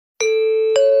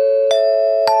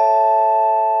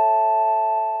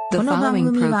The この番 following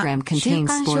組は program 週 contains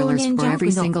刊少 spoilers 年ジ for ャンプ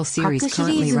every の single 各 series シ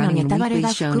リー currently ズの running ネ in タバレ Weekly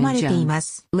が含ま Shonen れてい Jump. ま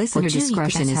す。ご Listener 注意くだ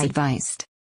discretion is さい。 advised.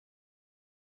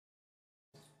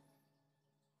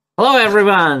 Hello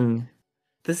everyone!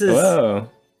 This is Hello.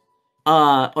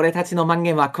 俺たちの漫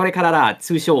画はこれからだ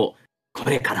通称こ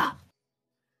れから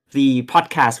The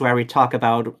podcast where we talk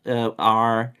about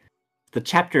the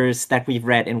chapters that we've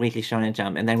read in Weekly Shonen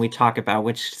Jump and then we talk about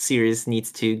which series needs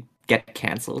to get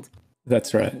cancelled.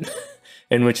 That's right.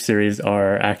 And which series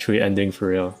are actually ending for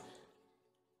real.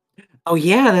 Oh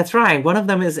yeah, that's right. One of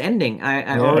them is ending.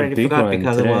 I already forgot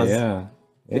because today, it was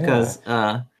because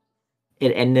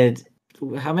it ended.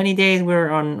 How many days were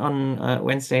on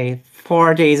Wednesday?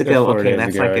 4 days ago. 4 Okay, days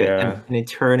that's ago, like yeah. an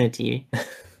eternity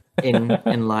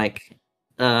in like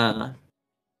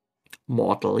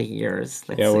mortal years.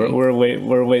 Let's say. we're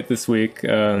late this week.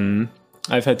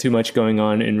 I've had too much going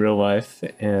on in real life,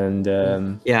 and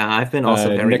yeah, I've been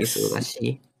also very next-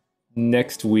 isulashi.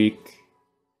 next week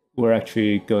we're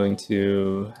actually going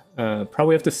to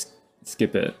probably have to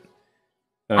skip it.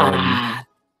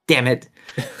 Damn it.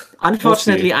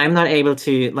 Unfortunately, I'm not able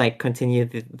to like continue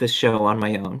the show on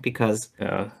my own because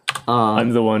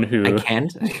I'm the one who I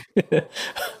can't.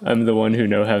 I'm the one who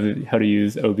know how to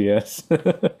use OBS.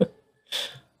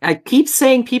 I keep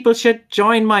saying people should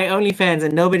join my OnlyFans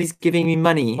and nobody's giving me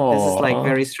money. This is like Aw.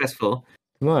 very stressful.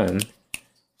 Come on.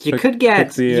 You could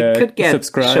get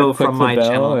subscribe, show click from the my bell,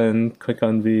 channel. and click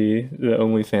on the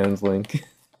OnlyFans link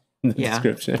in the Yeah.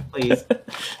 description. Please.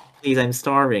 Please, I'm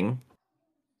starving.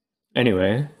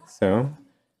 Anyway, so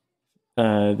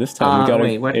this time we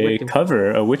got a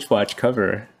cover, a Witch Watch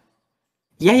cover.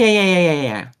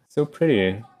 Yeah. So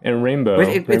pretty and rainbow. But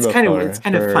it's kind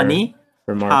of funny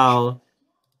for March.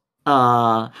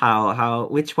 how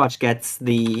Witch Watch gets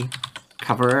the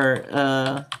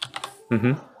cover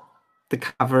the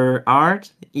cover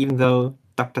art, even though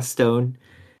Dr. Stone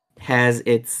has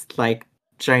its like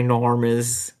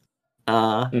ginormous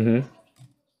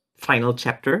final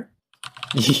chapter.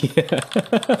 Yeah,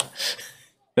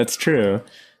 that's true.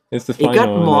 It's the final. It got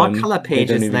more and color they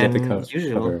don't pages even get the than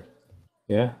usual. cover.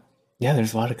 Yeah,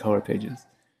 there's a lot of color pages.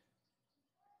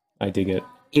 I dig it.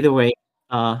 Either way,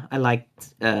 I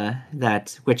liked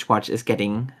that Witch Watch is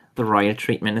getting the royal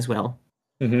treatment as well.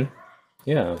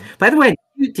 Yeah. By the way,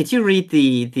 did you read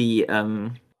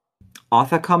the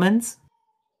author comments?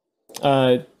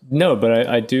 No, but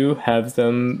I do have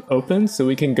them open, so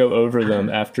we can go over them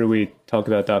after we talk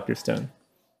about Dr. Stone.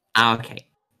 Okay.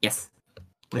 Yes.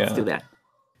 Let's do that.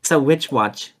 So Witch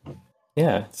Watch.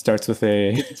 Yeah, it starts with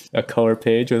a color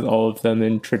page with all of them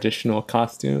in traditional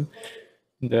costume.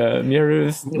 The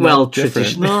Miru's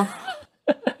traditional.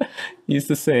 He's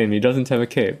the same. He doesn't have a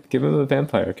cape. Give him a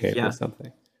vampire cape or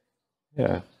something.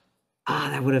 Yeah.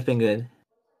 That would have been good.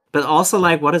 But also,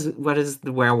 like, what is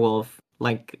the werewolf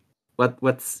like? Why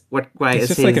it's is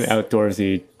just his... like an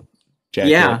outdoorsy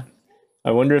jacket. Yeah.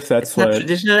 I wonder if that's not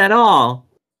traditional at all.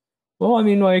 Well, I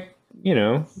mean, like, you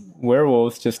know,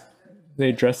 werewolves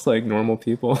they dress like normal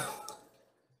people.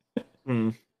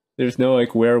 There's no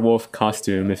like werewolf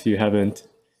costume if you haven't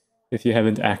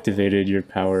activated your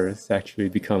powers to actually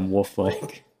become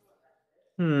wolf-like.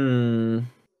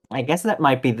 I guess that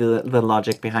might be the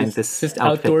logic behind this just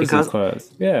outfit, outdoorsy because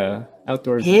clothes. Yeah,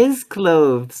 outdoorsy. His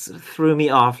clothes threw me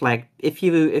off. Like if he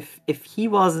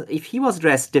was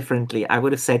dressed differently, I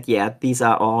would have said, yeah, these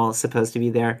are all supposed to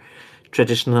be their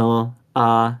traditional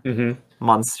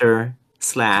monster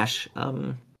 /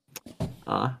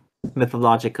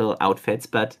 mythological outfits,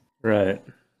 but right,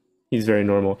 he's very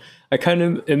normal.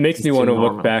 It makes me want to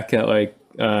look back at like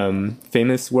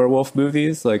famous werewolf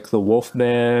movies like The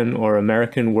Wolfman or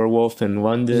American Werewolf in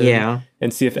London,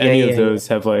 and see if any of those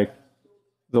have like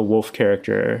the wolf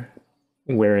character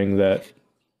wearing that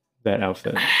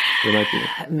outfit. There might be.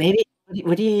 Maybe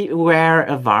would he wear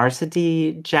a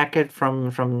varsity jacket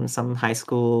from some high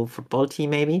school football team?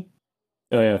 Maybe.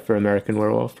 Oh yeah, for American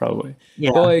Werewolf probably.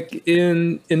 Yeah. Well, like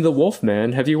in The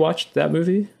Wolfman, have you watched that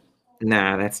movie?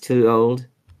 Nah, that's too old.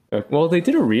 Well, they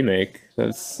did a remake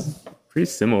that's pretty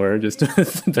similar, just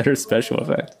with better special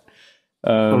effects.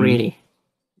 Oh, really?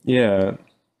 Yeah.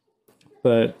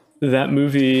 But that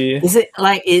movie... Is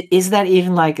that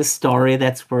even like a story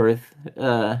that's worth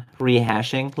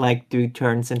rehashing? Like, dude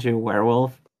turns into a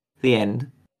werewolf? The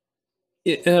end.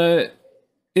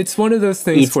 It's one of those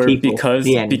things where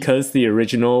because the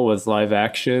original was live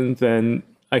action, then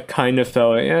I kind of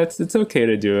felt like, it's okay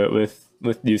to do it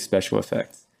with new special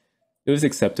effects. It was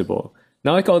acceptable.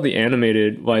 Not like all the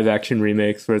animated live action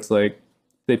remakes where it's like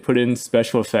they put in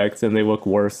special effects and they look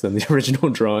worse than the original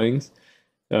drawings.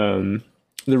 The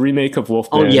remake of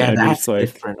Wolfman, that's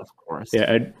different, of course.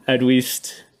 Yeah, at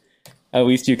least at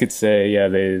least you could say, yeah,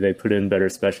 they put in better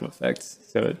special effects,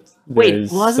 so Wait,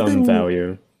 there's some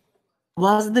value.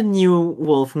 Was the new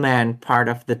Wolfman part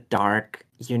of the Dark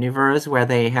universe where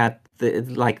they had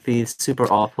the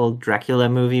super awful Dracula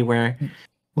movie where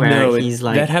no, he's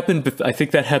like that happened? I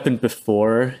think that happened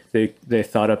before they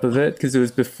thought up of it, because it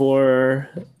was before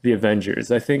the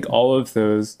Avengers. I think all of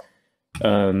those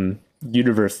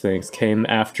universe things came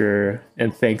after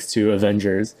and thanks to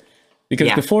Avengers.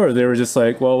 Because before they were just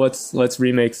like, well, let's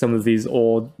remake some of these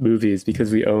old movies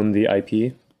because we own the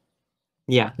IP.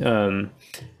 Yeah.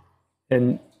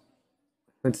 And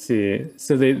let's see.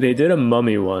 So they did a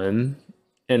Mummy one,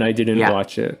 and I didn't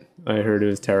watch it. I heard it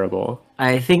was terrible.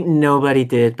 I think nobody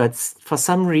did, but for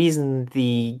some reason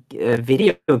the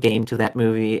video game to that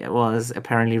movie was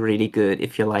apparently really good.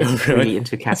 If you're like really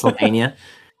into Castlevania.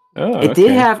 It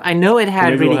did have. I know it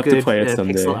had really good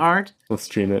pixel art. We'll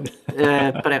stream it.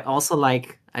 But I also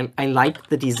like. I liked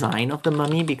the design of the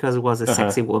mummy because it was a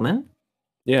sexy woman.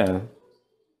 Yeah.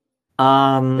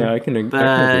 Yeah, I can agree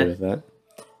with that.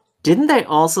 Didn't they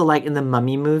also like in the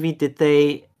Mummy movie? Didn't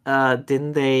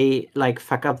they like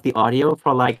fuck up the audio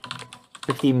for like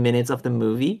 15 minutes of the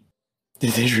movie?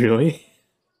 Did they really?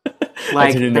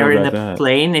 Like they're in a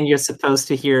plane and you're supposed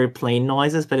to hear plane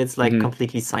noises, but it's like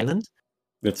completely silent.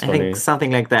 That's funny. I think something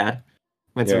like that.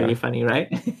 That's really funny, right?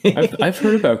 I've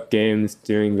heard about games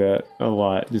doing that a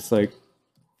lot, just like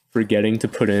forgetting to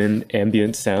put in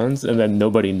ambient sounds, and then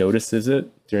nobody notices it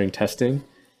during testing.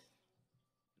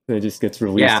 And it just gets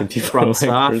released, and people are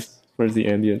like, "Where's the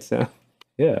ambient sound?"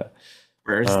 Yeah,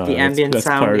 where's the ambient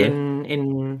sound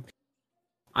in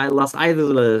Los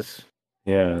Angeles?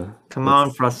 Yeah, come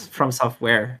on, From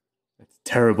Software. That's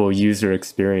terrible user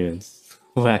experience,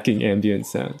 lacking ambient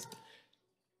sounds.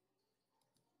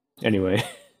 Anyway,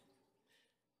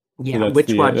 yeah, so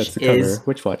Witchwatch is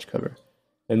Witchwatch cover,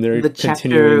 and they're the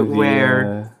chapter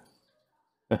where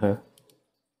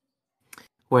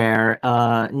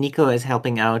Nico is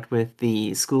helping out with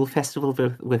the school festival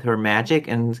with her magic,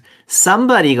 and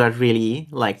somebody got really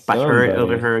like butthurt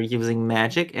over her using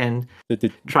magic and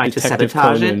trying to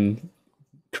sabotage it.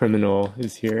 Criminal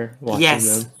is here watching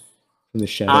them from the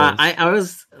shadows.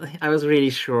 I was really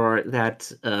sure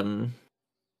that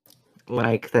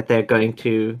that they're going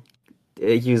to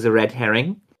use a red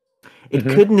herring. It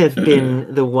couldn't have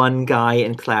been the one guy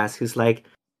in class who's like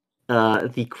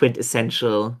the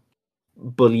quintessential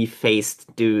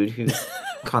bully-faced dude who's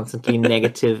constantly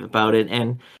negative about it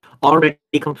and already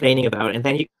complaining about it. And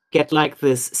then you get like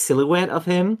this silhouette of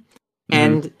him,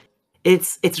 and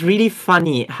it's really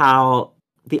funny how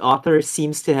the author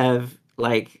seems to have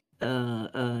like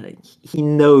he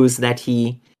knows that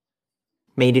he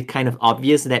made it kind of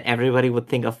obvious that everybody would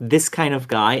think of this kind of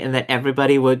guy, and that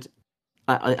everybody would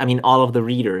all of the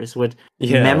readers would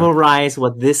memorize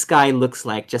what this guy looks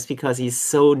like just because he's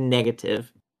so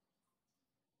negative.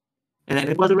 And then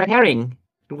it was a red herring.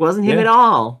 It wasn't him at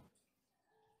all.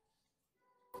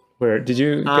 Where did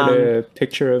you get a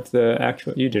picture of the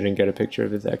actual? You didn't get a picture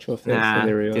of his actual face. Nah,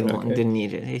 didn't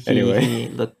need it. He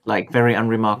looked like very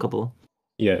unremarkable.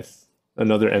 Yes,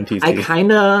 another NPC. I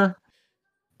kind of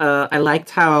I liked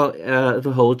how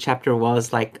the whole chapter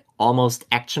was like almost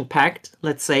action-packed,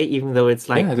 let's say, even though it's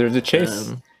like there's a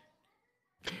chase.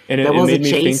 And there was a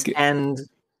chase, and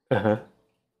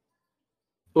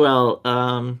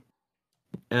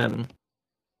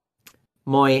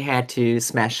Moy had to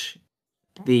smash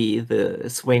the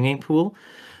swimming pool,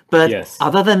 but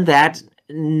other than that,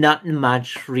 not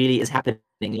much really is happening.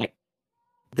 Like,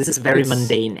 this is very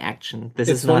mundane action. This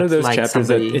is not one of those like chapters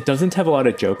that it doesn't have a lot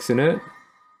of jokes in it,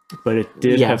 but it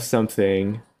did have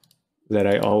something that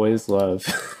I always love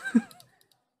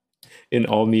in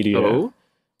all media,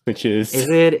 which is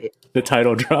it the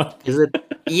title drop. Is it?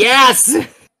 Yes.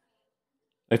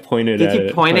 I pointed at it. Did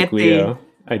you point at Leo?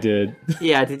 I did.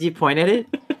 Yeah, did you point at it?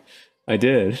 I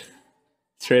did.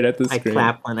 Straight at the screen. I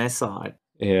clapped when I saw it.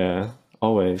 Yeah,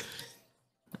 always.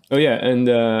 Oh yeah, and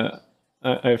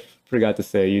I forgot to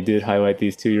say, you did highlight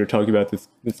these two. You were talking about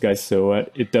this guy's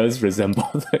silhouette. It does resemble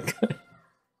that guy.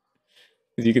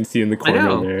 As you can see in the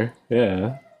corner there.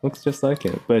 Yeah, looks just like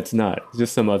him, but it's not. It's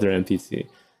just some other NPC.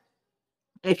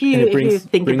 If you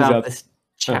think about this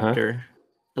chapter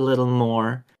a little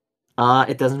more,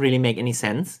 it doesn't really make any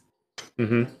sense.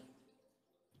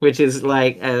 Which is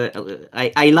like,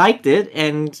 I liked it,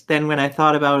 and then when I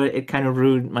thought about it, it kind of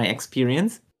ruined my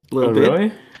experience a little bit.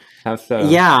 Really? How so?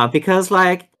 Yeah, because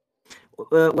like,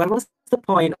 what was the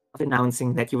point of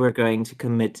announcing that you were going to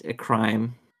commit a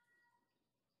crime?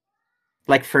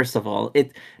 Like, first of all,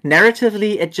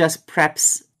 narratively it just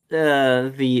preps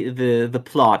the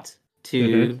plot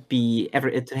to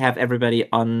to have everybody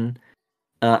on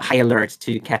high alert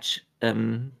to catch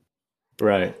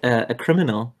right a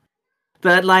criminal.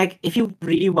 But like, if you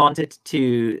really wanted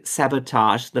to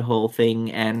sabotage the whole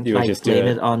thing and like blame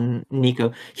it on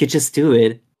Nico, you just do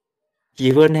it.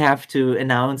 You wouldn't have to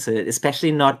announce it,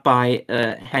 especially not by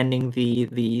handing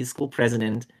the school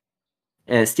president,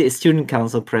 student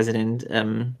council president,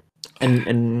 and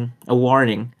a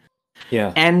warning.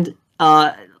 Yeah. And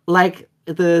like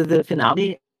the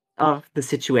finale of the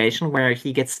situation where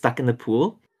he gets stuck in the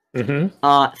pool.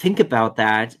 Think about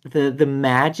that. The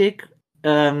magic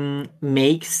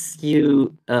makes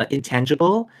you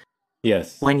intangible.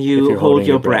 Yes. When you hold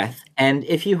your breath. And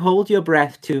if you hold your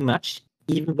breath too much,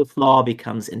 even the floor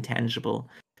becomes intangible.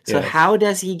 So how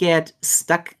does he get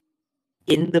stuck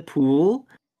in the pool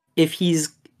if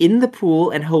he's in the pool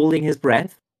and holding his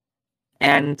breath?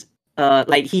 And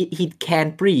like he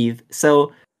can't breathe.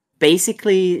 So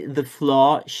basically the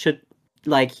floor should,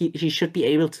 like, he should be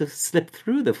able to slip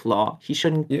through the floor. He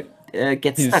shouldn't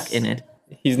get stuck in it.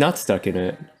 He's not stuck in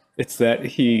it. It's that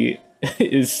he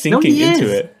is sinking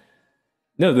into it.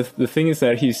 No, the thing is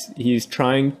that he's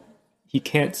trying. He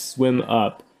can't swim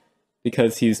up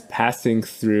because he's passing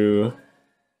through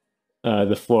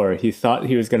the floor. He thought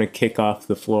he was going to kick off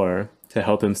the floor to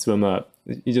help him swim up.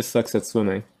 He just sucks at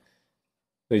swimming.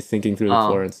 So he's sinking through the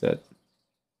floor instead.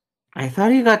 I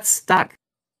thought he got stuck.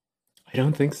 I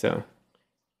don't think so.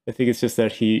 I think it's just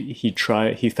that he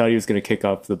thought he was going to kick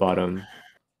off the bottom,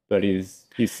 but he's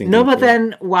sinking. No, but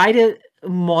then why did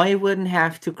Moy wouldn't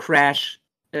have to crash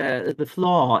the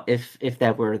floor if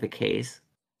that were the case?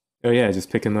 Oh yeah, just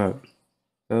pick him up.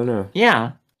 Oh no.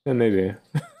 Yeah. Maybe.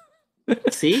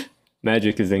 See?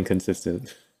 Magic is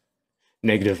inconsistent.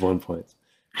 -1 point.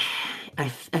 I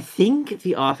think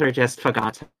the author just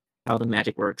forgot how the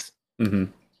magic works.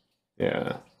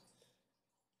 Yeah.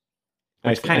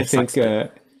 I think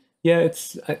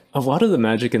it's a lot of the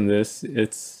magic in this.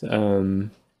 It's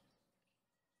I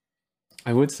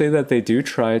would say that they do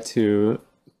try to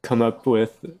come up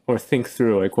with or think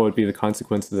through like what would be the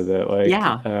consequences of it. Like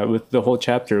with the whole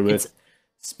chapter with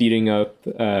speeding up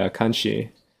Kanshi.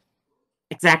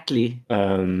 Exactly.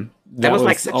 That was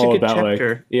like such all a good about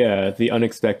chapter. Like the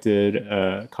unexpected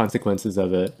consequences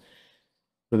of it.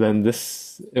 But then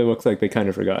it looks like they kind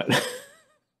of forgot.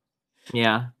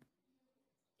 Yeah.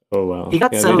 Oh well. He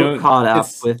got so caught up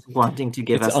with wanting to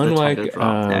give us unlike, the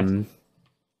title drop.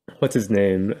 What's his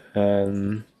name?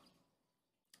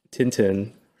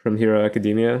 Tintin from Hero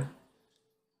Academia.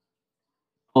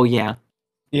 Oh yeah.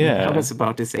 Yeah. I was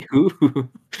about to say who.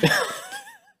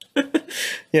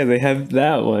 Yeah, they have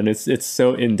that one. It's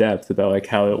so in depth about like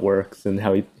how it works and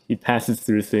how he passes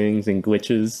through things and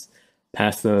glitches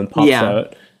past them and pops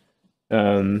out.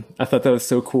 I thought that was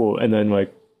so cool, and then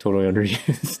like totally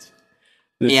underused.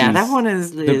 That one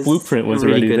is the blueprint was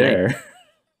really already there.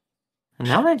 Like,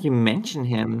 now that you mention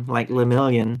him, like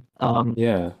Lemillion,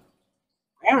 where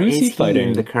is he fighting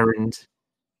in the current?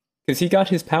 Because he got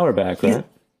his power back, right?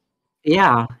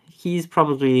 Yeah, he's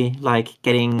probably like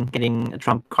getting a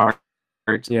trump card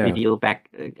reveal back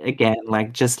again,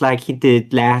 like just like he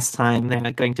did last time.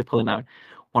 They're going to pull him out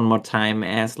one more time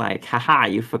as like, haha,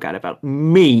 you forgot about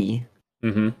me.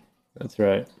 That's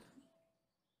right.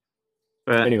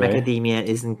 But anyway. Academia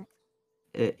isn't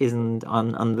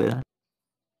on the.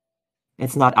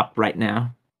 It's not up right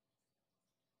now.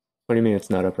 What do you mean it's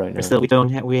not up right now? Still,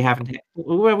 we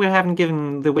haven't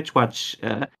given the Witch Watch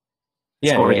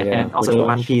score yet, and also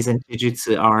One Piece and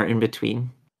Jujutsu are in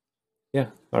between. Yeah.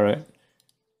 All right.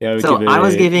 Yeah. So I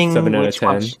was giving 7 out of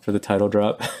 10 for the title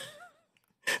drop.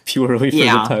 Purely for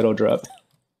the title drop.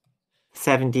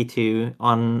 72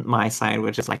 on my side,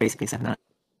 which is like basically 7 out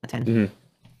of 10.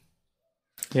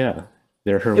 Yeah,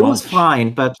 they're her. It was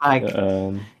fine, but like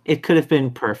it could have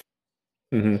been perfect.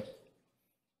 It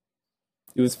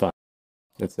was fine.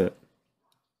 That's it.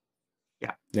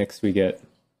 Yeah. Next we get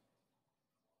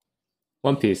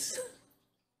One Piece.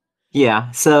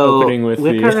 Yeah. So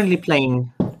we're currently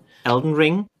playing Elden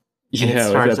Ring. Yeah, and it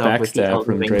starts off with the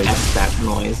Elden Ring backstab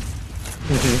noise.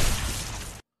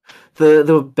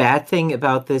 The bad thing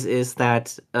about this is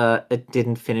that it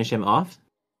didn't finish him off.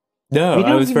 No,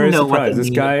 I was very surprised. This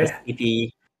guy,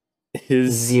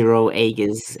 his Zero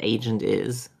Aegis agent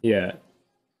is. Yeah,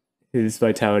 his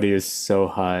vitality is so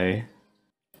high.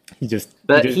 He takes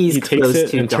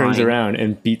it and turns around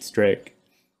and beats Drake.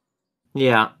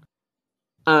 Yeah,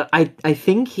 I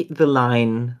think the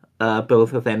line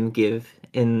both of them give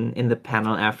in the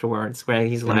panel afterwards, where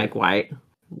he's like, "Why?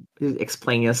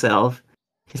 Explain yourself."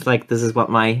 He's like, "This is what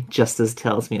my justice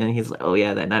tells me," and he's like, "Oh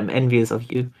yeah, then I'm envious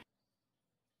of you."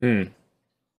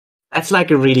 That's like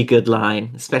a really good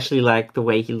line, especially like the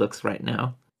way he looks right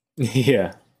now.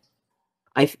 Yeah.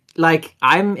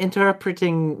 I'm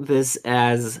interpreting this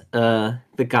as the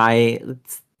guy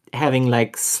having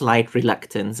like slight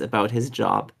reluctance about his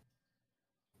job,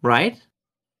 right?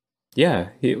 Yeah.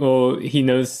 He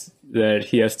knows that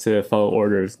he has to follow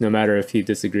orders no matter if he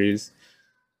disagrees.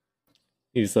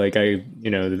 He's like, this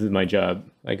is my job.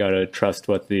 I gotta trust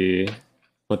what the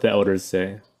elders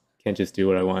say. Can't just do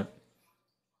what I want.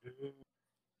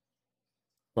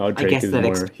 While I Drake guess is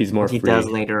that he's more he free. does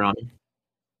later on.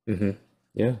 Mm-hmm.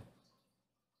 Yeah.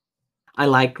 I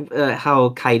like how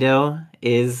Kaido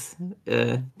is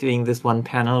doing this one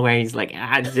panel where he's like,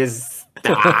 just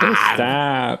stop.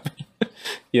 Stop.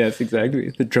 Yes, exactly.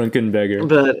 The drunken beggar.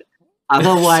 But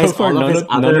otherwise, so far,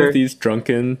 none of these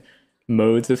drunken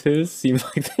modes of his seem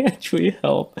like they actually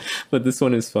help. But this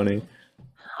one is funny.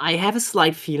 I have a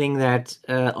slight feeling that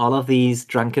all of these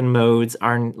drunken modes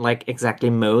aren't like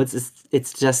exactly modes.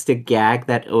 It's just a gag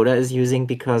that Oda is using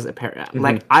because apparently,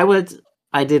 like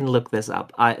I didn't look this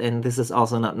up. And this is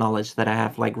also not knowledge that I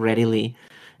have like readily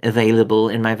available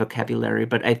in my vocabulary.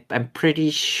 But I'm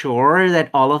pretty sure that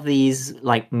all of these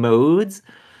like modes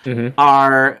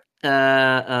are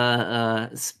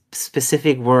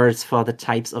specific words for the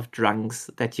types of drunks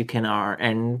that you can are,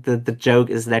 and the joke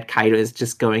is that Kaido is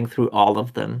just going through all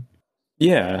of them.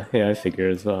 Yeah, I figure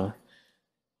as well.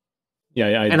 Yeah,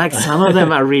 and like some of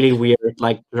them are really weird,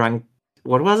 like drunk.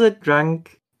 What was it?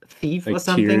 Drunk thief like or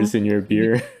something? Tears in your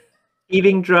beer.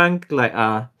 Thieving drunk, like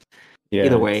yeah.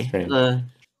 Either way,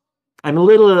 I'm a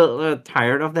little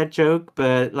tired of that joke,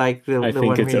 but like I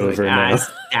think it's over now.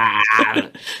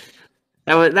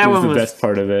 That was the best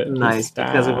part of it. Nice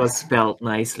because it was spelled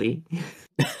nicely.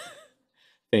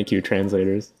 Thank you,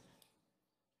 translators.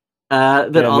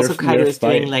 But also Kaido is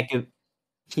doing like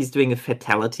he's doing a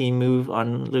fatality move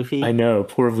on Luffy. I know,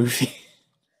 poor Luffy.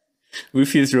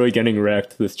 Luffy is really getting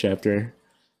wrecked this chapter.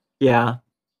 Yeah.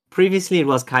 Previously it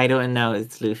was Kaido and now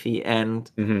it's Luffy, and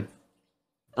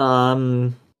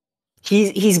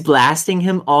he's blasting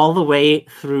him all the way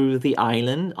through the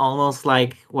island, almost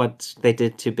like what they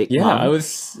did to Big Mom. Yeah,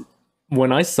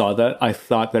 when I saw that, I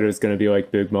thought that it was going to be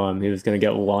like Big Mom. He was going to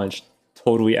get launched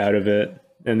totally out of it,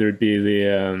 and there'd be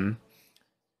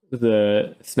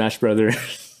the Smash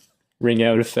Brothers ring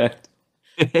out effect.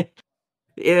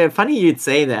 Yeah, funny you'd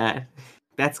say that.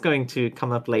 That's going to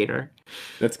come up later.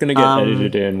 That's going to get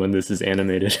edited in when this is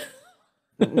animated.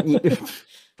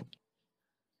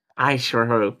 I sure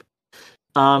hope.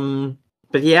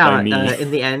 But yeah,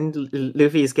 in the end,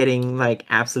 Luffy is getting like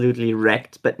absolutely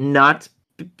wrecked, but not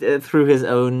through his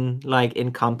own like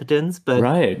incompetence, but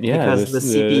because the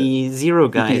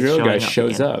CP0 guy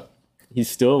shows up. He's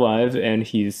still alive and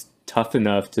he's tough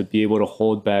enough to be able to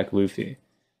hold back Luffy.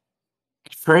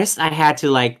 First, I had to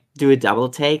like do a double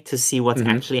take to see what's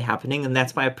actually happening, and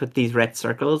that's why I put these red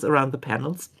circles around the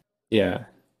panels. Yeah.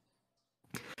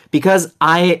 Because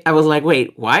I was like,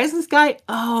 wait, why is this guy?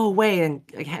 Oh, wait, and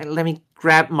let me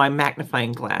grab my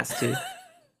magnifying glass to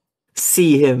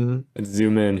see him. Let's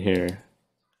zoom in here.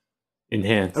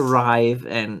 Enhance. Arrive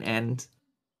and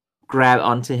grab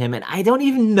onto him, and I don't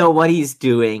even know what he's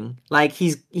doing. Like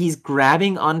he's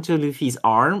grabbing onto Luffy's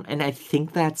arm, and I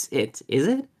think that's it. Is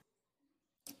it?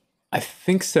 I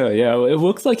think so. Yeah, it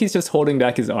looks like he's just holding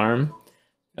back his arm,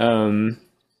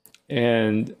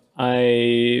 and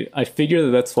I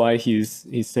figure that's why he's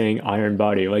saying iron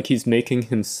body. Like he's making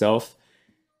himself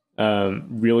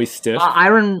really stiff.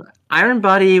 Iron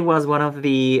body was one of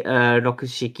the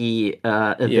Rokushiki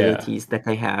abilities that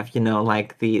they have. You know,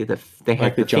 like they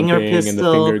had the finger pistol and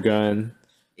the finger gun.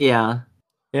 Yeah.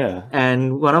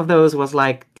 And one of those was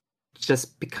like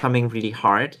just becoming really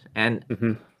hard,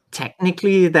 and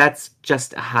technically that's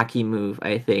just a haki move,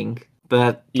 I think.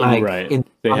 But like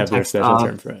they have their special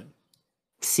term for it.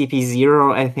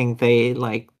 CP0, I think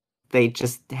they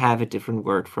just have a different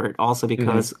word for it. Also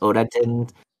because Oda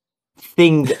didn't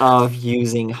think of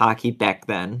using haki back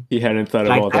then. He hadn't thought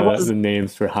of all the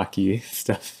names for haki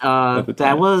stuff.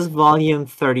 That was volume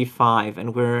 35,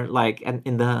 and we're like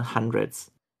in the hundreds.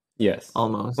 Yes,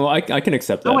 almost. Well, I can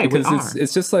accept that because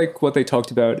it's just like what they talked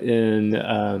about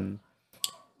in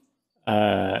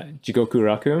Jigoku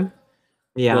Raku.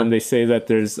 Yeah, when they say that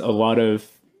there's a lot of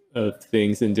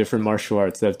things in different martial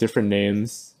arts that have different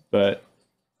names but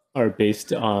are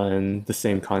based on the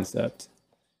same concept.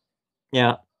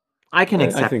 Yeah, I can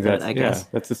accept that. I guess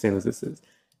that's the same as this is,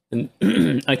 and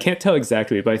I can't tell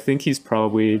exactly, but I think he's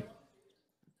probably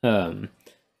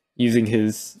using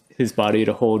his body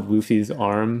to hold Luffy's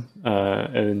arm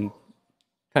and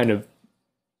kind of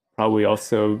probably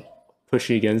also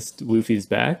pushing against Luffy's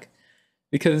back,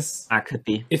 because that could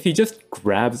be. If he just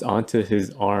grabs onto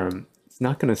his arm, it's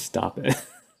not going to stop it.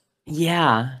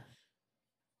 Yeah.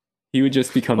 He would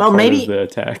just become part of the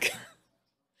attack.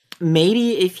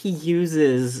 Maybe if he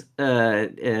uses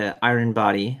Iron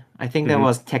Body, I think that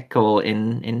was Tekko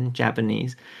in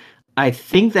Japanese. I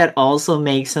think that also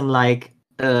makes him like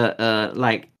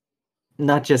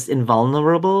not just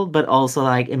invulnerable, but also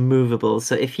like immovable.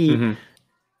 So if he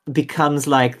becomes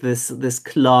like this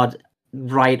clod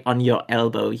right on your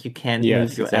elbow, you can't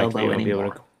move your elbow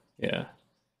anymore. Yeah.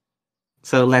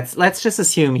 So let's just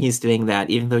assume he's doing that,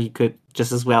 even though he could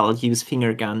just as well use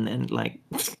finger gun and like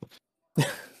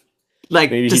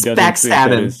maybe just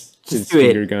backstab him. His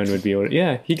finger gun would be able to,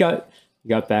 yeah, he got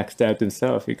backstabbed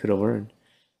himself. He could have learned.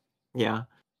 Yeah.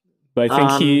 But I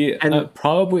think he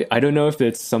probably, I don't know if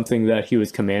it's something that he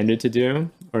was commanded to do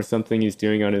or something he's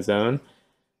doing on his own,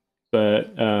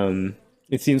 but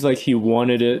it seems like he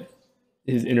wanted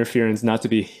his interference not to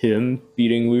be him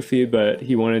beating Luffy, but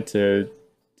he wanted to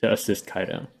assist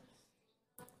Kaido.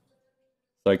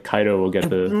 Like Kaido will get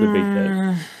the big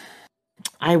hit.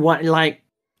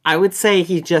 I would say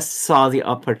he just saw the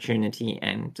opportunity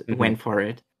and went for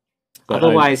it. But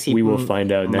otherwise, we will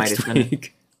find out next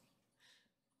week.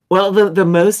 Well, the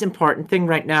most important thing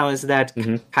right now is that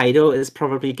Kaido is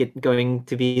probably going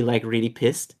to be like really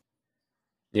pissed.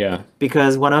 Yeah.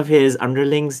 Because one of his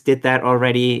underlings did that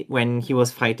already when he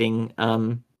was fighting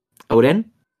Oden.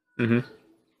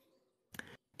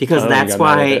 Because that's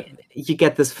why you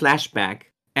get this flashback.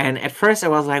 And at first I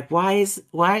was like, why is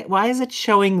it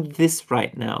showing this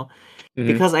right now?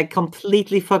 Because I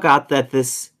completely forgot that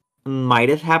this might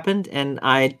have happened, and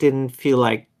I didn't feel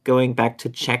like going back to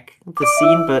check the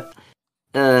scene, but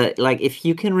like if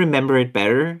you can remember it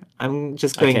better, I'm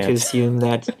just going to assume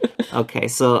that okay,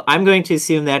 so I'm going to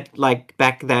assume that like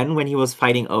back then when he was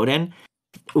fighting Oden,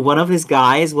 one of his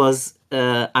guys was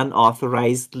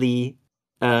unauthorizedly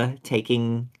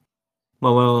taking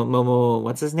Momo,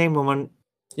 what's his name? Momo.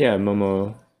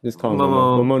 Just call him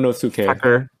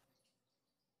Momonosuke.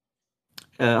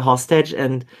 Hostage,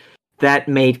 and that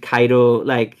made Kaido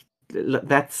like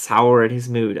that soured his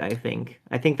mood. I think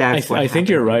that's what I think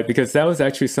you're right, because that was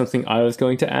actually something I was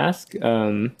going to ask.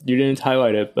 You didn't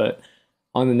highlight it, but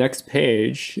on the next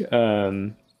page,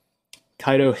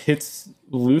 Kaido hits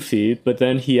Luffy, but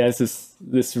then he has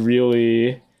this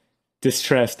really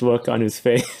distressed look on his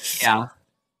face. Yeah.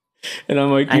 And I'm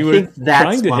like, you were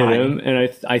trying to hit him, and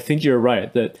I think you're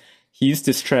right that he's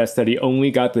distressed that he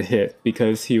only got the hit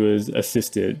because he was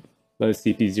assisted by the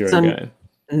CP0 guy.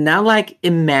 Now, like,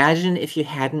 imagine if you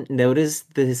hadn't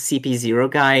noticed the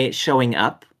CP0 guy showing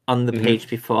up on the page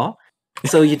before.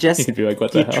 So you just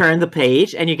you turn the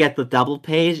page and you get the double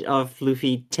page of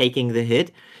Luffy taking the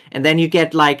hit, and then you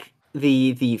get like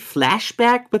the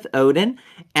flashback with Oden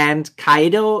and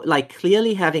Kaido like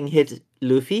clearly having hit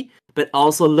Luffy, but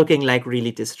also looking like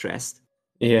really distressed.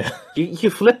 Yeah. You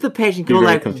flip the page and go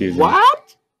like, confusing.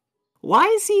 What? Why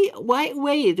is he?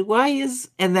 Why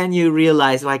is? And then you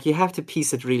realize like you have to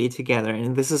piece it really together.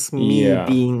 And this is me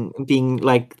being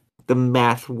like the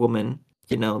math woman,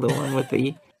 the one with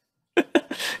the.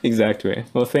 Exactly.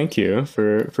 Well, thank you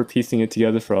for piecing it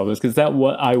together for all this, because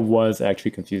I was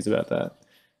actually confused about that.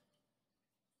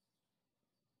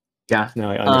 Yeah.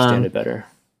 Now I understand it better.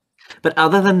 But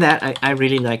other than that, I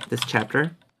really liked this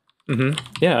chapter.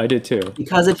 Yeah, I did too.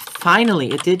 Because it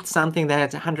did something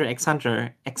that Hunter x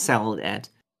Hunter excelled at,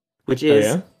 which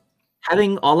is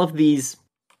having all of these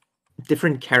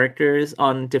different characters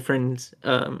on different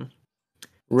stages.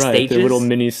 They're little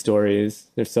mini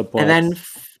stories. They're subplots. And then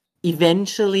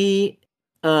eventually,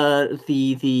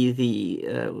 the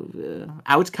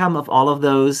outcome of all of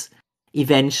those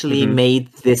eventually made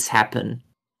this happen.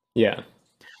 Yeah.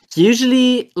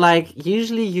 Usually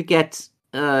you get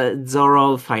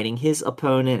Zoro fighting his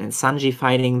opponent and Sanji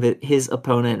fighting his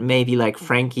opponent, maybe like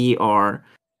Frankie or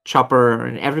Chopper,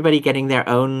 and everybody getting their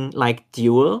own like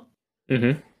duel.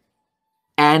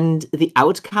 And the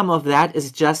outcome of that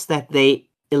is just that they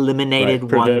eliminated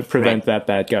prevent that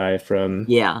bad guy from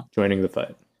joining the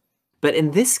fight. But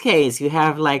in this case, you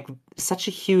have like such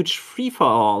a huge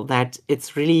free-for-all that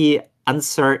it's really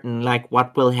uncertain like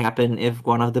what will happen if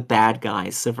one of the bad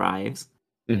guys survives.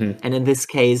 And in this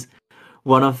case,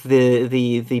 one of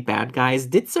the bad guys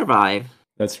did survive.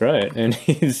 That's right, and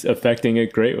he's affecting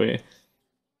it greatly.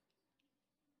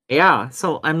 Yeah,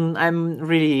 so I'm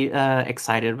really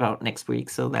excited about next week.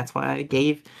 So that's why I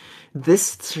gave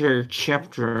this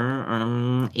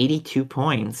chapter 82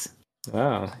 points.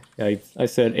 Wow, I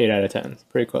said 8 out of 10.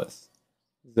 Pretty close.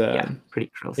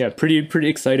 Pretty close. Yeah, pretty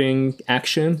exciting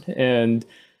action, and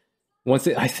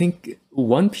I think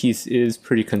One Piece is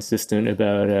pretty consistent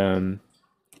about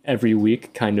every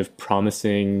week kind of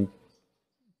promising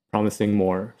promising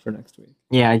more for next week.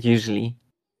 Yeah, usually.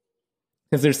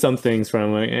 Because there's some things where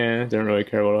I'm like, don't really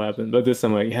care what will happen. But this,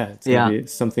 I'm like, it's gonna be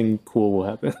something cool will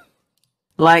happen.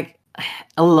 Like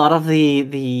a lot of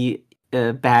the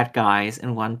bad guys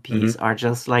in One Piece are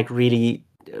just like really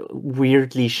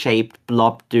weirdly shaped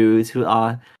blob dudes who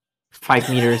are 5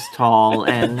 meters tall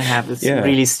and have this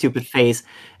really stupid face.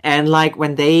 And like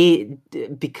when they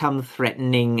become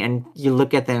threatening and you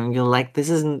look at them, you're like, this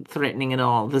isn't threatening at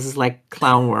all. This is like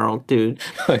Clown World, dude.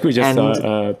 Like we just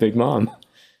saw Big Mom.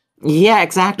 Yeah,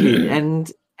 exactly.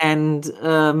 and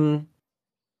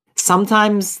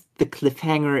sometimes the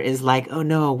cliffhanger is like, oh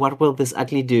no, what will this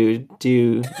ugly dude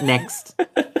do next?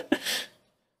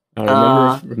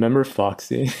 Remember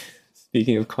Foxy?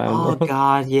 Speaking of Clown World. Oh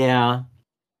god, yeah.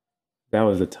 That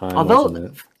was a time, although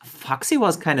wasn't it? Foxy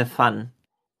was kind of fun.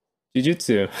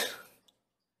 Jujutsu.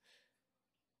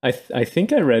 I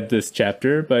think I read this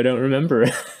chapter, but I don't remember.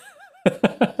 It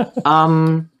was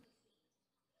one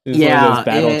of those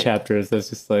battle chapters that's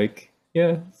just like,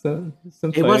 so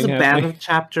some it was a battle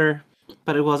chapter,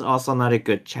 but it was also not a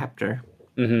good chapter.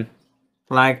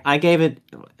 Like I gave it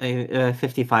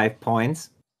 55 points,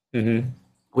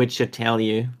 which should tell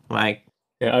you like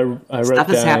I wrote stuff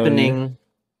down, is happening.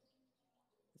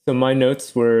 So my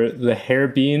notes were the hair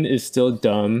bean is still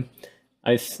dumb.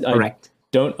 Correct. I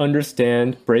don't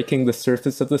understand breaking the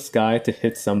surface of the sky to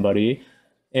hit somebody,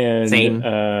 and Same.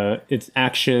 It's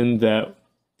action that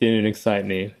didn't excite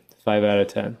me. 5 out of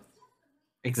 10.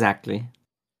 Exactly.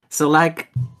 So like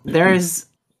there's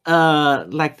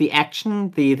like the action,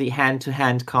 the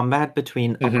hand-to-hand combat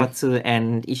between Okkotsu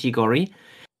and Ishigori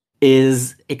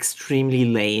is extremely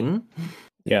lame.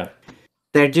 Yeah.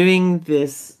 They're doing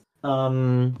this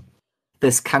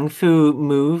this kung fu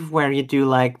move where you do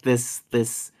like this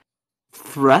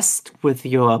thrust with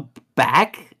your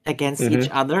back against each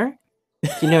other.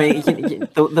 You know,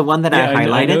 the one that I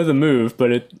highlighted. I know the move,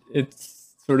 but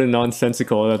it's sort of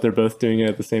nonsensical that they're both doing it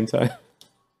at the same time.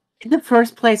 In the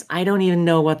first place, I don't even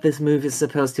know what this move is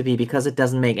supposed to be because it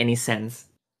doesn't make any sense.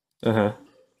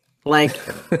 Like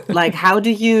how do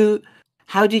you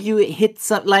hit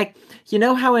some, like, you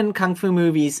know how in kung fu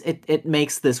movies it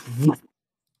makes this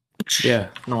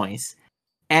noise,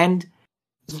 and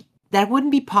that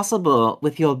wouldn't be possible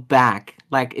with your back.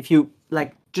 Like if you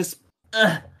like just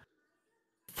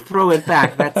throw it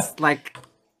back, that's like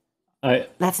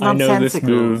that's nonsensical. I know this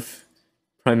move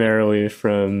primarily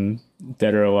from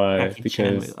Dead or Alive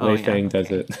because Lei Fang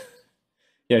does it.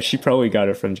 Yeah, she probably got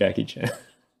it from Jackie Chan.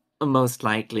 Most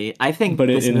likely. I think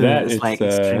this move is like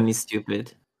extremely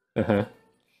stupid.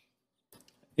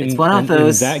 It's one of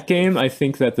those. In that game, I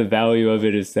think that the value of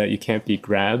it is that you can't be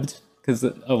grabbed, because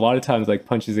a lot of times, like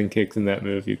punches and kicks in that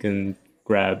move, you can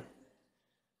grab.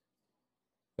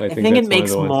 I think it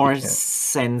makes more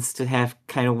sense to have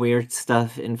kind of weird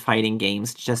stuff in fighting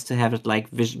games, just to have it like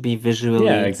be visually.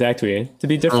 Yeah, exactly. To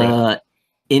be different.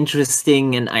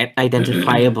 Interesting and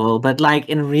identifiable, but like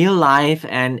in real life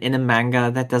and in a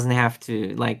manga, that doesn't have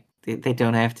to, like, they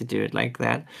don't have to do it like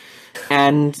that.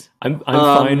 And I'm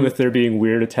fine with there being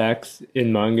weird attacks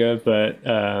in manga, but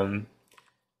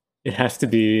it has to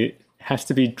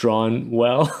be drawn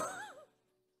well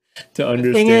to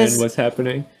understand what's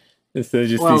happening, instead of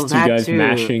just these two guys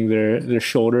mashing their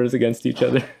shoulders against each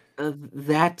other.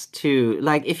 That too.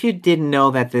 Like if you didn't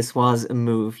know that this was a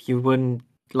move, you wouldn't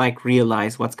like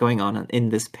realize what's going on in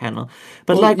this panel.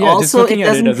 But also just looking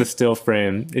at it as a still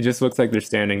frame, it just looks like they're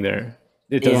standing there.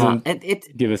 It doesn't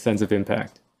give a sense of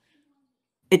impact.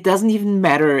 It doesn't even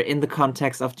matter in the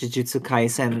context of Jujutsu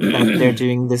Kaisen that they're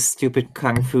doing this stupid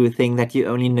kung fu thing that you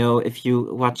only know if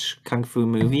you watch kung fu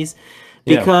movies,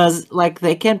 because like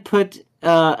they can put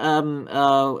the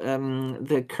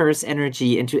curse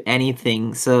energy into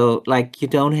anything. So like you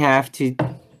don't have to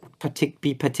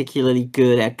be particularly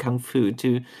good at kung fu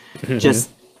to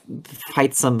just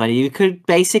fight somebody. You could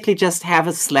basically just have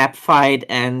a slap fight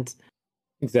and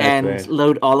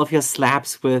load all of your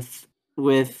slaps with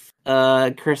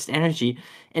cursed energy.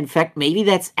 In fact, maybe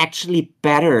that's actually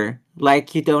better.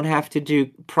 Like you don't have to do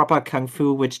proper kung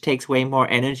fu, which takes way more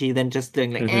energy than just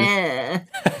doing like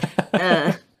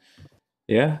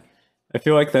Yeah, I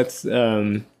feel like that's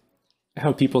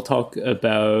how people talk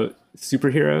about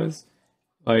superheroes.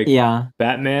 Like,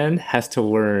 Batman has to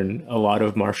learn a lot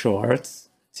of martial arts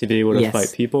to be able to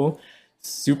fight people.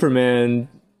 Superman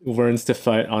learns to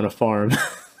fight on a farm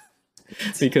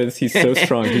because he's so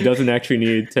strong. He doesn't actually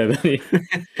need to have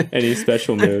any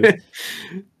special moves.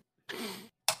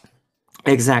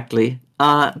 Exactly.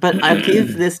 But I'll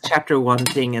give this chapter one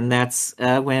thing, and that's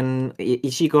when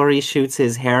Ishigori shoots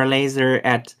his hair laser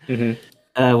at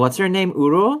what's her name,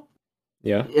 Uro?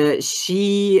 Yeah.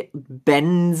 She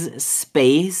bends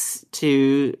space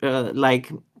to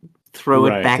like throw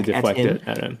it back to deflect at him. It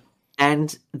at him.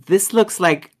 And this looks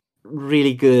like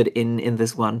really good in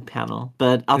this one panel,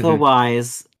 but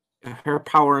otherwise her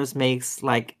powers makes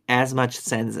like as much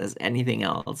sense as anything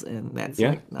else, and that's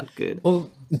like not good.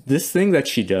 Well, this thing that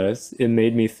she does, it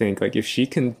made me think like if she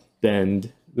can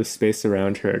bend the space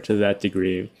around her to that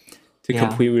degree to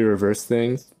completely reverse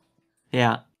things.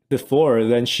 Yeah. Before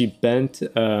then she bent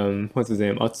what's his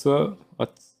name? Akatsu.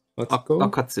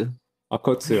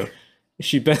 Akotsu.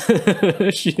 She bent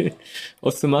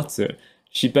Osamatsu.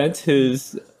 She bent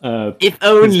his if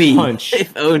only his punch.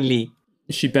 If only.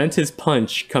 She bent his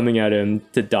punch coming at him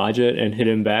to dodge it and hit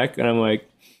him back. And I'm like,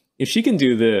 if she can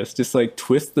do this, just like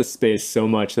twist the space so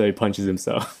much that he punches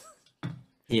himself.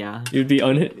 Yeah. It would be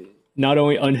not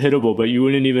only unhittable, but you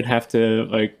wouldn't even have to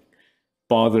like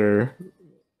bother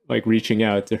like reaching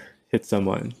out to hit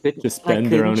someone. Just bend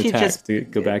their own attack to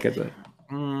go back at them.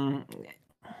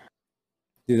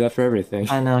 Do that for everything.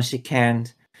 I know she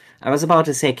can't. I was about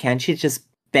to say, can't she just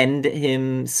bend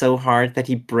him so hard that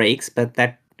he breaks? But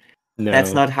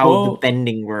that's not how the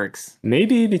bending works.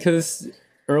 Maybe because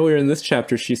earlier in this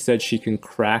chapter she said she can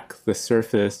crack the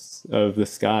surface of the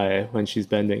sky when she's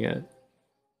bending it.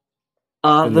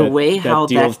 The way how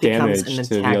deals that becomes damage an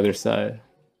to attack, the other side.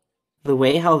 The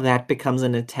way how that becomes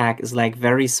an attack is like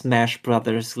very Smash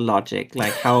Brothers logic,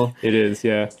 like how it is,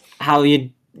 yeah. How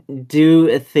you do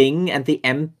a thing and the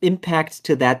impact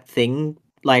to that thing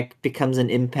like becomes an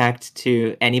impact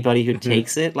to anybody who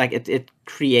takes it. Like it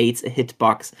creates a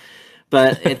hitbox,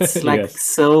 but it's like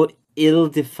so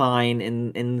ill-defined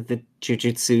in the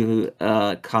jujutsu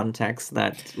context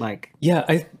that like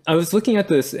I was looking at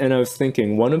this and I was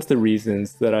thinking one of the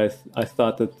reasons that I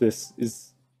thought that this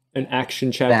is an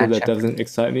action chapter that doesn't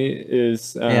excite me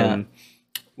is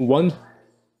one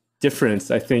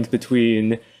difference I think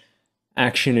between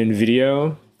action in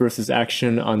video versus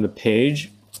action on the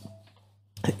page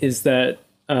is that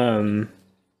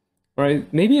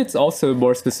right, maybe it's also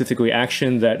more specifically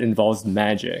action that involves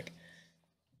magic,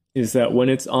 is that when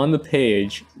it's on the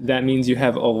page, that means you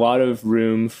have a lot of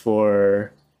room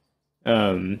for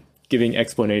giving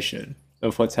explanation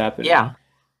of what's happening. Yeah.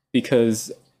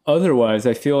 Because otherwise,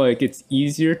 I feel like it's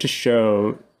easier to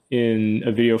show in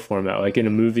a video format, like in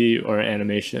a movie or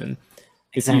animation.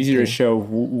 It's easier to show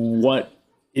what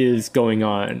is going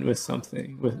on with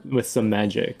something, with some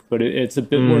magic. But it's a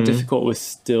bit more difficult with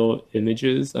still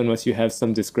images unless you have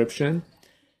some description.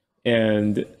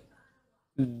 And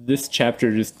this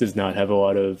chapter just does not have a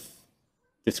lot of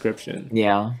description.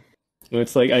 Yeah.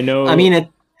 It's like, I know... I mean,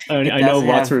 I know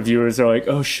lots of reviewers are like,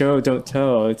 "Oh, show, don't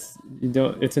tell. It's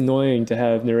annoying to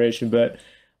have narration," but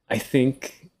I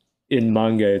think in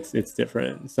manga it's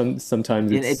different.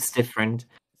 Sometimes it's different.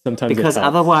 Sometimes because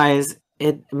otherwise,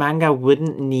 manga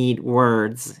wouldn't need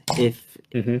words if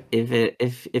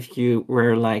you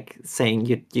were like saying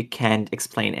you can't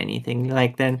explain anything.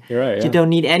 Like then you're right, you don't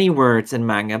need any words in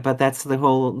manga. But that's the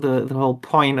whole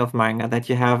point of manga, that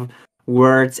you have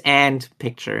words and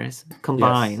pictures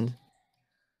combined. Yes.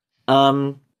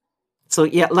 So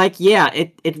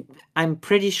I'm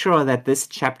pretty sure that this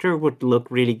chapter would look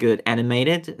really good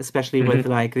animated, especially with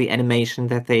like the animation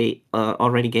that they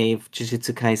already gave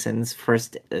Jujutsu Kaisen's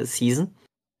first season.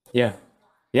 Yeah,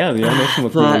 the animation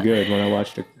looked really good when I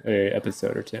watched a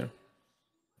episode or two.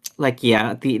 Like,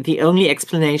 the only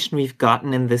explanation we've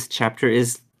gotten in this chapter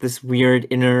is this weird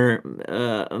inner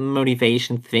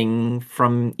motivation thing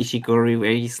from Ishiguro,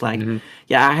 where he's like,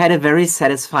 I had a very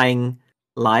satisfying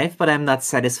life, but I'm not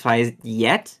satisfied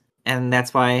yet, and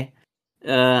that's why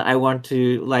I want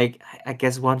to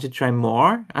want to try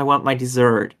more. I want my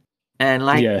dessert. And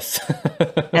like, yes.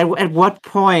 at what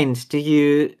point do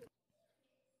you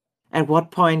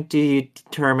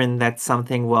determine that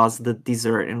something was the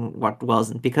dessert and what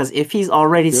wasn't? Because if he's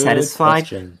already satisfied,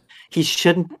 he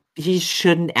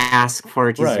shouldn't ask for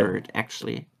a dessert. Right.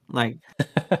 Actually, like,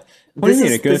 what do you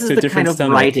mean? It goes to a different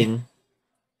stomach. Writing.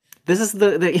 This is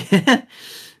the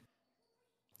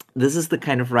this is the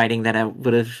kind of writing that I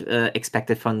would have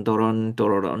expected from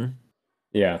Dororon.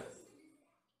 Yeah.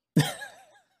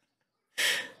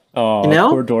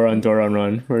 Poor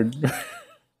Dororon.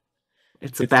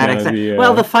 It's a bad example.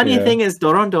 Well, the funny thing is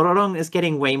Dororon is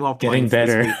getting way more points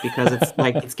better this week because it's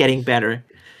like it's getting better.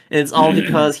 And it's all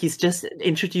because he's just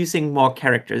introducing more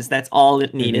characters. That's all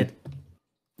it needed.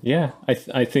 Yeah,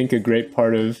 I think a great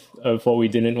part of what we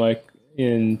didn't like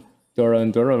in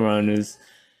Dororon is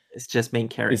it's just main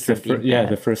characters.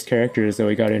 The first characters that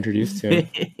we got introduced to.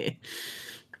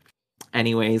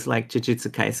 Anyways, like Jujutsu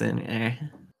Kaisen,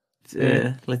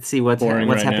 let's see what's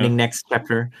right happening next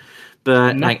chapter.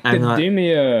 But like, I'm not.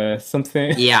 Macadamia,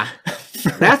 something. Yeah,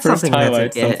 that's something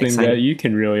highlight, that's something exciting. that you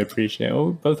can really appreciate.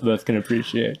 Oh, both of us can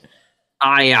appreciate.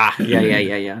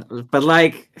 Yeah. But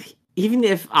like, even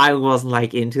if I wasn't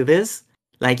like into this,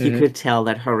 like you could tell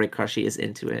that Horikoshi is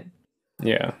into it.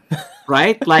 Yeah.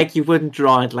 Right? Like you wouldn't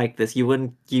draw it like this. You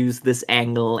wouldn't use this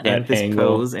angle and this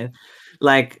pose, and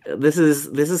like this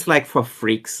is like for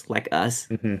freaks like us.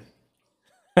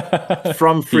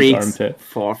 From freaks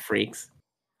for freaks.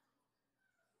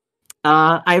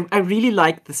 I really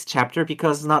like this chapter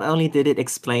because not only did it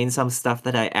explain some stuff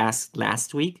that I asked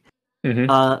last week,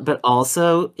 but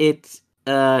also it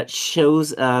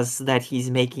shows us that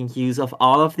he's making use of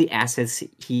all of the assets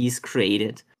he's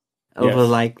created over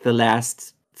like the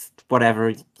last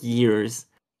whatever years.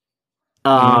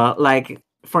 Like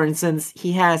for instance,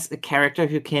 he has a character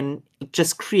who can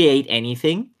just create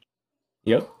anything.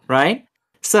 Yep. Right?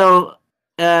 So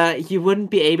you wouldn't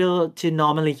be able to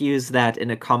normally use that in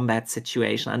a combat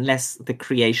situation unless the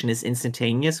creation is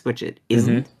instantaneous, which it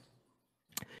isn't.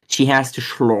 She has to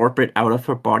slurp it out of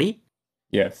her body.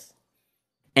 Yes.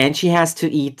 And she has to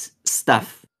eat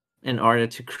stuff in order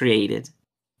to create it.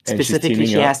 And specifically,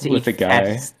 she has to eat a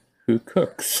guy who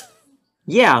cooks.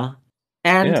 Yeah.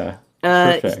 And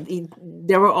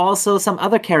there were also some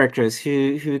other characters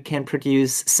who can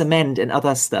produce cement and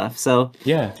other stuff. So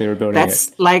yeah, they were building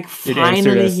that's like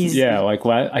finally he's like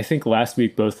I think last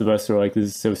week both of us were like, this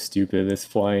is so stupid, this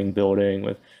flying building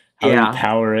with how do you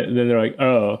power it? And then they're like,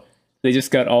 oh, they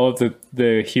just got all of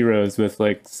the heroes with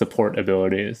like support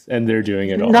abilities and they're doing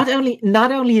it all. Not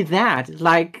only that,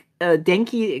 like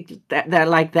Denki,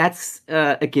 that's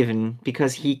a given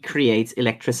because he creates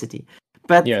electricity.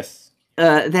 But yes.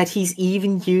 That he's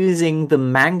even using the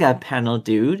manga panel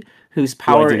dude, whose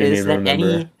power is that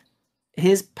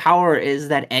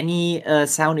any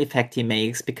sound effect he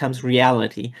makes becomes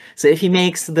reality. So if he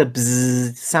makes the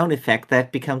bzzz sound effect,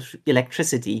 that becomes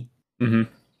electricity. And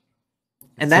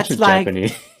that's like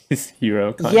Japanese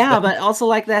hero concept. Yeah, but also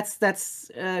like that's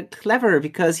clever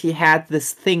because he had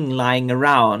this thing lying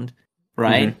around,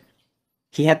 right?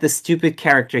 He had this stupid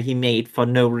character he made for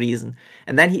no reason.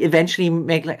 And then he eventually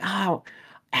made like, oh,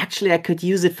 actually I could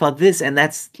use it for this. And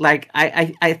that's like,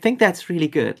 I think that's really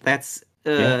good. That's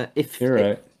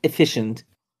efficient.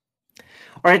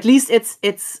 Or at least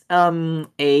it's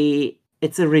a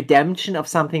redemption of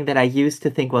something that I used to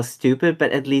think was stupid,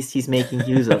 but at least he's making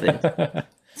use of it.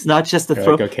 It's not just a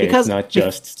throw. Like, okay, because it's not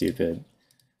just stupid.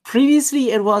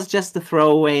 Previously it was just a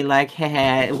throwaway, like,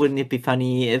 haha, wouldn't it be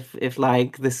funny if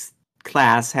like this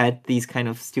class had these kind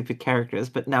of stupid characters,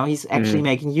 but now he's actually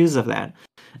making use of that,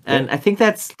 and I think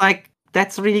that's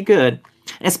really good.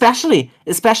 Especially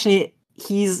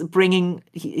he's bringing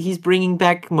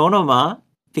back Monoma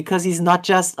because he's not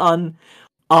just on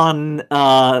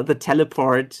the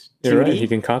teleport duty. You're right, he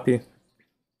can copy.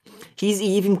 He's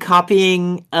even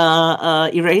copying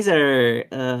Eraser.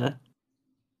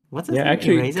 What's his name?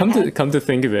 Actually, come to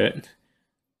think of it.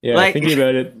 Yeah, like, thinking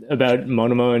about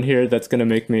Monoma in here, that's going to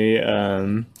make me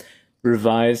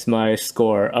revise my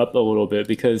score up a little bit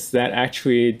because that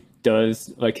actually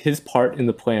does, like, his part in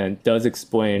the plan does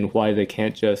explain why they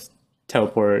can't just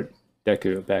teleport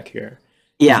Deku back here.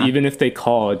 Yeah. Even if they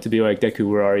call it to be like, Deku,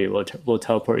 where are you? We'll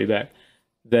teleport you back.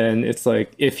 Then it's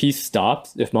like, if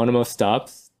Monoma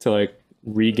stops to, like,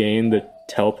 regain the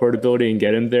teleport ability and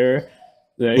get him there,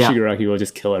 then Shigaraki will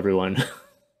just kill everyone.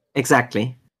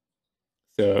 Exactly.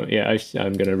 So yeah,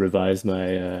 I'm gonna revise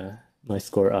my my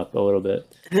score up a little bit.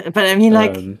 But I mean,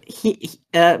 like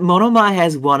Monoma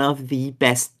has one of the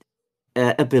best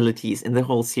abilities in the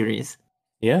whole series.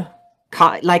 Yeah.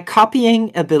 Like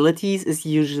copying abilities is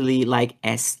usually like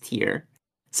S tier,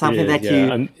 something that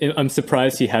I'm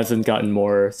surprised he hasn't gotten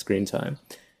more screen time.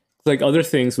 Like other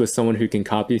things with someone who can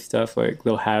copy stuff, like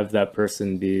they'll have that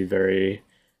person be very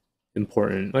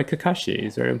important. Like Kakashi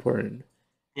is very important.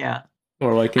 Yeah.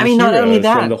 Or like in Heroes, not only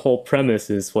that, when the whole premise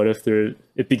is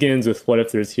it begins with what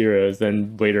if there's heroes,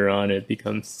 then later on it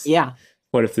becomes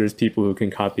what if there's people who can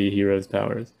copy heroes'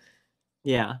 powers.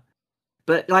 Yeah.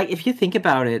 But like if you think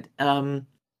about it,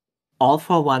 All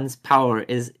for One's power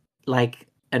is like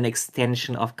an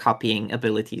extension of copying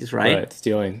abilities, right? Right,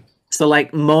 stealing. So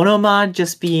like Monoma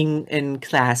just being in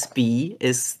class B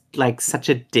is like such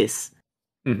a diss.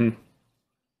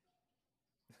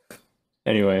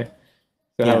 Anyway.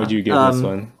 So how would you give this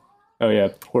one? Oh yeah,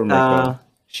 poor Mirko.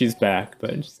 She's back,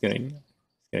 but she's getting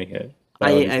hit.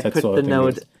 I put the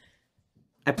note.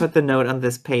 I put the note on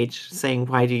this page saying,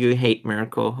 "Why do you hate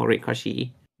Mirko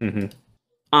Horikoshi?"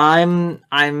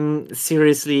 I'm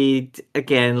seriously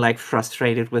again like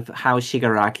frustrated with how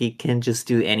Shigaraki can just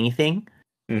do anything,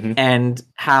 and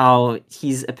how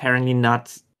he's apparently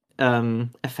not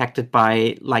affected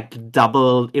by like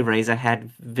double Eraserhead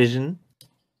vision.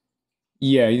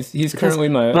 Yeah, he's currently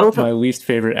my least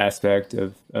favorite aspect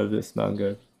of this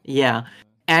manga. Yeah,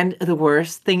 and the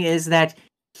worst thing is that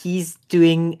he's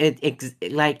doing it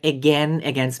like again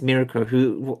against Mirko,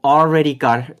 who already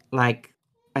got like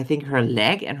I think her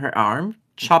leg and her arm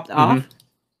chopped off,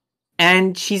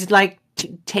 and she's like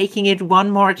taking it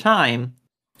one more time.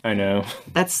 I know.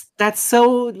 That's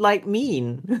so like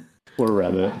mean. Poor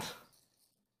Rabbit.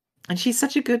 And she's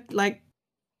such a good like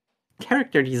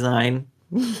character design.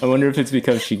 I wonder if it's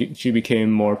because she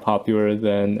became more popular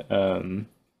than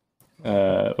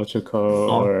Ochako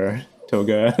or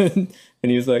Toga, and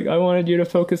he's like, I wanted you to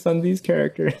focus on these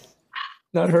characters,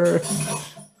 not her.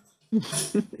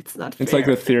 It's not fair. It's like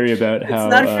the theory about how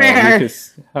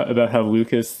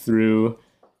Lucas threw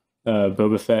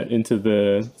Boba Fett into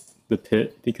the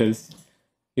pit because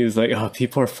he was like, oh,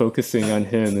 people are focusing on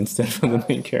him instead of on the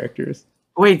main characters.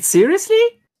 Wait, seriously?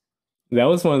 That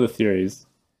was one of the theories.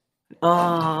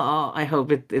 Oh, I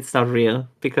hope it's not real,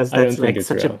 because that's like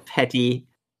such a petty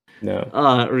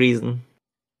reason.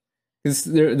 Because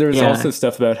there's also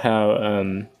stuff about how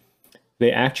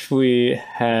they actually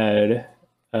had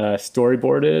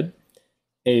storyboarded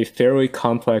a fairly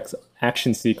complex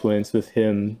action sequence with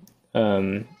him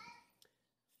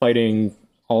fighting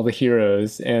all the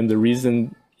heroes, and the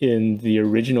reason in the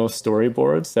original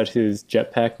storyboards that his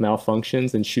jetpack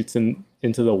malfunctions and shoots him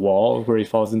into the wall where he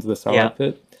falls into the Sarlacc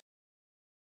pit.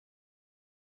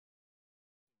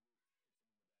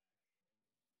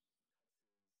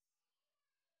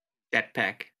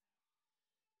 Jetpack.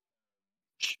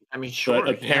 I mean, sure.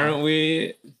 But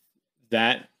apparently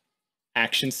that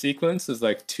action sequence is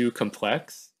like too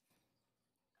complex.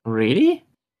 Really?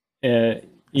 Yeah,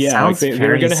 like they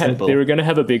were gonna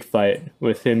have a big fight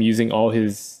with him using all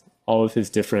of his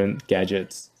different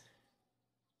gadgets.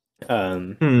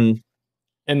 And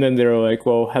then they were like,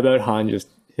 well, how about Han just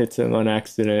hits him on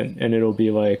accident, and it'll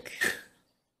be like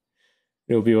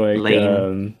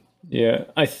yeah.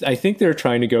 I think they're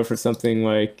trying to go for something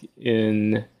like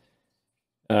in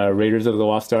Raiders of the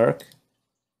Lost Ark,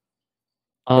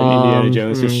 when Indiana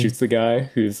Jones just shoots the guy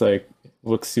who's like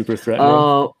looks super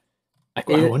threatening. I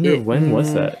wonder when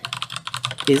was that?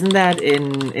 Isn't that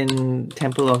in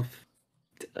Temple of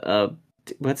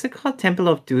what's it called? Temple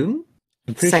of Doom?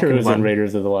 I'm pretty sure it was in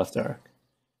Raiders of the Lost Ark.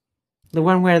 The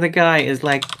one where the guy is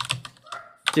like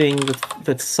doing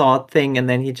the sword thing and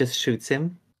then he just shoots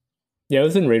him. Yeah, it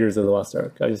was in Raiders of the Lost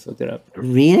Ark. I just looked it up.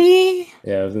 Really?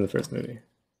 Yeah, it was in the first movie.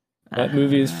 That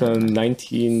movie is from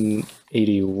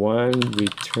 1981.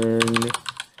 Return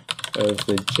of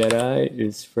the Jedi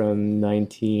is from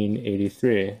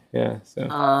 1983. Yeah,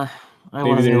 so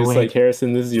maybe they're just like,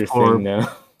 Harrison, this is your thing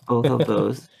now. Both of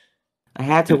those. I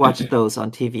had to watch those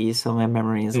on TV, so my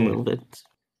memory is a little bit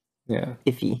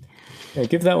iffy. Yeah,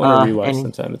 give that one a rewatch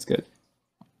sometime. It's good.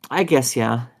 I guess,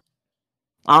 yeah.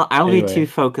 I'll be too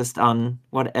focused on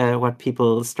what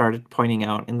people started pointing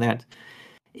out, and that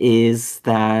is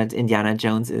that Indiana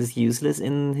Jones is useless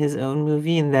in his own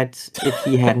movie, and that if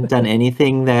he hadn't done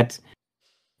anything, that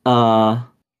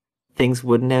things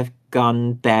wouldn't have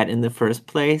gone bad in the first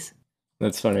place.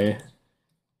 That's funny.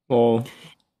 Well,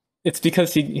 it's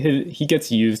because he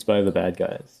gets used by the bad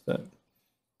guys. But...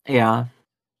 Yeah.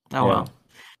 Oh well.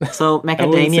 So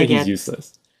Macadamia gets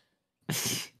useless.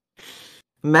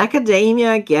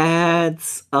 Macadamia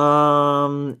gets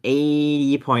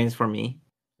 80 points for me.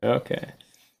 Okay.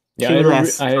 Yeah,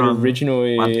 I had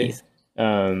originally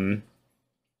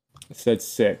said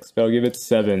 6, but I'll give it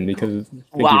 7 because thinking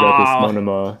about this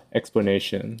Monoma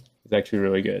explanation is actually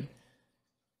really good.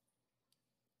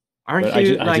 I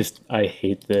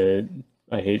hate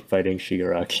fighting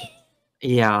Shigaraki.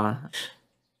 Yeah.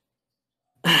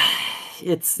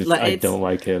 I don't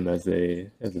like him as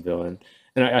a villain,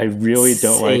 and I really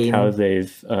don't like how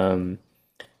they've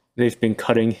been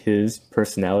cutting his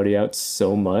personality out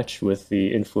so much with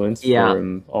the influence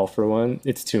from All for One.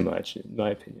 It's too much, in my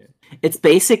opinion. It's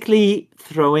basically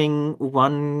throwing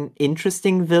one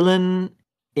interesting villain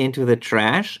into the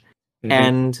trash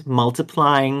and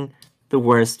multiplying the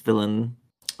worst villain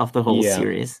of the whole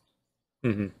series.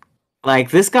 Like,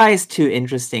 this guy is too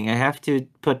interesting. I have to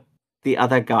put the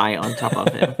other guy on top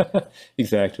of him.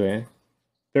 Exactly.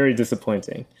 Very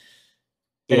disappointing.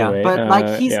 Anyway, but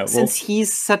like since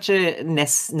he's such a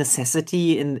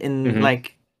necessity in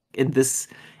like in this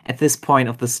at this point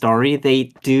of the story, they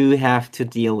do have to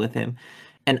deal with him.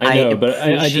 And I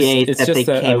appreciate that they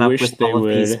came up with all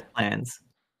of these plans.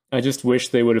 I just wish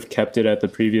they would have kept it at the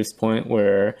previous point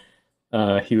where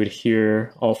he would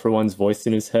hear All for One's voice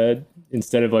in his head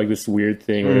instead of like this weird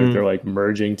thing where they're like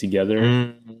merging together.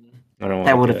 I don't want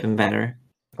that would have been better.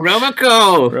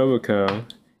 Roboco.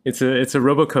 It's a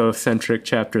Roboco centric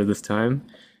chapter this time.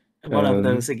 One of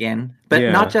those again,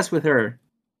 but not just with her.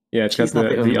 Yeah, it's got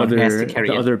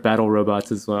the other battle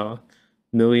robots as well.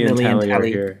 Millie and Tally are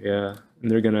here. Yeah,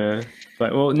 and they're gonna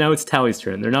fight. Well, now it's Tally's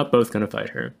turn. They're not both gonna fight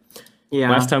her. Yeah.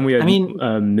 Last time we had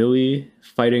Millie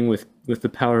fighting with the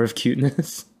power of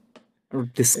cuteness,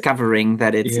 discovering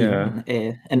that it's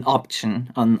an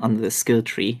option on the skill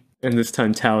tree. And this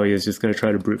time Tally is just gonna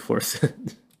try to brute force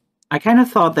it. I kind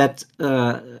of thought that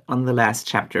on the last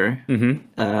chapter,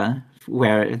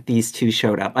 where these two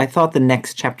showed up, I thought the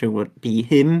next chapter would be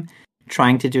him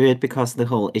trying to do it because the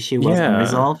whole issue was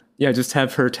unresolved. Yeah, just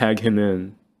have her tag him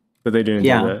in, but they didn't do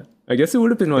that. I guess it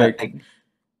would have been like,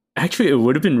 actually, it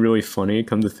would have been really funny.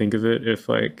 Come to think of it, if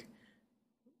like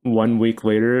 1 week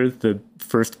later, the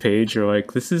first page are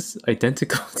like, this is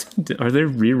identical. Are they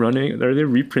rerunning? Are they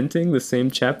reprinting the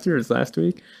same chapter as last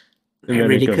week? And I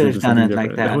really could have done it like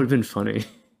that. That would have been funny.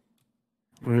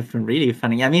 Would have been really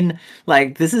funny. I mean,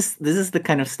 like this is the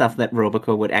kind of stuff that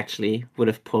Roboco would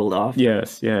have pulled off.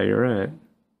 Yes, yeah, you're right.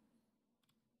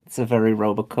 It's a very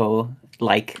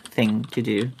Roboco-like thing to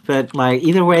do. But like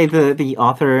either way, the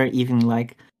author even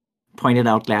like pointed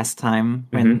out last time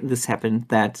when this happened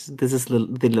that this is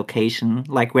the location.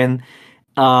 Like when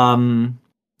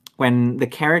the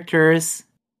characters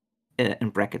in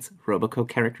brackets Roboco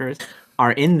characters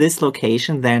are in this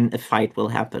location, then a fight will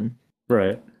happen.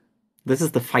 Right. This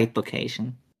is the fight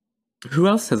location. Who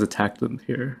else has attacked them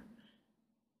here?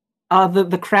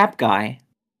 The crab guy.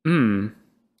 You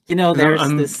know, there's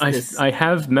this I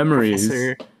have memories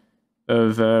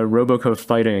of Roboco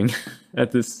fighting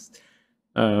at this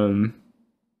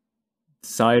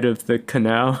side of the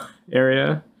canal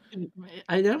area.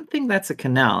 I don't think that's a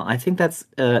canal. I think that's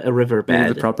a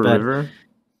riverbed. The proper river?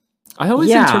 I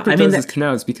always interpret those as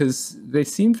canals because they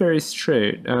seem very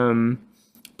straight.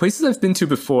 Places I've been to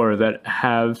before that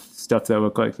have stuff that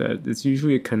look like that, it's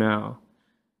usually a canal.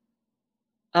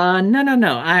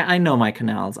 No. I know my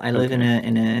canals. I live in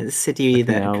a city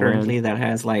that currently that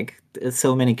has like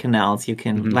so many canals. You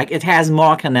can like it has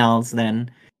more canals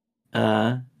than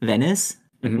Venice,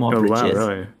 like more bridges. Wow,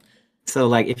 really? So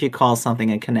like if you call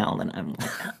something a canal, then I'm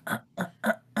like.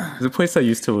 There's a place I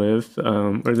used to live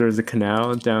where there was a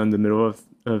canal down the middle of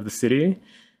the city.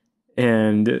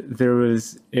 And there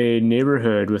was a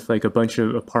neighborhood with like a bunch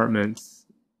of apartments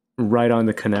right on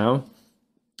the canal.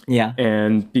 Yeah.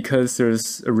 And because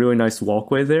there's a really nice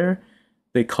walkway there,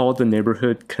 they called the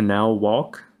neighborhood Canal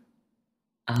Walk.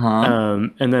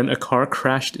 And then a car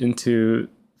crashed into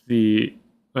the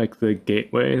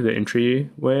gateway, the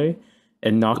entryway,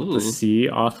 and knocked the C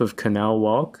off of Canal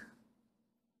Walk.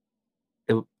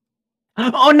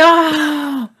 Oh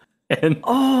no! And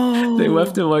they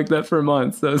left it like that for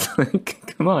months. I was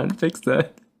like, come on, fix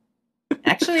that.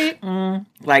 Actually,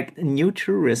 like new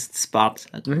tourist spot.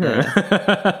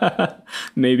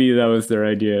 Maybe that was their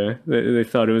idea. They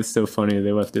thought it was so funny,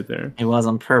 they left it there. It was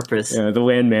on purpose. Yeah, the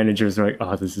land managers were like,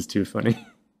 oh, this is too funny.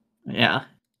 Yeah.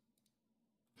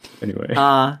 Anyway.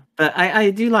 But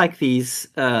I do like these.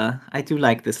 I do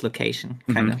like this location,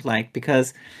 kind of like,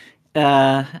 because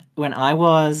when I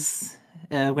was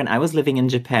living in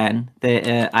Japan,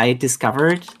 I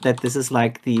discovered that this is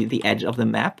like the edge of the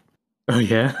map. Oh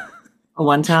yeah.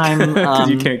 One time, because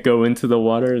you can't go into the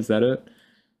water. Is that it?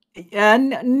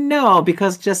 No,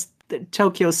 because just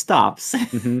Tokyo stops.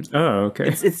 Oh, okay.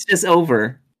 It's just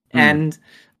over, and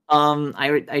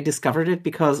I discovered it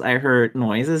because I heard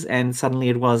noises, and suddenly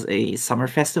it was a summer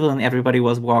festival, and everybody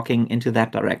was walking into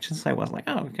that direction. So I was like,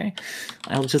 oh, okay,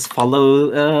 I'll just follow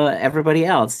everybody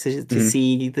else to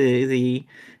see the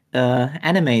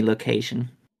anime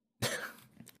location.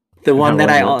 The one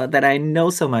that I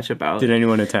know so much about. Did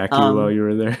anyone attack you while you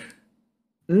were there?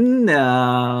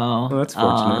 No. Well, that's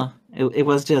fortunate. It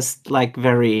was just like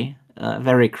very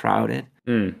crowded.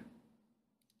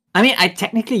 I mean,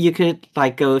 technically you could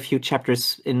like go a few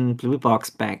chapters in Blue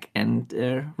Box back and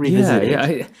revisit it.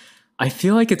 Yeah. I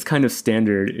feel like it's kind of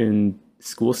standard in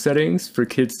school settings for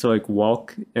kids to like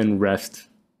walk and rest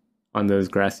on those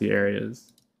grassy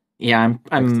areas. Yeah,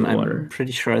 I'm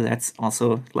pretty sure that's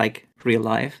also like real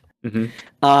life.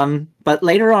 But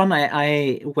later on,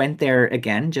 I went there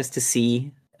again just to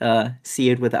see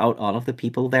it without all of the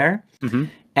people there,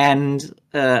 and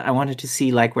I wanted to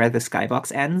see like where the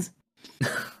skybox ends.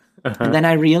 And then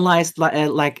I realized,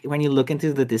 like when you look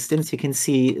into the distance, you can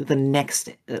see the next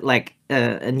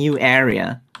a new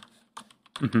area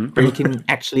where you can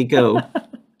actually go.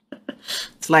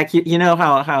 It's like you know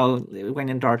how when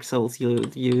in Dark Souls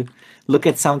you look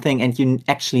at something and you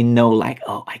actually know like,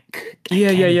 oh, I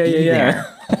yeah.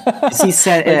 He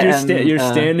said like you're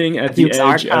standing at the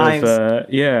edge Archives. Of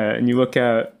and you look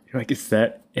out, you're like, is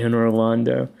that Anor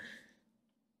Londo?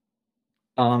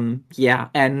 Yeah,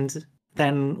 and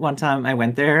then one time I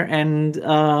went there and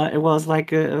it was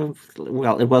like it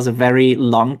was a very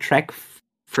long trek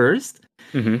first.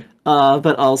 Mm-hmm.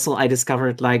 But also I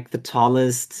discovered like the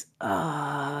tallest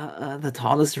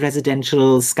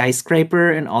residential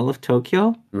skyscraper in all of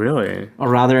Tokyo. Really? Or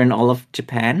rather in all of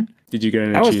Japan. Did you get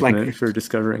an achievement for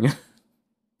discovering it?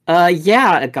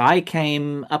 Yeah, a guy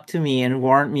came up to me and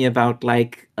warned me about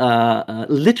like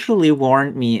literally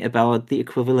warned me about the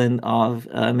equivalent of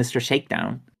Mr.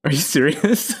 Shakedown. Are you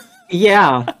serious?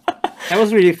 Yeah. That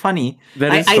was really funny.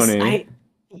 That is funny.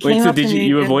 Wait, so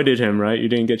you avoided him, right? You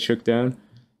didn't get shook down?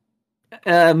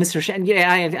 Mr. Shakedown,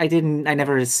 yeah, I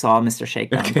never saw Mr.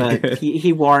 Shakedown, okay, but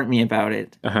he warned me about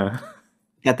it.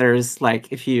 That there's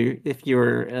like if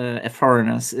you're a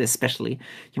foreigner especially,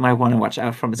 you might want to watch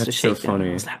out for Mr. That's Shakedown. So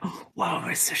funny. I was like, oh, wow,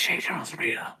 Mr. Shakedown's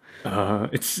real.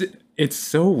 It's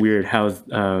so weird how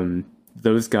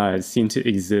those guys seem to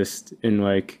exist in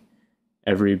like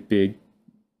every big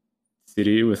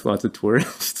city with lots of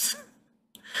tourists.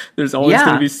 There's always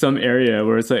going to be some area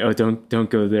where it's like, oh, don't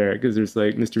go there because there's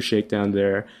like Mr. Shakedown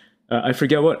there. I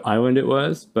forget what island it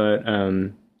was, but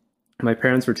my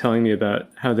parents were telling me about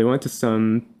how they went to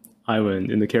some island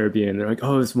in the Caribbean. They're like,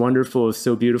 oh, it's wonderful, it's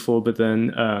so beautiful. But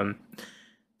then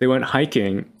they went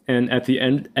hiking, and at the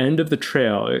end of the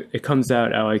trail, it comes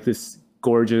out at like this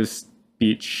gorgeous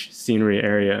beach scenery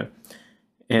area.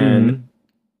 And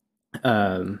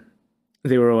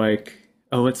they were like,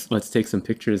 oh, let's take some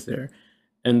pictures there.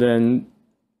 And then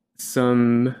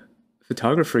some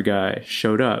photographer guy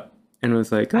showed up and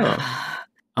was like, oh,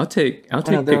 I'll take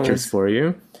pictures for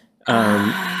you.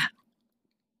 And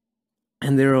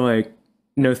they were like,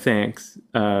 no thanks.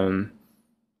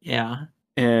 Yeah.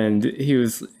 And he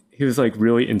was like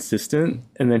really insistent,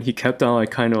 and then he kept on like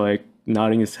kind of like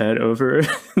nodding his head over in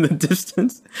the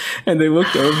distance, and they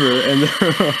looked over and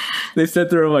they said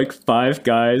there were like 5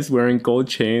 guys wearing gold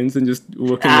chains and just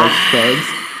looking like thugs,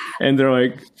 and they're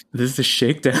like, this is a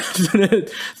shakedown, isn't it?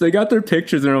 So they got their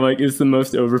pictures and they're like, it's the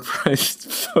most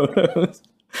overpriced photos.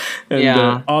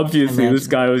 And obviously this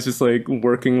guy was just like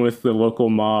working with the local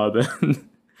mob,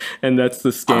 and that's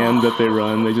the scam that they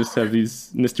run. They just have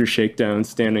these Mr. Shakedowns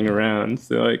standing around.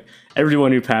 So like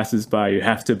everyone who passes by, you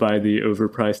have to buy the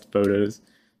overpriced photos.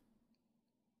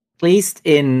 At least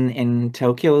in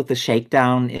Tokyo, the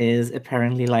shakedown is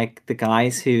apparently like the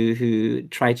guys who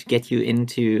try to get you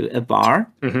into a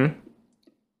bar. Mm-hmm.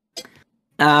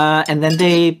 And then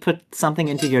they put something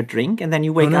into your drink, and then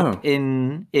you wake up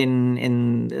in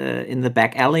the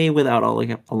back alley without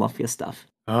all of your stuff.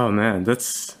 Oh man, that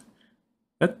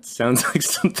sounds like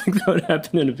something that would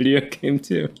happen in a video game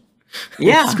too.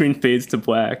 Yeah. The screen fades to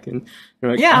black, and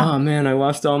you're like, oh man, I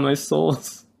lost all my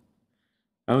souls.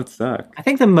 That would suck. I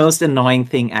think the most annoying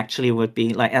thing actually would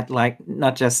be like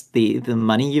not just the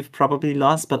money you've probably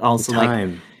lost, but also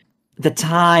the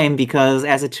time, because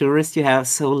as a tourist you have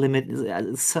such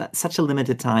a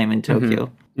limited time in Tokyo.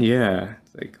 Mm-hmm. Yeah,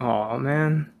 it's like, oh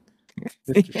man,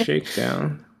 Mr.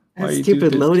 Shakedown. That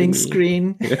stupid loading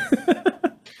screen.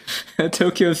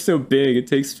 Tokyo is so big; it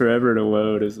takes forever to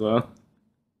load as well.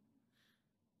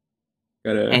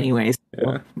 Anyways,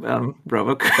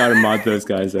 Roboco. Gotta mod those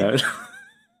guys out.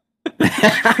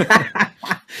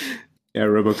 Yeah,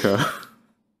 Roboco.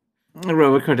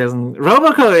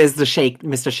 Roboco is the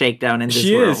Mr. Shakedown in this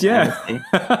world. She is,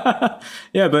 yeah.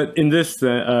 Yeah, but in this,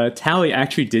 Tally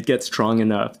actually did get strong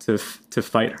enough to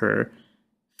fight her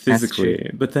physically,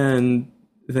 but then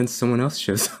someone else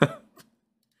shows up,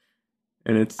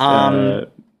 and it's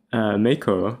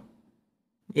Meiko.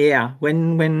 Yeah,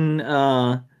 when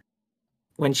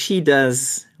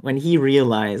he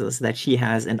realizes that she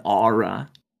has an aura.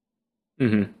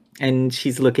 Mm-hmm. And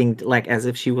she's looking like as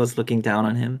if she was looking down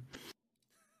on him.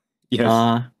 Yes.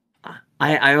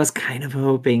 I was kind of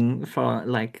hoping for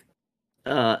like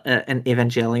an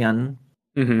Evangelion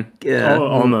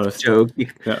almost joke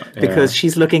because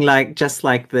she's looking like just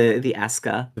like the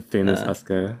Asuka, the famous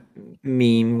Asuka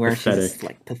meme where she's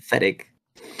like pathetic.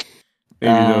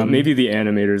 Maybe the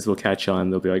animators will catch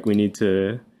on. They'll be like, we need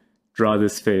to draw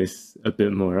this face a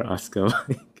bit more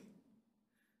Asuka-like.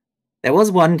 There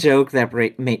was one joke that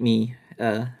made me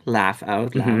laugh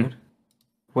out loud,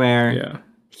 where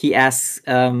he asks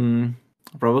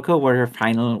Roboco what her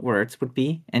final words would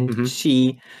be, and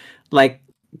she like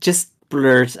just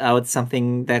blurts out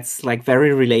something that's like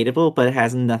very relatable, but it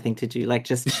has nothing to do. Like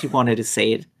just she wanted to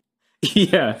say it.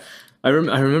 Yeah. I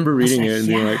remember reading it and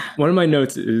being like, one of my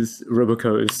notes is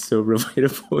Roboco is so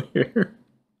relatable here.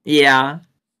 Yeah.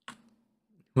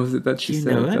 What was it that she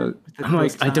said? I'm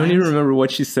like, I don't even remember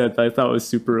what she said, but I thought it was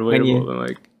super relatable. I'm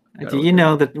like, do you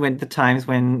know that when the times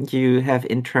when you have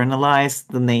internalized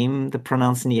the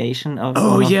pronunciation of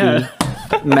one of the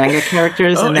manga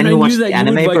characters, and then you watch the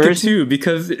anime version? Like it too,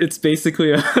 because it's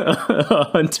basically a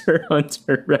Hunter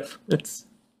reference.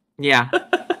 Yeah.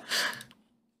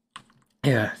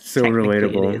 Yeah, so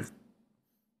relatable.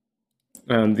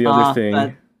 The other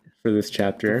thing for this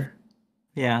chapter.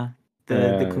 Yeah.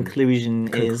 The conclusion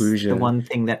is the one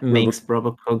thing that makes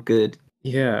Roboco good.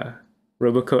 Yeah.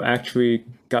 Roboco actually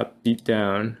got beat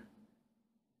down.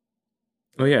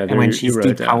 Oh yeah, and when she's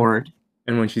depowered.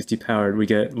 And when she's depowered, we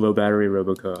get low battery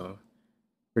Roboco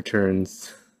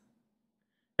returns.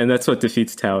 And that's what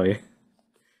defeats Tally.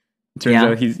 It turns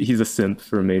out he's a simp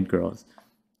for maid girls.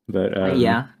 But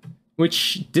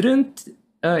which didn't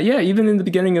even in the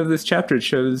beginning of this chapter it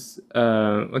shows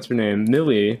what's her name?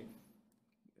 Millie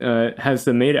has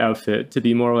the maid outfit to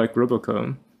be more like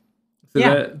Roboco. So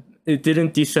that it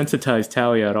didn't desensitize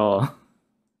Tally at all.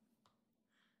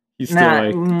 He's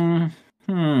still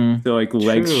still like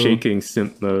legs shaking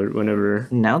simp mode whenever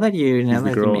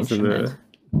the girls and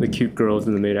the cute girls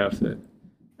in the maid outfit.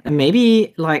 And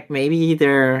maybe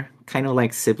they're kind of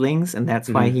like siblings, and that's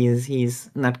why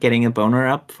he's not getting a boner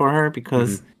up for her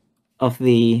because of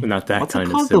the not that what's kind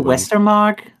it called? Of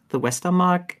the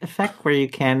Westermark effect, where you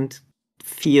can't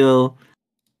feel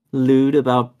lewd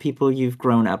about people you've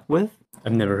grown up with.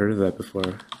 I've never heard of that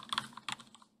before.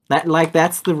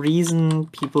 That's the reason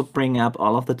people bring up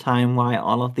all of the time why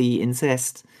all of the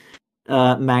incest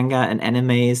manga and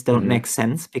animes don't make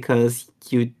sense, because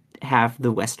you have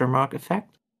the Westermark effect.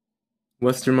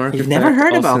 Westermark You've effect, never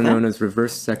heard also about known as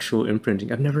reverse sexual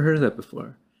imprinting. I've never heard of that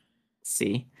before.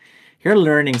 See, you're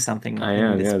learning something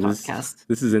in this podcast.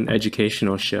 This is an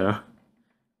educational show.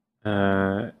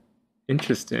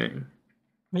 Interesting.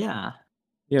 Yeah.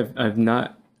 Yeah, I've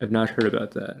not heard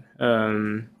about that.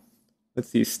 Let's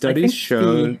see. Studies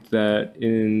show that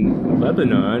in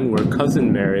Lebanon, where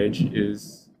cousin marriage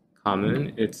is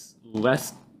common, it's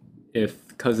less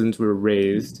if cousins were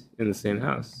raised in the same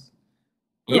house.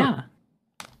 Yeah.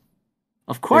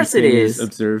 Of course it is.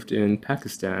 Observed in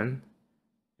Pakistan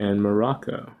and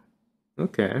Morocco.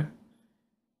 Okay.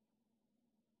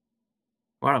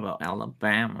 What about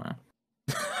Alabama?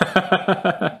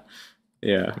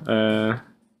 Yeah.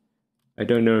 I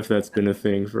don't know if that's been a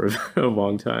thing for a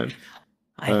long time.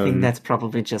 I think that's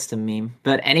probably just a meme.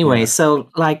 But anyway, so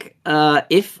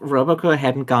if Roboco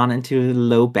hadn't gone into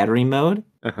low battery mode,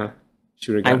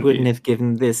 I wouldn't have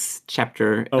given this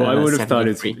chapter. I would have thought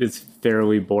it's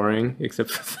fairly boring, except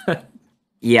for that.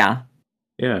 Yeah.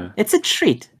 Yeah. It's a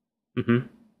treat.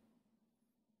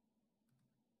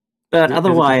 But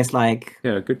otherwise,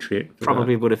 good treat.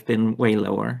 Probably would have been way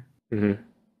lower.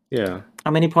 Yeah. How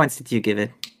many points did you give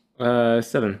it?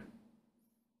 7.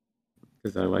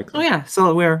 Because I like them. Oh yeah,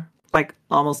 so we're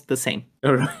almost the same.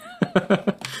 All right.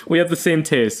 We have the same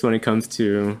taste when it comes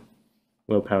to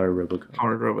low-powered Roboco.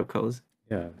 Powered Robocos.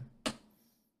 Yeah.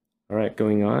 All right,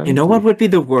 going on. You know what would be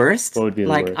the worst? What would be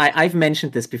the worst? I've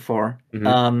mentioned this before.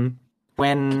 When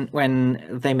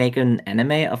they make an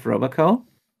anime of Roboco,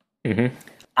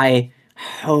 I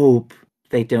hope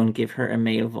they don't give her a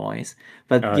male voice.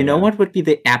 But you know what would be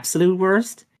the absolute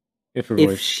worst?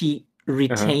 If she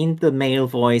retained the male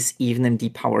voice even in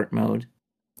depowered mode.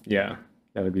 Yeah,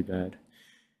 that would be bad.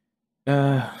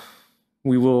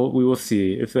 We will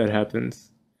see if that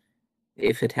happens.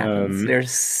 If it happens,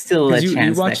 there's still a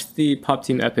chance. You watched the Pop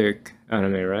Team Epic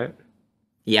anime, right?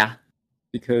 Yeah.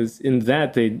 Because in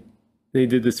that they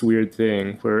did this weird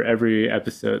thing where every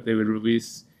episode they would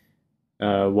release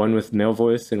one with male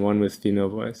voice and one with female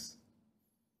voice.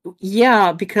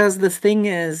 Yeah, because the thing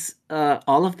is,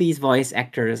 all of these voice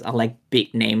actors are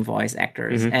big name voice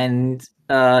actors, and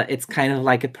it's kind of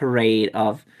like a parade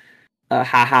of,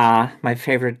 haha, my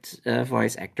favorite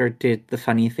voice actor did the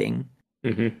funny thing.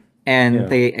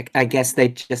 And I guess they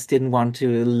just didn't want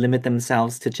to limit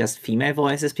themselves to just female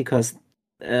voices, because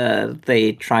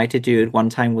they tried to do it one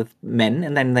time with men,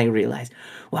 and then they realized,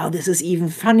 wow, this is even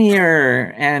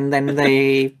funnier. And then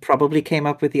they probably came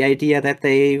up with the idea that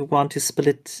they want to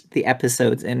split the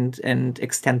episodes and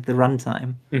extend the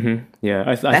runtime.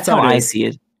 Yeah, that's how I see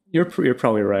it. You're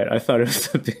probably right. I thought it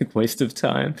was a big waste of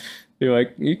time. You're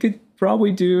like, you could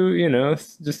probably do,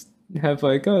 just have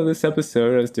this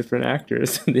episode has different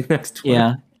actors in the next one.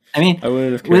 Yeah, I mean, I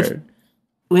wouldn't have cared.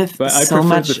 with but I so prefer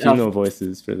much the female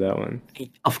voices for that one.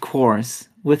 Of course,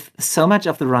 with so much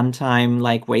of the runtime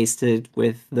like wasted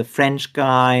with the French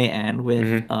guy and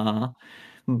with Bobu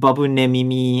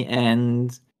Nemimi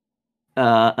and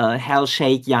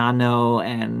Hellshake Yano,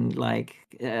 and like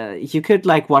you could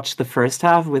like watch the first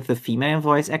half with the female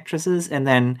voice actresses, and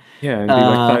then and be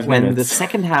like 5 when minutes. the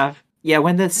second half. Yeah,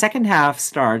 when the second half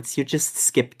starts, you just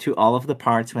skip to all of the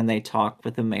parts when they talk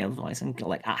with the male voice and go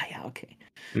like, yeah, okay.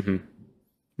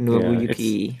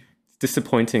 Nobuyuki. It's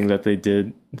disappointing that they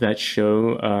did that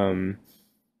show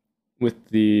with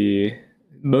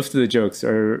most of the jokes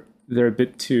they're a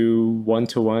bit too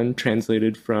one-to-one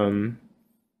translated from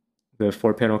the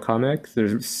 4-panel comics.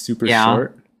 They're super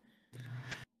short.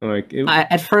 Like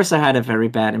at first I had a very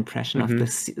bad impression of the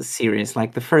series.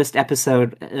 Like the first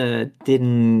episode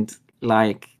didn't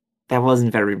like, that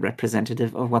wasn't very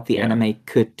representative of what the anime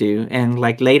could do. And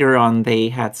like later on they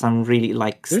had some really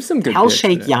like, there's some good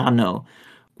Hellshake Yano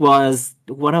was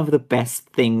one of the best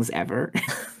things ever.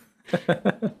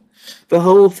 The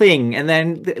whole thing. And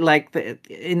then like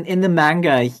in the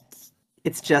manga,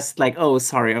 it's just like, oh,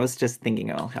 sorry, I was just thinking,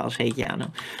 Hellshake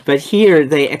Yano. But here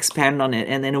they expand on it,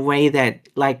 and in a way that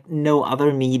like no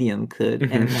other medium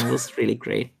could, and that was really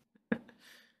great.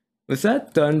 Was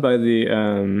that done by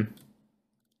the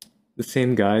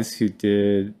same guys who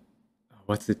did,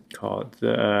 what's it called?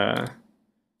 The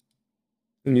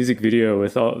music video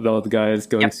with all the guys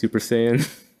going Super Saiyan?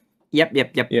 Yep.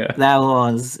 Yeah. That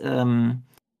was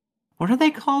what are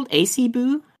they called?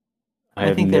 AC-Boo?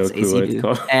 I think that's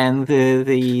AC-Boo. And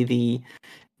the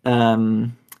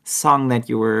song that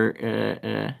you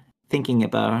were thinking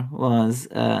about was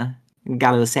Galo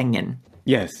Sengen.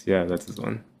 Yes, yeah, that's his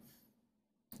one.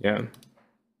 Yeah,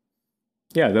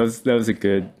 that was a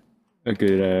good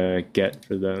get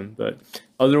for them. But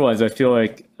otherwise, I feel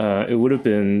like it would have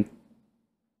been,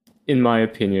 in my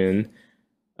opinion,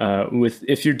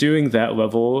 if you're doing that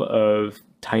level of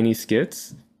tiny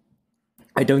skits,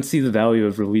 I don't see the value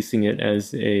of releasing it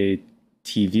as a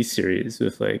TV series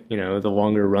with like, the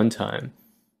longer runtime.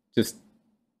 Just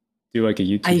do like a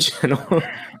YouTube channel.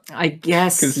 I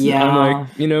guess, yeah. I'm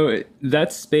like,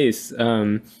 that space,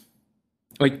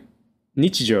 like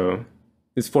Nichijou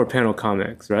is 4-panel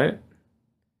comics, right?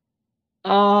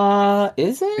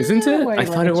 Is it? Isn't it? I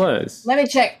thought it was. Let me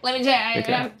check.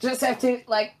 Okay. I just have to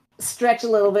like stretch a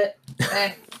little bit.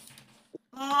 And...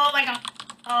 oh my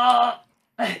god.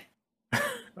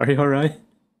 Are you all right?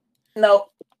 No.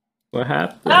 What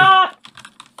happened?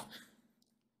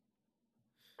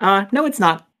 No, it's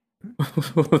not.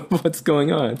 What's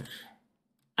going on?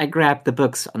 I grabbed the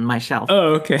books on my shelf.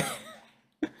 Oh, okay.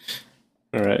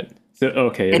 All right. So,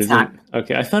 okay. It's not.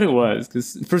 Okay, I thought it was,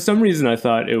 because for some reason I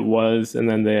thought it was, and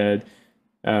then they had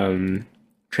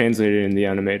translated in the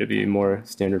anime to be more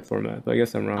standard format, but I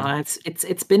guess I'm wrong.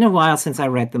 It's been a while since I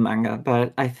read the manga,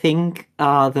 but I think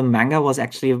the manga was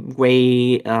actually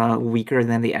way weaker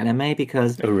than the anime,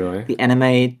 because the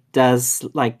anime does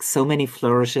like so many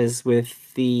flourishes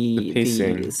with the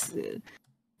pacing.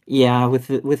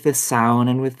 With the sound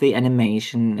and with the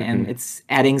animation, and it's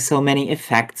adding so many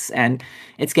effects, and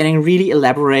it's getting really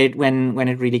elaborate when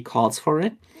it really calls for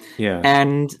it. Yeah.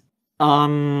 And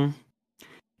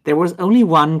there was only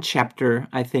one chapter,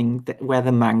 I think, where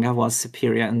the manga was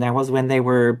superior, and that was when they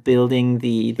were building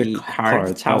the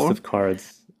card tower. House of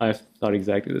Cards. I thought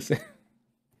exactly the same.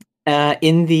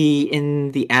 In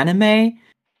the anime,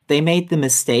 they made the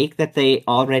mistake that they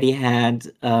already had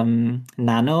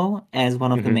Nano as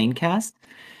one of the main cast.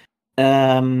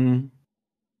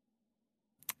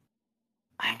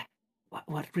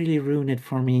 What really ruined it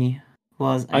for me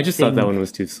was I just thought that one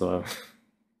was too slow.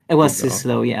 It was too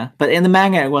slow, yeah. But in the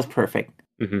manga, it was perfect.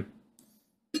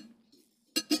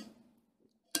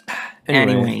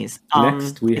 Anyways,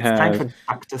 next we have... it's time for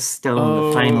Dr. Stone,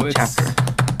 the final chapter.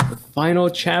 The final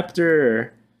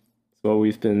chapter. It's what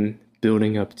we've been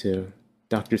building up to.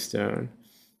 Dr. Stone.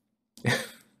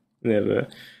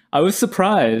 I was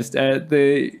surprised at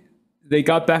they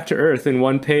got back to Earth in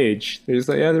one page. They're just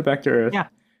like, they're back to Earth.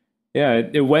 Yeah,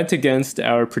 it went against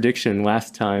our prediction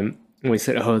last time. And we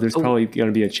said, there's probably going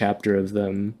to be a chapter of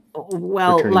them.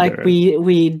 Well, like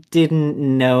we didn't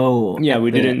know. Yeah,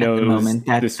 we didn't know at the moment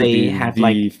that they had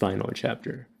the final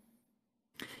chapter.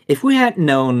 If we had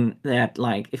known that,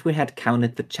 like, if we had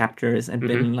counted the chapters and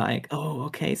been like,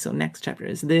 okay, so next chapter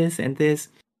is this and this,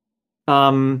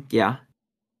 we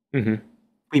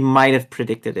might have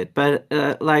predicted it. But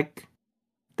like,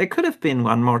 there could have been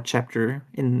one more chapter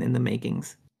in the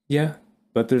makings. Yeah,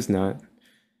 but there's not.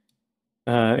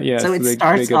 So it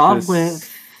starts off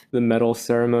with the medal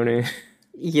ceremony.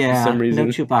 Yeah, for some reason.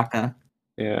 No Chewbacca.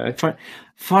 Yeah.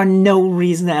 For no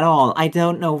reason at all. I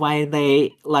don't know why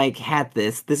they like had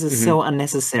this. This is so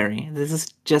unnecessary. This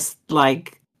is just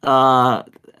like I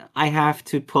have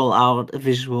to pull out a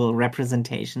visual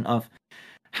representation of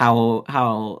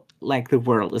how like the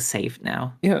world is safe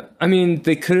now. Yeah, I mean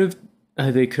they could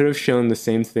have shown the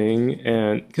same thing,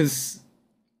 and because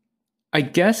I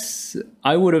guess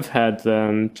I would have had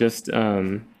them just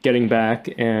getting back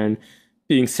and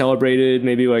being celebrated,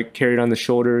 maybe like carried on the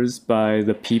shoulders by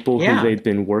the people who they'd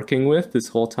been working with this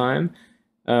whole time.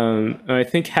 I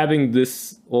think having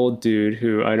this old dude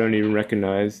who I don't even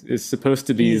recognize is supposed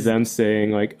to be them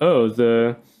saying like, "Oh,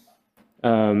 the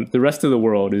rest of the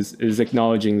world is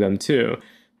acknowledging them too,"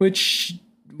 which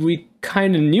we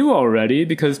kind of knew already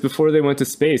because before they went to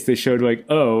space, they showed like,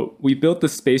 "Oh, we built the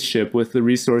spaceship with the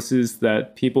resources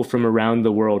that people from around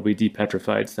the world we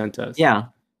depetrified sent us." Yeah.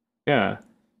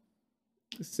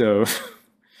 So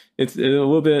it's a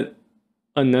little bit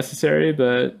unnecessary,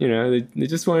 but you know they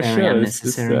just want to show us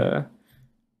this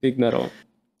big medal.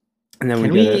 And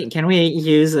then can we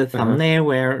use a thumbnail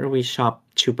where we shop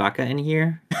Chewbacca in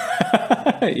here?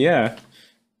 yeah,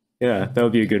 that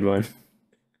would be a good one.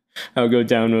 I'll go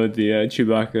download the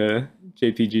Chewbacca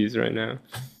JPGs right now.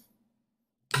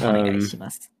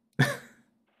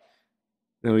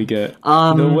 Then we get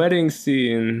the wedding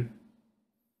scene.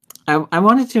 I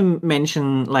wanted to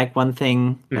mention like one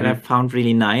thing that I found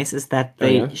really nice is that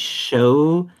they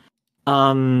show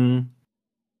their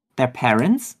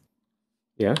parents.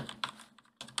 Yeah.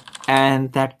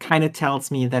 And that kind of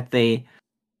tells me that they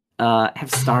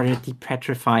have started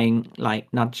depetrifying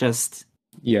like not just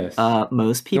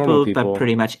most people, but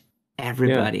pretty much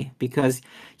everybody, because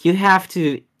you have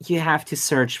to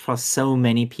search for so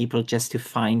many people just to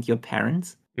find your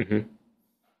parents.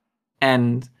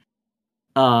 And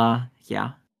I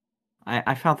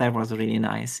found that was really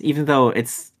nice, even though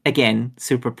it's again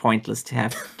super pointless to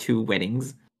have two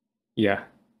weddings. Yeah,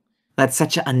 that's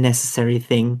such an unnecessary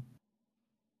thing.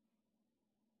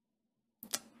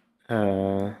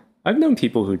 I've known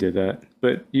people who did that,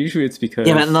 but usually it's because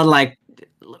but not like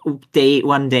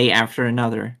one day after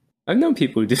another. I've known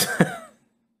people who did that.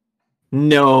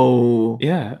 No.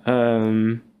 Yeah.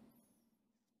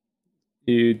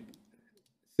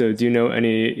 So do you know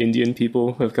any Indian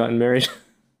people who have gotten married?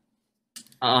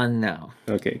 No.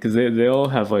 Okay, because they all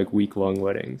have like week-long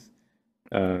weddings.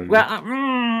 But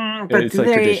do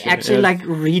they actually like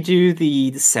redo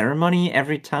the ceremony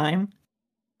every time?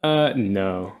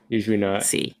 No, usually not.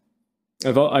 See,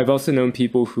 I've also known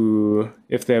people who,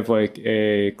 if they have like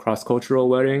a cross-cultural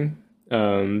wedding,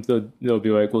 they'll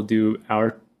be like, we'll do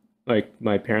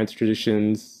my parents'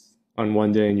 traditions on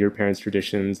one day and your parents'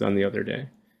 traditions on the other day.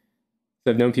 So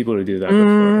I've known people to do that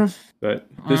before, but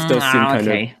this does seem kind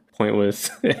of pointless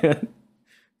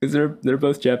because they're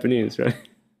both Japanese, right?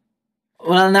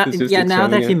 Well, now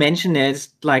that you mention it,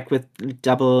 like with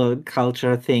double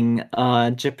culture thing,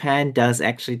 Japan does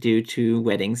actually do two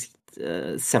weddings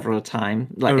several times.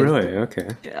 Like, oh, really? Okay.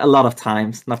 A lot of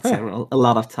times, not several, a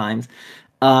lot of times,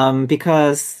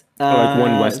 because like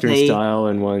one Western style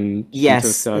and one Shinto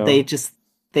style.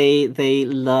 They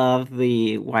love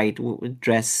the white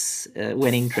dress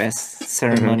wedding dress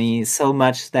ceremony so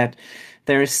much that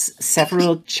there's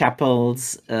several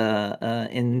chapels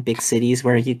in big cities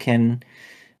where you can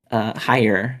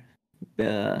hire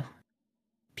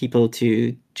people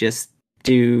to just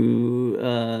do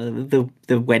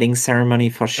the wedding ceremony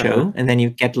for show, and then you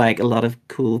get like a lot of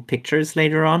cool pictures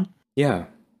later on. Yeah,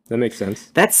 that makes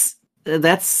sense. That's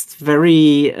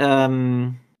very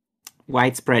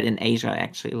widespread in Asia,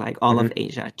 actually, like all of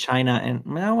Asia. China and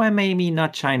well, maybe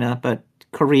not China, but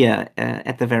Korea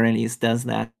at the very least does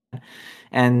that.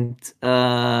 And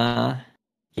I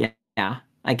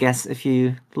guess if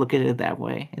you look at it that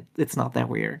way, it's not that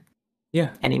weird. Yeah.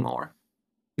 Anymore.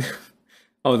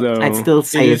 Although I'd still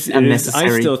say it's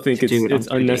unnecessary. I still think it's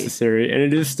unnecessary, and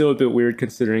it is still a bit weird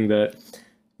considering that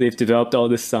they've developed all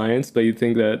this science, but you'd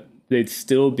think that they'd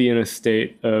still be in a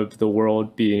state of the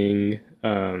world being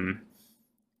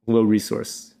low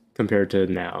resource compared to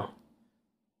now.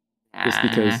 Just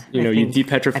because you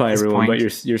depetrify everyone, but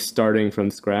you're starting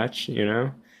from scratch. Yeah,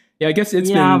 I guess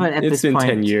it's been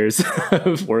 10 years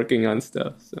of working on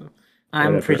stuff. So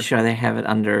I'm pretty sure they have it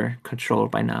under control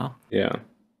by now. Yeah.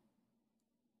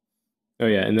 Oh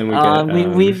yeah, and then we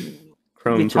get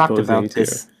we talked about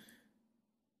this.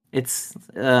 It's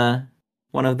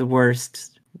one of the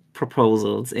worst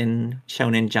proposals in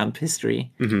Shonen Jump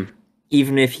history.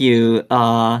 Even if you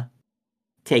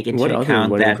take into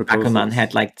account that Bakuman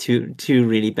had like two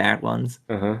really bad ones.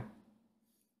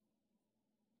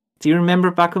 Do you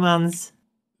remember Bakuman's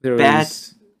bad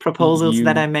proposals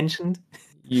that I mentioned?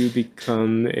 you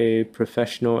become a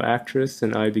professional actress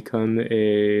and I become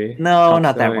a no,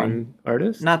 not that one.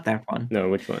 Artist? Not that one. No,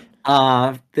 which one?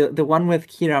 The one with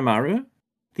Kiramaru,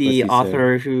 the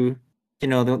author say? Who,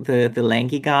 the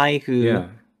lanky guy who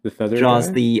the feather draws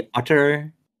guy? the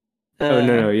otter.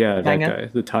 No, that guy,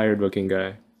 the tired-looking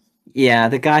guy. Yeah,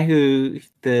 the guy who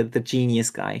the genius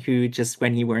guy who just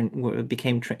when he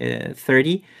became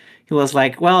 30, he was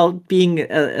like, well, being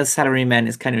a salaryman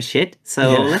is kind of shit,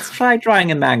 so let's try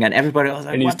drawing a manga. And everybody was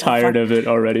like, and he's tired of it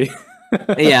already.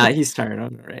 Yeah, he's tired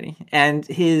of it already. And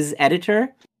his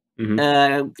editor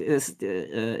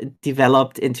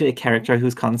developed into a character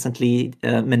who's constantly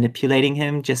manipulating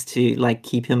him just to like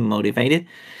keep him motivated.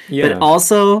 Yeah. But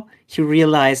also he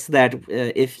realized that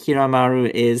if Hiramaru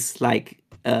is like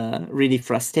really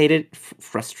frustrated,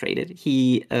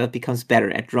 he becomes better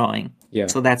at drawing. Yeah.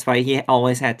 So that's why he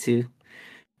always had to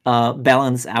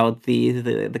balance out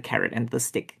the carrot and the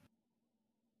stick.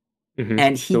 Mm-hmm.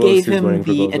 And he gave him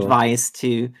the advice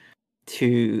to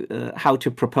how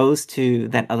to propose to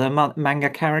that other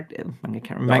manga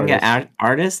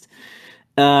artist.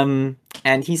 And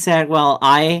he said, well,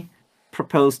 I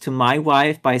proposed to my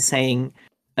wife by saying,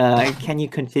 can you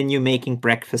continue making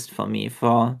breakfast for me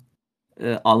for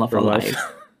all of our life?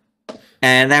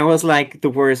 And that was like the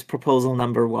worst proposal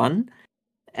number one.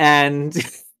 And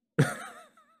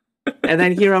and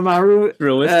then Hiramaru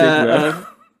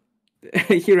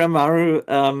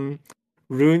Hiramaru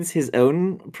ruins his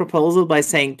own proposal by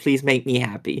saying, please make me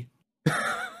happy.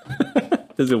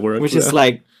 Does it work? Which is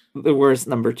like the worst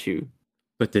number two.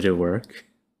 But did it work?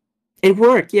 It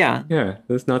worked, yeah. Yeah,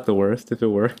 that's not the worst if it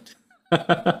worked.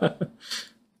 Yeah,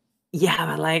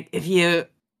 but like if you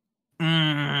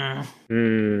I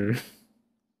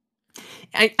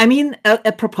mean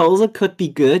a proposal could be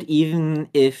good even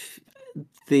if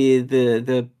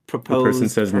the proposed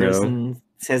person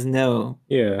says no.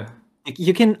 Yeah.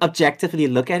 You can objectively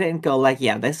look at it and go like,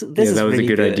 yeah, this is that was really a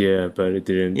good idea, but it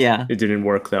didn't. Yeah, it didn't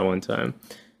work that one time.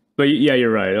 But yeah,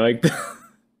 you're right. Like,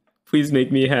 please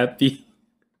make me happy.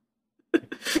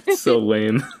 It's so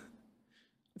lame.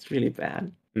 It's really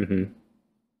bad. Mm-hmm.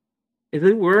 Is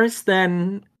it worse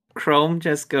than Chrome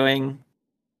just going,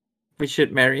 "We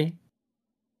should marry"?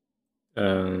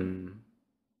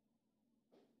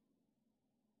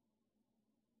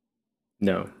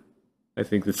 No, I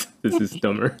think this is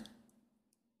dumber.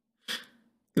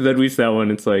 Because at least that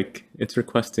one, it's like it's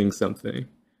requesting something.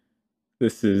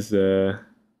 This is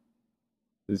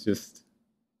just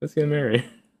let's get married.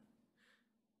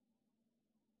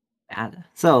 Bad.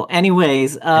 So,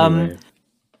 anyways, the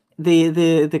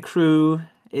crew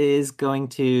is going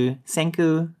to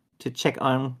Senku to check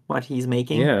on what he's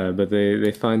making. Yeah, but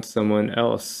they find someone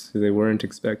else who they weren't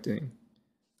expecting.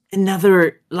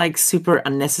 Another like super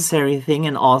unnecessary thing,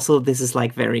 and also this is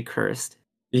like very cursed.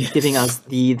 Yes. Giving us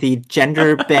the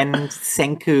gender bend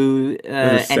Senku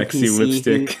sexy NPC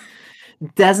lipstick. Who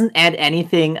doesn't add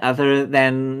anything other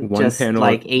than one just panel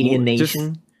like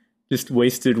alienation. Just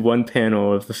wasted one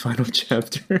panel of the final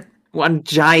chapter. One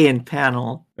giant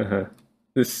panel.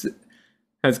 This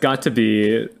has got to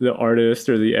be the artist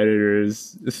or the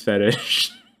editor's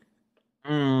fetish.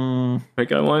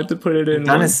 Like I wanted to put it in.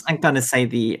 I'm gonna say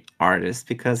the artist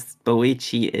because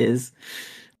Boichi is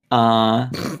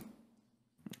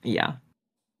yeah.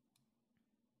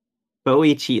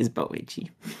 Boichi is Boichi.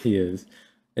 He is.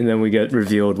 And then we get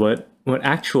revealed what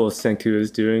actual Senku is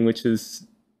doing, which is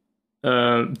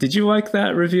did you like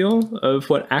that reveal of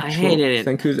what actual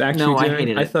Senku is actually doing? I hated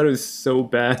it. I thought it was so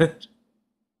bad.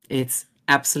 It's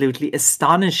absolutely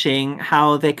astonishing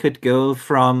how they could go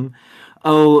from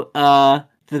the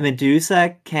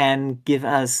Medusa can give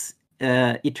us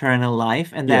eternal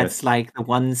life, and that's like the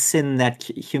one sin that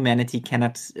humanity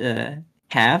cannot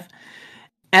have.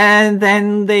 And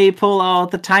then they pull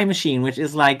out the time machine, which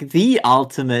is like the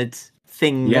ultimate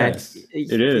thing that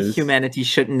humanity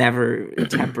should never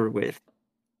tamper with.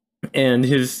 And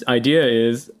his idea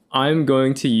is, I'm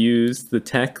going to use the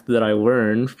tech that I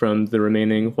learned from the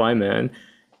remaining Y-Man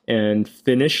and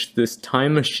finish this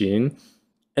time machine,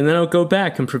 and then I'll go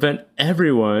back and prevent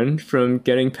everyone from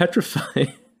getting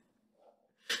petrified.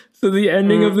 So the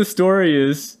ending of the story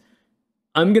is,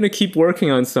 I'm going to keep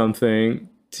working on something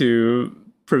to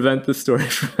prevent the story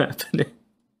from happening.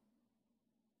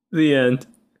 The end.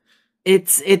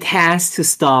 It has to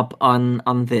stop on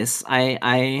this.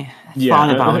 I thought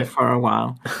about it for a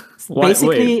while.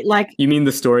 Basically, like, you mean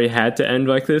the story had to end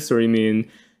like this, or you mean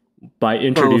by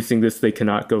introducing this they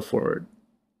cannot go forward?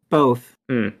 Both.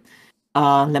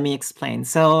 Let me explain.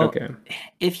 So,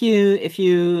 if you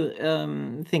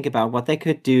think about what they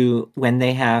could do when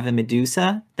they have a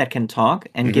Medusa that can talk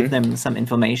and give them some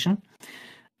information,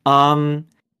 The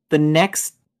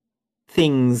next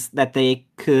things that they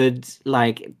could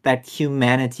that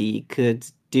humanity could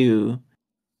do,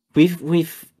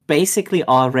 we've basically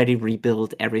already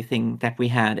rebuilt everything that we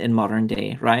had in modern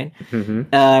day, right?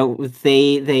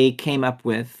 They came up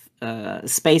with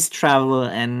space travel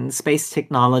and space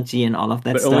technology and all of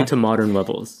that but stuff. only to modern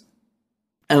levels.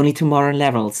 Only to modern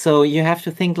levels. So you have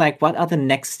to think what are the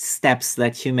next steps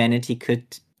that humanity could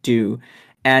do?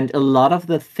 And a lot of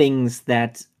the things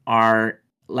that are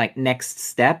next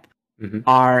step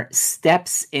are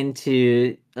steps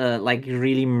into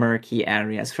really murky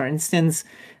areas. For instance,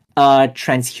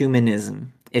 transhumanism.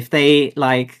 If they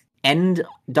end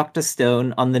Dr.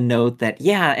 Stone on the note that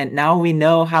and now we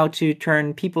know how to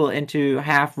turn people into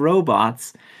half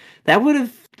robots, that would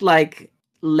have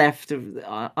left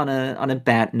on a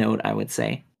bad note, I would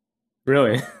say.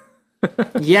 Really?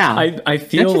 Yeah. I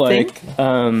feel like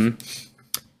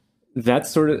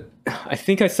that's sort of, I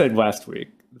think I said last week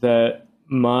that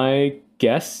my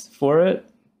guess for it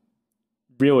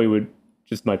really would,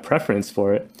 just my preference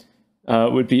for it,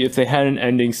 would be if they had an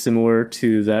ending similar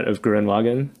to that of Gurren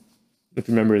Lagann. If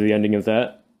you remember the ending of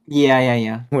that.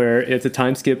 Yeah. Where it's a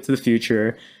time skip to the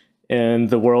future and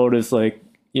the world is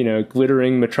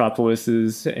glittering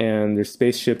metropolises and there's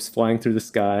spaceships flying through the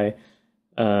sky.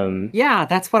 Yeah,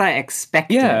 that's what I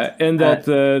expected. Yeah, and that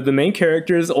the main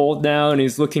character is old now and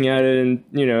he's looking at it and,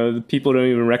 the people don't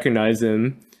even recognize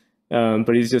him.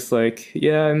 But he's just like,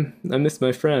 I miss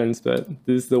my friends, but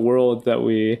this is the world that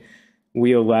we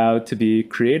allowed to be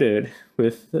created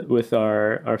with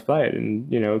our fight,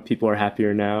 and people are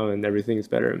happier now and everything is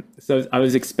better. So I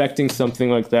was expecting something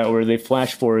like that where they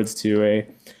flash forwards to a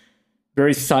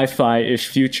very sci-fi-ish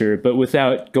future, but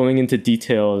without going into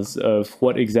details of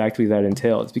what exactly that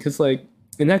entails. Because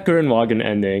in that Gurren Lagann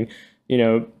ending,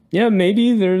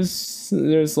 maybe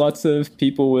there's lots of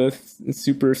people with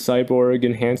super cyborg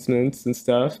enhancements and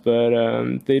stuff, but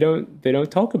they don't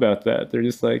talk about that. They're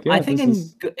just like, I think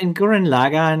in Gurren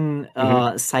Lagann,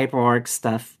 cyborg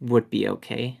stuff would be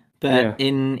okay, but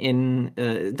in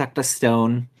Dr.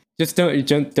 Stone, just you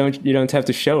don't have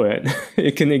to show it.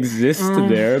 It can exist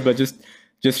there, but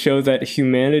just show that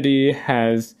humanity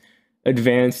has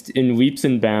advanced in leaps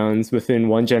and bounds within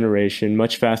one generation,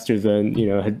 much faster than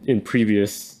in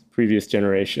previous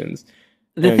generations.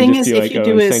 The thing is, if you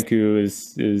do Senku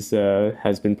is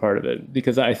has been part of it,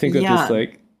 because I think of this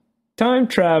time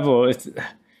travel.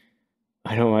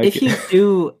 I don't like it. If you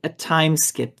do a time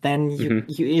skip, then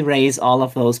you erase all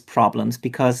of those problems,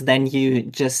 because then you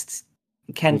just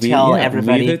can tell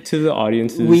everybody. Leave it to the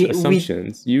audience's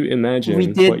assumptions. You imagine we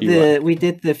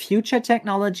did the future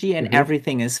technology and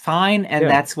everything is fine, and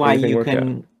that's why you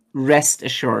can rest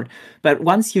assured. But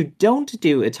once you don't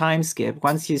do a time skip,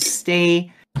 once you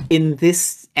stay in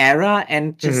this era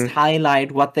and just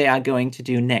highlight what they are going to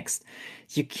do next,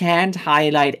 you can't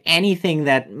highlight anything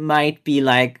that might be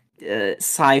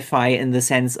sci-fi in the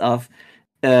sense of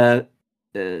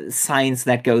science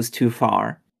that goes too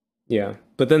far. Yeah,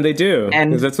 but then they do,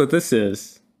 because that's what this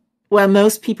is. Well,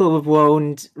 most people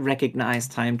won't recognize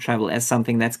time travel as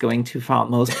something that's going too far.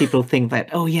 Most people think that,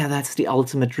 that's the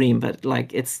ultimate dream, but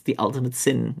it's the ultimate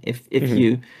sin if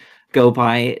you go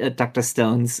by Dr.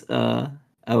 Stone's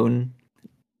own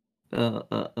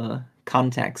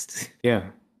context. Yeah.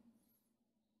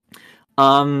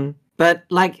 But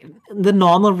the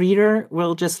normal reader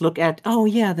will just look at,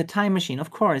 the time machine.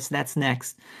 Of course, that's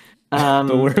next.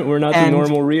 But we're not the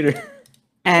normal reader.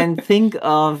 And think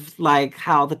of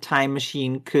how the time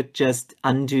machine could just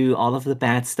undo all of the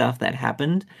bad stuff that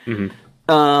happened.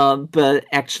 But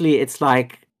actually, it's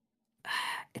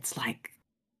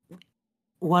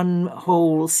one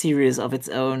whole series of its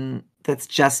own that's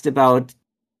just about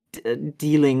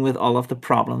dealing with all of the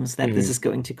problems that this is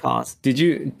going to cause. Did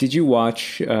you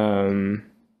watch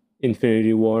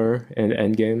Infinity War and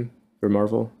Endgame for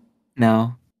Marvel?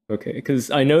 No. Okay, because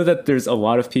I know that there's a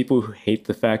lot of people who hate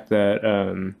the fact that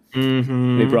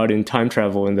they brought in time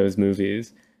travel in those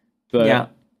movies.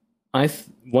 But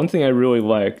one thing I really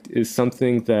liked is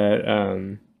something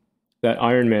that that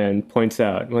Iron Man points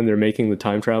out when they're making the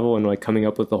time travel and coming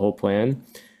up with the whole plan,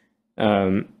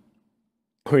 where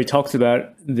he talks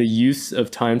about the use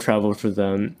of time travel for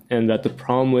them, and that the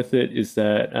problem with it is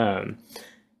that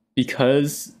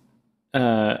because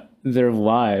their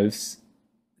lives,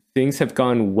 things have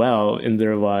gone well in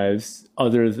their lives,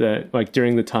 other than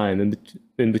during the time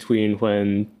in between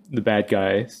when the bad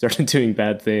guy started doing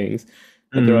bad things.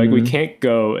 And they're we can't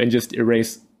go and just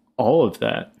erase all of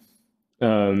that,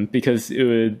 because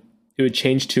it would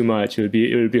change too much. It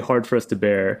would be hard for us to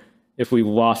bear if we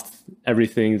lost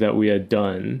everything that we had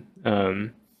done.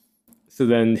 so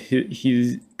then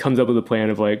he comes up with a plan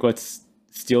of like, let's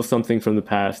steal something from the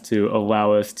past to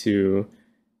allow us to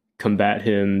combat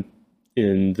him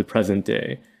in the present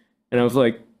day. And I was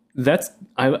like,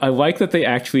 I like that they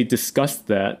actually discussed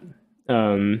that,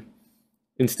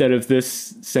 instead of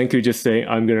this Senku just saying,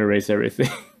 I'm going to erase everything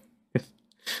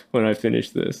when I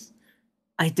finish this.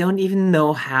 I don't even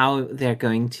know how they're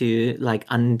going to like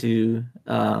undo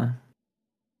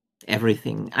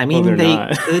everything. I mean, they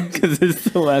could, because it's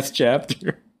the last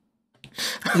chapter.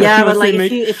 Yeah, but like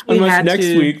if we unless next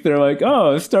week they're like,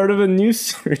 oh, start of a new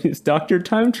series, Dr.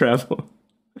 Time Travel.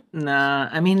 Nah,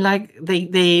 I mean, like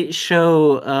they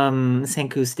show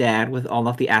Senku's dad with all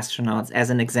of the astronauts as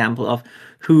an example of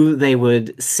who they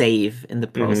would save in the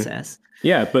process.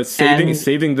 Yeah, but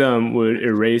saving them would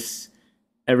erase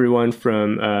everyone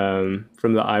from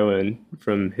the island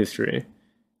from history.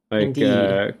 Like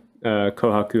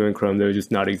Kohaku and Chrome, they would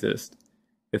just not exist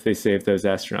if they saved those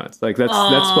astronauts. Like that's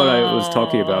what I was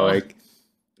talking about, like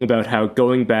about how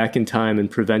going back in time and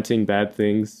preventing bad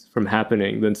things from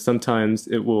happening, then sometimes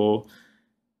it will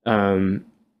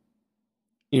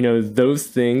those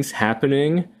things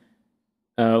happening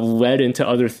led into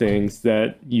other things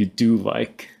that you do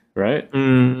like, right?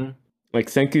 Like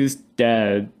Senku's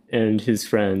dad and his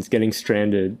friends getting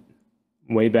stranded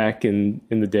way back in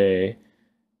the day,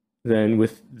 then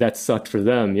that sucked for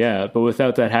them, yeah. But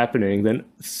without that happening, then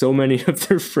so many of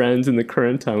their friends in the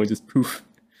current time would just poof.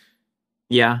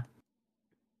 Yeah.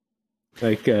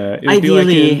 Like it would be like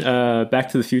in Back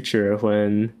to the Future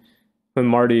when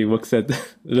Marty looks at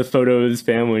the photo of his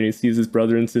family and he sees his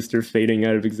brother and sister fading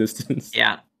out of existence.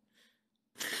 Yeah.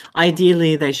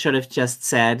 Ideally, they should have just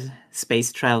said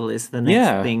space travel is the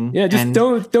next thing. Yeah, just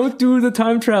don't do the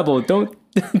time travel. Don't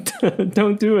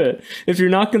do it. If you're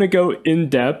not going to go in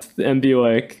depth and be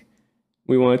like,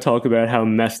 we want to talk about how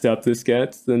messed up this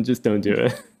gets, then just don't do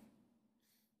it.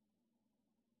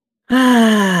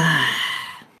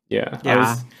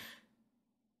 Yeah.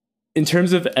 In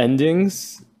terms of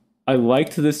endings, I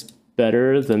liked this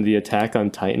better than the Attack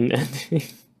on Titan ending.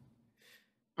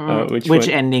 Which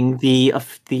ending? The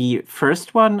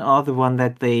first one or the one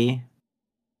that they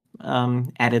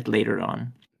added later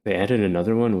on? They added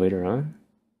another one later on?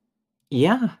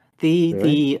 Yeah.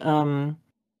 The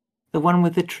one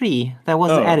with the tree that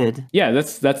was added. Yeah,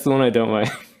 that's the one I don't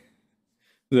like.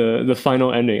 The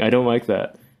final ending. I don't like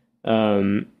that.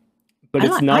 But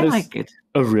it's not as... like it.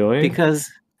 Oh, really? Because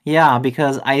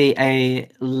I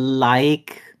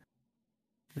like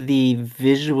the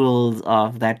visuals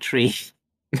of that tree.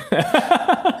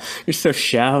 You're so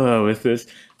shallow with this.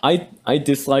 I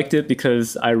disliked it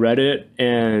because I read it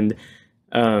and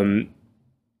I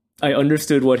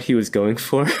understood what he was going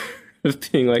for.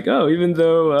 Of being like, oh, even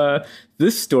though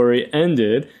this story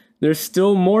ended, there's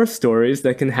still more stories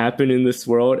that can happen in this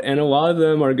world, and a lot of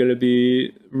them are going to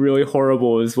be really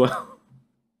horrible as well.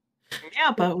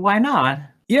 Yeah, but why not?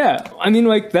 Yeah, I mean,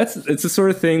 like it's the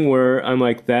sort of thing where I'm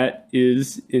like, that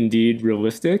is indeed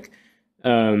realistic,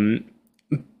 but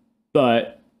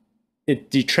it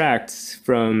detracts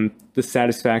from the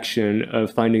satisfaction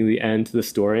of finding the end to the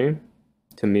story,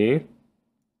 to me.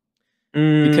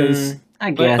 Because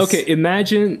I guess. Okay,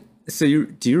 imagine. So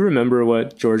do you remember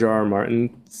what George R.R. Martin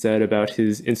said about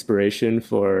his inspiration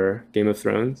for Game of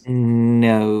Thrones?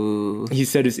 No. He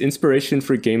said his inspiration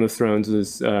for Game of Thrones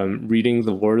was reading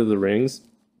The Lord of the Rings.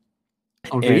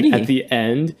 Oh, really? And at the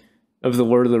end of The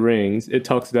Lord of the Rings, it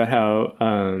talks about how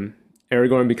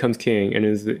Aragorn becomes king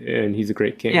and he's a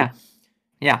great king.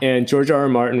 Yeah. And George R.R.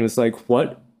 Martin was like,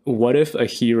 what if a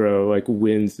hero like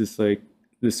wins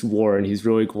this war and he's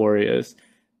really glorious,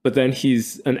 but then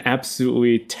he's an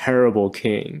absolutely terrible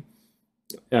king.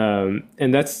 And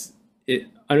that's it.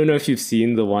 I don't know if you've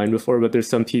seen the line before, but there's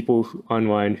some people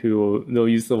online they'll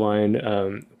use the line,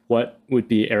 what would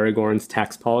be Aragorn's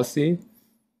tax policy?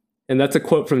 And that's a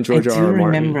quote from George R. R. Martin. I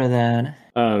remember that.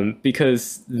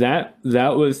 Because that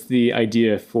was the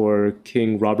idea for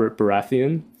King Robert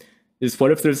Baratheon. Is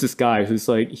what if there's this guy who's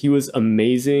like, he was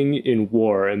amazing in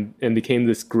war and became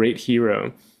this great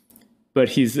hero, but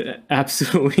he's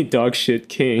absolutely dogshit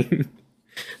king.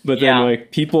 But then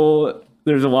like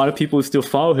there's a lot of people who still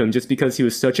follow him just because he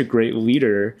was such a great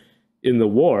leader in the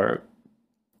war.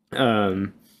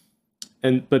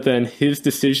 But then his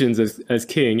decisions as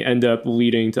king end up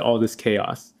leading to all this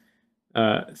chaos.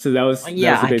 So that was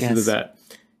the basis of that.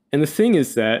 And the thing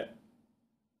is that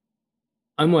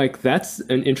I'm like, that's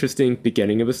an interesting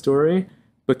beginning of a story.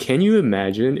 But can you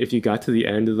imagine if you got to the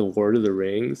end of The Lord of the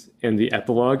Rings and the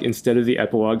epilogue, instead of the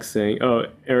epilogue saying, oh,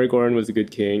 Aragorn was a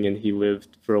good king and he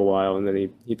lived for a while and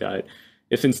then he died.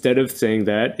 if instead of saying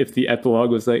that, if the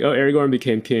epilogue was like, oh, Aragorn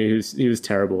became king, he was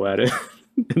terrible at it,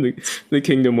 and the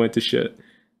kingdom went to shit,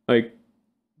 like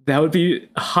that would be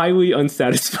highly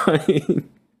unsatisfying.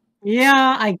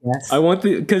 Yeah, I guess. I want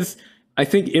because I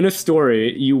think in a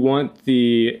story you want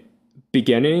the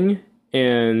beginning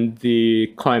and the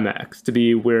climax to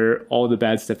be where all the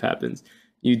bad stuff happens.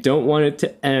 You don't want it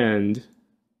to end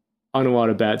on a lot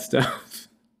of bad stuff.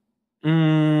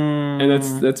 And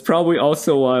that's probably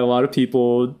also why a lot of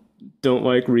people don't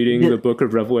like reading the Book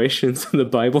of Revelations in the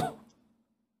Bible.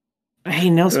 Hey,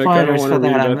 no spoilers for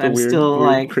that. I'm still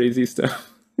weird, like crazy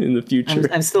stuff in the future.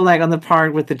 I'm still like on the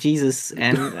part with the Jesus,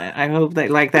 and I hope that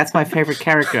like that's my favorite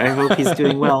character. I hope he's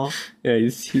doing well. Yeah,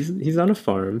 he's on a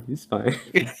farm. He's fine.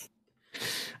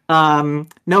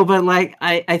 No, but like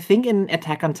I think in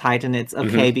Attack on Titan it's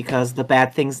okay because the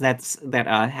bad things that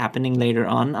are happening later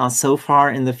on are so far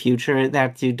in the future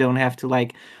that you don't have to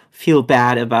like feel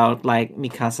bad about like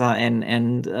Mikasa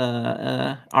and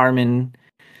Armin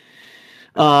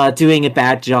doing a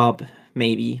bad job,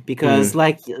 maybe, because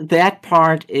like that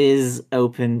part is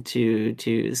open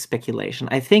to speculation.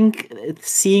 I think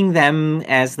seeing them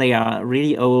as they are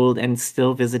really old and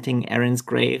still visiting Eren's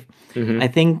grave, I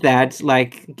think that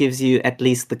like gives you at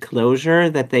least the closure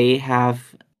that they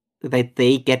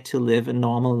get to live a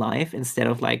normal life instead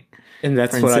of like, and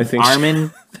that's for what instance, I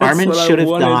think Armin should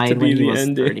have died when he was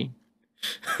 30.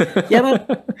 Yeah,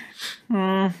 but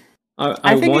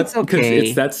I think it's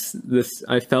okay.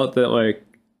 I felt that like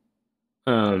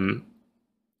the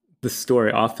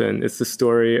story often it's the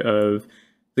story of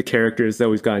the characters that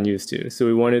we've gotten used to, so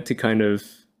we wanted to kind of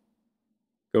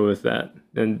go with that.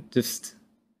 And just,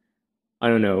 I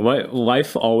don't know,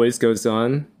 life always goes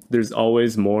on. There's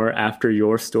always more after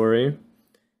your story,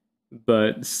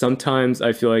 but sometimes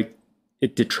I feel like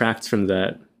it detracts from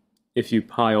that if you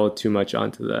pile too much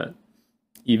onto that,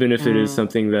 even if it is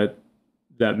something that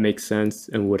makes sense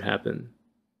and would happen.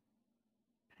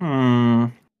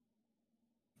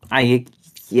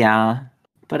 Yeah,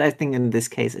 but I think in this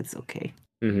case it's okay.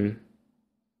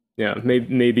 Yeah,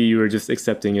 maybe you were just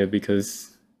accepting it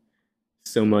because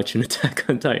so much in Attack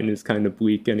on Titan is kind of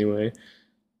bleak anyway.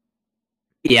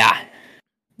 Yeah.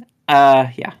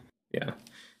 Yeah.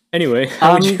 Anyway,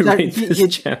 how would you rate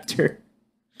this chapter?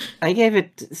 I gave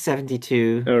it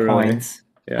 72 points.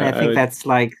 Yeah, I think that's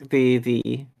like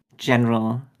the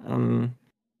general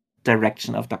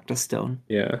direction of Dr. Stone.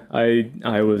 Yeah,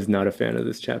 I was not a fan of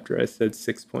this chapter. I said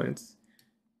 6 points.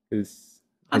 That's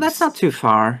not too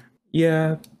far.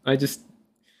 Yeah, I just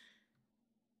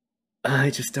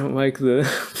don't like the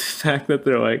fact that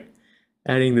they're like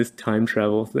adding this time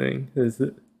travel thing as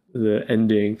the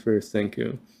ending for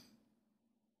Senku.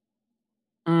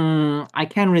 I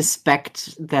can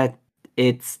respect that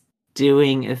it's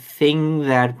doing a thing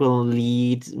that will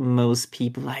lead most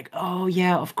people like, oh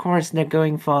yeah, of course they're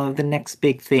going for the next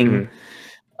big thing,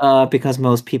 because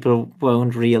most people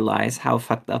won't realize how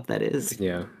fucked up that is.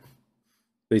 Yeah,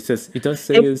 he does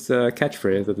say his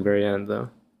catchphrase at the very end, though.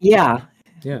 Yeah,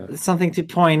 something to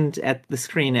point at the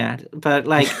screen at. But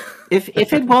like, if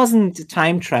it wasn't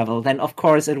time travel, then of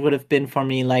course it would have been for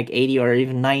me like 80 or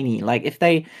even 90. Like if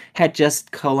they had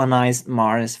just colonized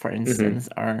Mars, for instance,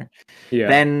 or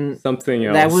then something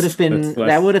else that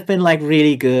would have been like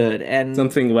really good and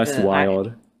something less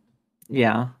wild.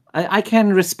 I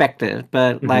can respect it,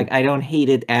 but like I don't hate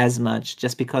it as much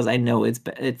just because I know it's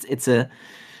a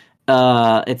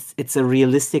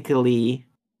realistically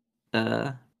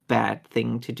bad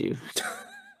thing to do.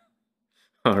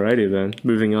 Alrighty then,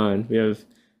 moving on. We have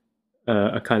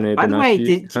Akane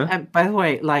Danashi. By the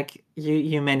way, like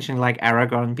you mentioned like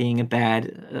Aragorn being a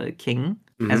bad king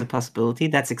as a possibility.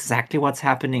 That's exactly what's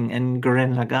happening in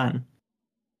Gurren Lagann.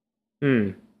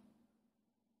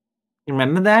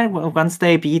 Remember that once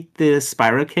they beat the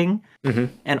Spiral King,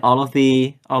 and all of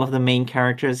the main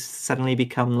characters suddenly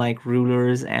become like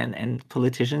rulers and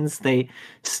politicians, they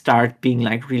start being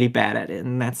like really bad at it,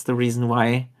 and that's the reason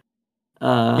why.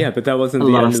 But that wasn't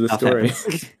the end of the story.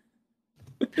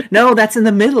 No, that's in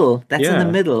the middle. That's in the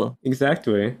middle.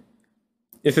 Exactly.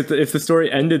 If the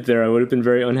story ended there, I would have been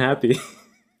very unhappy.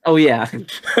 Oh yeah.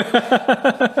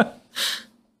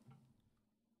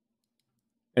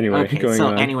 Anyway, going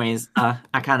on. Anyways,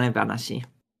 Akane Banashi.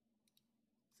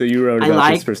 So you wrote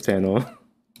about this first panel.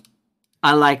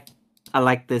 I like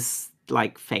this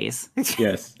like face.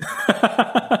 Yes.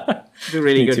 It's a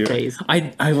really good face.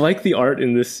 I like the art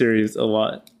in this series a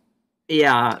lot.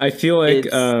 Yeah. I feel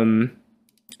like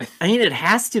I mean, it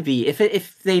has to be.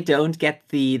 If they don't get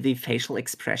the facial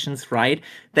expressions right,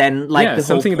 then like the whole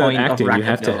something point about acting, of Rakugo, you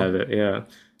have to have it. Yeah.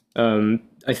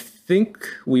 I think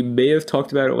we may have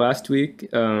talked about it last week,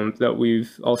 that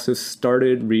we've also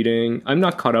started reading. I'm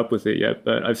not caught up with it yet,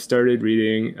 but I've started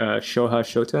reading Shoha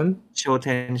Shoten.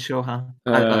 Shoha.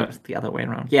 The other way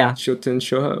around. Yeah. Shoten,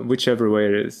 Shoha, whichever way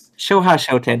it is. Shoha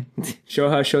Shoten.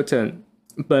 Shoha Shoten.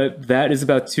 But that is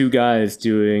about two guys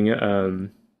doing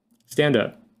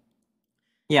stand-up.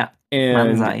 Yeah.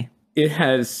 And Manzai. It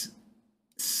has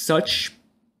such...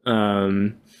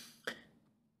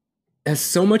 has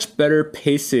so much better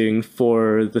pacing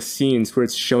for the scenes where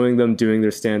it's showing them doing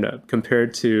their stand-up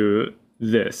compared to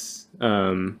this.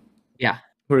 Yeah.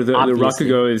 Where the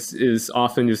Rakugo is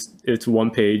often just, it's one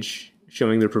page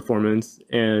showing their performance,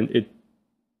 and it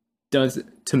does,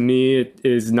 to me, it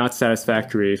is not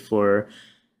satisfactory for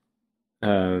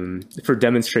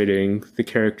demonstrating the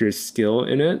character's skill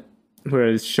in it.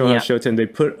 Whereas Shoha Shoten, they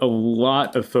put a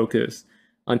lot of focus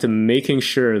onto making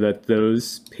sure that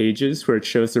those pages where it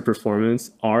shows their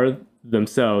performance are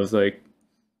themselves like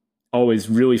always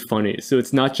really funny. So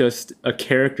it's not just a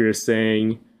character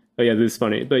saying, "Oh yeah, this is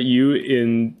funny," but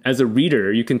you, as a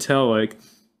reader, you can tell like,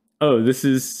 "Oh, this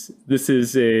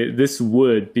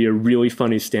would be a really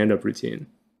funny stand-up routine."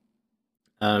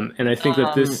 And I think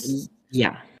that this,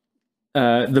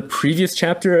 the previous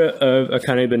chapter of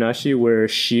Akane Banashi, where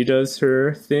she does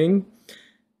her thing,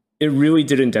 it really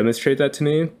didn't demonstrate that to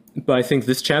me. But I think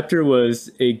this chapter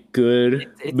was a good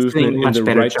movement in the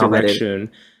right direction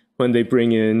when they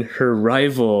bring in her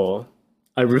rival.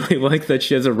 I really like that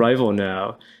she has a rival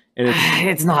now. And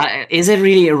it's not, is it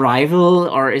really a rival,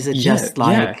 or is it just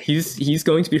like... Yeah, he's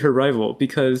going to be her rival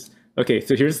because, okay,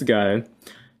 so here's the guy.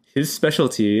 His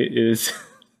specialty is,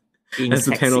 as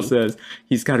the panel says,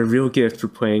 he's got a real gift for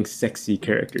playing sexy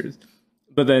characters.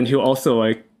 But then he'll also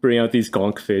like bring out these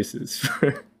gonk faces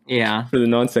for the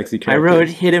non-sexy characters. I wrote,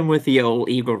 hit him with the old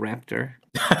Ego Raptor.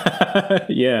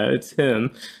 Yeah, it's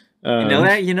him.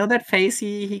 You know that face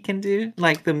he can do?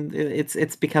 Like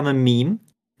it's become a meme.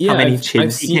 Yeah, how many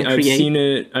chins he can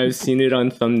create. I've seen it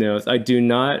on thumbnails. I do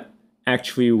not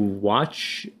actually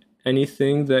watch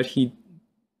anything that he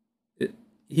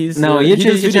does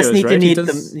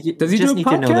videos, does he do a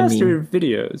podcast or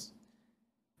videos?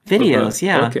 Videos,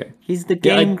 yeah. Okay. He's the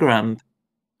Game Grump.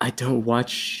 I don't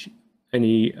watch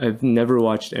any. I've never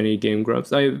watched any Game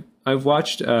Grumps. I've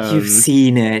watched. You've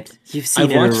seen it.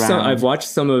 I've watched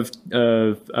some of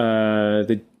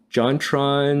the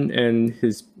JonTron and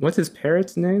what's his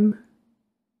parrot's name?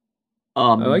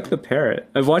 I like the parrot.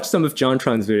 I've watched some of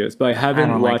JonTron's videos, but I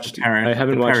haven't watched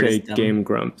any Game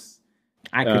Grumps.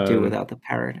 I could do without the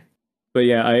parrot. But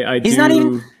yeah, I He's do not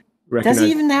even, recognize. Does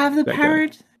he even have the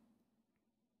parrot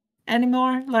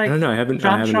anymore? Like, I don't know. I haven't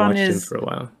watched him for a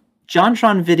while.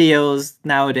 JonTron videos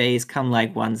nowadays come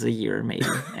like once a year, maybe,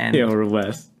 and yeah, or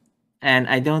less. And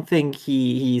I don't think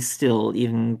he still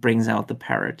even brings out the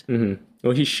parrot. Mm-hmm.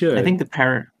 Well, he should. I think the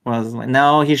parrot was like,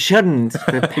 no, he shouldn't.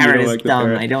 The parrot is dumb.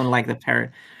 Parrot. I don't like the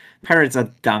parrot. Parrots are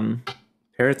dumb.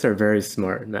 Parrots are very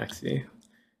smart, Maxi.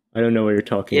 I don't know what you're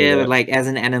talking about. Yeah, but like as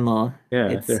an animal,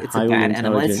 it's a bad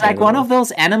animal. It's like one of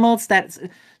those animals that's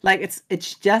like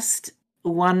it's just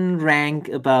one rank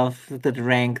above the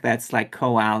rank that's like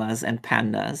koalas and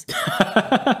pandas.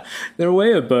 They're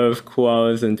way above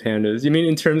koalas and pandas. You mean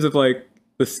in terms of like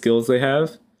the skills they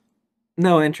have?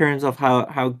 No, in terms of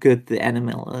how good the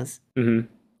animal is. Mm-hmm.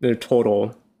 Their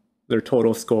total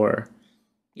score.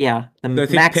 Yeah, the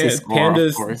maxi score.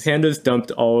 Pandas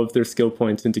dumped all of their skill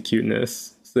points into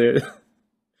cuteness. So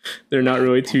they're not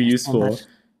really too useful.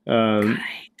 The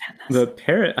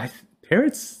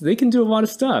parrots, they can do a lot of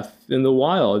stuff in the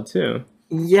wild too.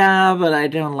 Yeah, but I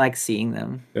don't like seeing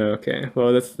them. Okay,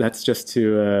 well that's just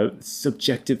to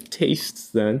subjective tastes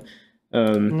then.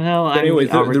 No, anyway,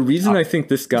 the reason I think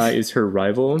this guy is her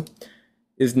rival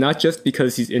is not just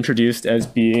because he's introduced as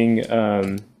being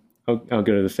I'll go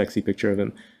to the sexy picture of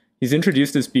him. He's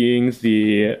introduced as being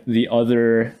the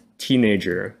other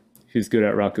teenager who's good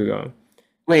at Rakugo.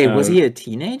 Wait, was he a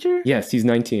teenager? Yes, he's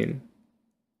 19.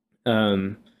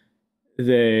 The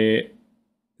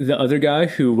other guy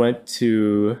who went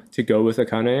to go with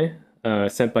Akane,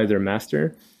 sent by their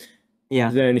master.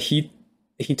 Yeah. Then he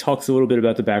talks a little bit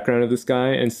about the background of this guy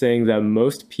and saying that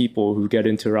most people who get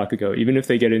into Rakugo, even if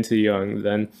they get into young,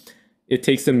 then it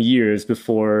takes them years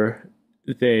before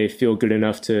they feel good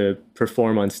enough to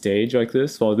perform on stage like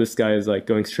this, while this guy is like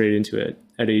going straight into it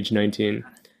at age 19.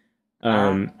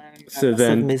 So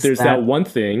then there's that one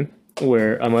thing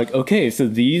where I'm like, okay, so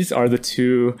these are the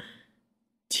two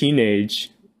teenage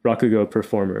Rakugo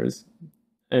performers.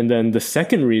 And then the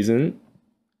second reason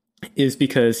is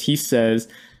because he says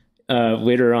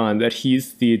later on that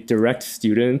he's the direct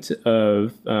student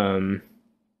of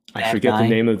I forget the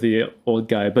name of the old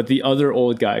guy, but the other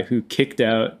old guy who kicked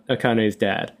out Akane's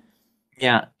dad.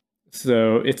 Yeah.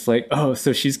 So it's like, oh,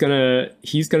 so he's gonna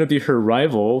be her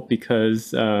rival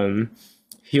because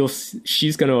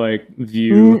she's gonna like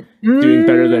view doing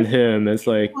better than him as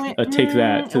like a take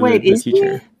that to the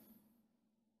teacher.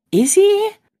 Is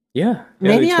he? Yeah.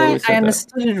 Maybe totally I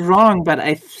understood it wrong, but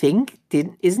I think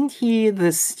isn't he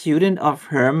the student of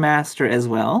her master as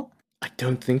well? I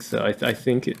don't think so. I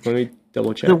think let me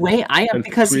double check. The way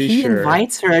because he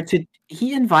invites her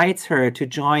to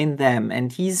join them,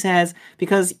 and he says,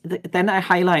 because then I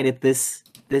highlighted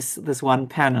this one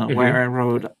panel where I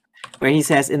wrote, where he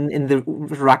says in the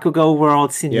Rakugo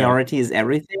world, seniority is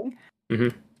everything.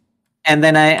 And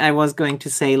then I was going to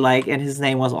say, like, and his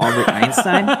name was Albert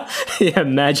Einstein. Yeah,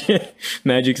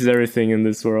 magic's everything in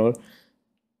this world.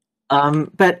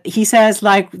 But he says,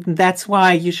 like, that's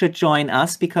why you should join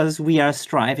us, because we are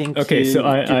striving to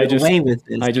get away with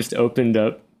this. I just opened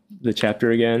up the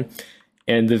chapter again,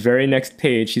 and the very next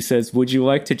page he says, would you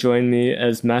like to join me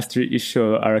as Master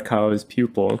Isho Arakawa's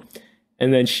pupil?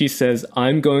 And then she says,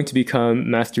 I'm going to become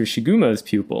Master Shiguma's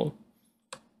pupil.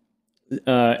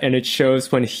 And it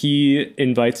shows when he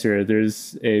invites her,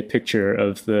 there's a picture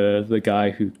of the guy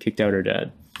who kicked out her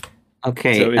dad.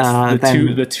 Okay. So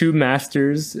it's the two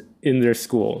masters in their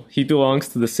school. He belongs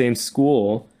to the same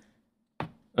school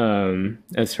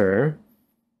as her,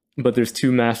 but there's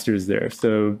two masters there.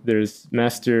 So there's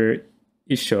Master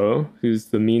Isho, who's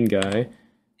the mean guy,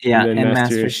 and then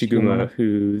Master Shiguma,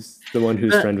 who's the one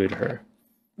who's friendly to her.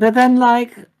 But then,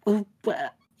 like,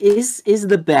 is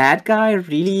the bad guy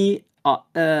really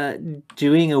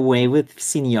doing away with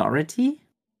seniority?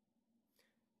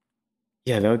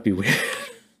 Yeah, that would be weird.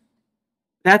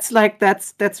 That's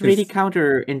really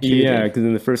counterintuitive. Yeah, because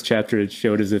in the first chapter it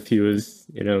showed as if he was,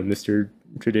 Mr.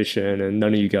 Tradition, and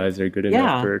none of you guys are good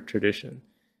enough for tradition.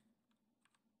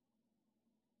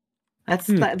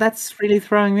 That's really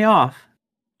throwing me off.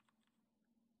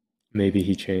 Maybe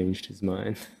he changed his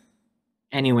mind.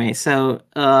 Anyway, so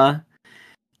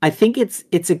I think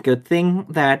it's a good thing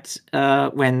that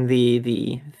when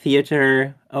the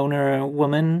theater owner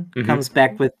woman comes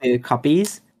back with the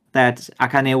copies that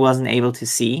Akane wasn't able to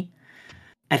see.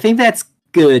 I think that's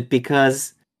good,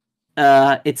 because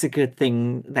it's a good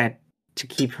thing that to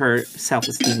keep her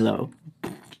self-esteem low.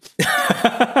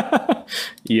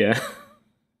 Yeah.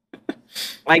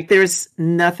 Like, there's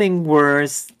nothing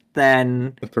worse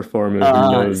than a performer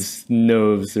who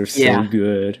knows they're so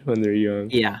good when they're young.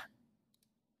 Yeah.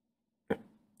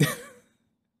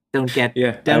 Don't get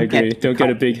Don't get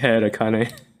a big head, Akane.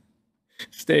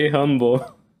 Stay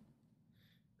humble.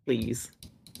 Please.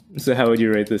 So how would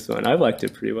you rate this one? I liked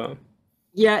it pretty well.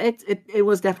 Yeah, it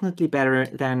was definitely better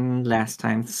than last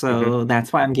time, so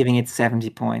that's why I'm giving it 70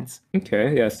 points.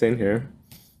 Okay, yeah, same here.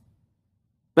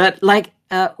 But, like,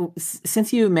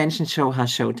 since you mentioned Shoha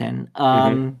Shoten,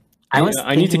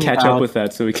 I need to catch up with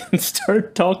that so we can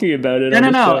start talking about it.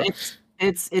 No.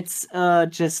 It's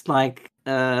just like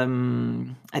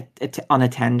on a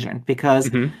tangent, because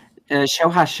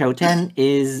Shoha Shoten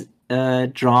is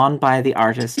drawn by the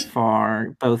artist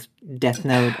for both Death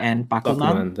Note and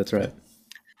Bakuman. That's right.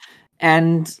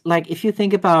 And, like, if you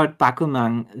think about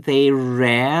Bakuman, they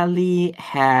rarely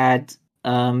had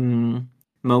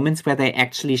moments where they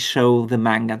actually show the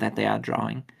manga that they are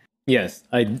drawing. Yes,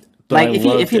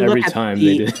 if you look every time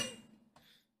they did.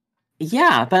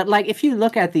 Yeah, but, like, if you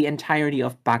look at the entirety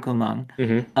of Bakuman,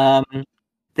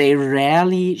 they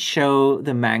rarely show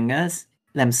the mangas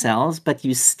themselves, but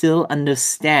you still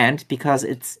understand, because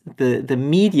it's the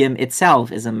medium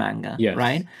itself is a manga,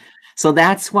 right? So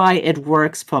that's why it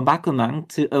works for Bakuman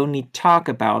to only talk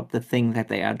about the thing that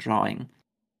they are drawing.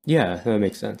 Yeah, that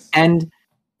makes sense. And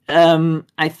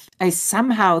I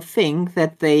somehow think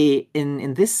that they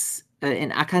in this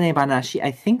in Akane Banashi,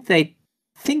 I think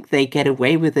they get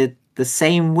away with it the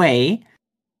same way,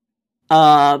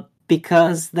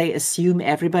 because they assume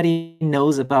everybody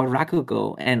knows about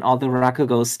Rakugo and all the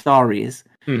Rakugo stories.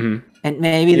 And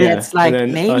maybe that's like, and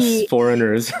then maybe us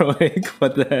foreigners are like,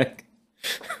 what the heck?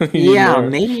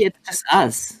 Maybe it's just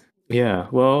us. Yeah,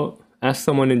 well, ask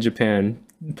someone in Japan.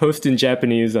 Post in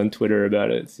Japanese on Twitter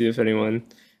about it. See if anyone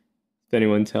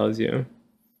tells you.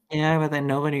 Yeah, but then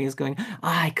nobody is going,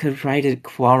 I could write a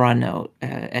Quora note.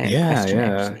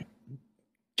 Question.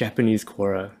 Japanese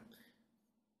Quora.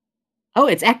 Oh,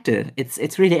 it's active.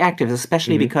 It's really active,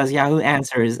 especially because Yahoo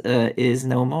Answers is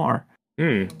no more.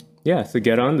 Yeah, so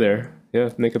get on there. Yeah,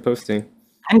 make a posting.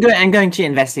 I'm going to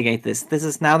investigate this. This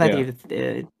is now that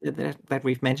that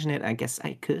we've mentioned it. I guess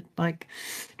I could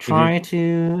try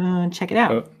to check it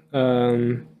out.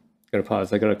 Gotta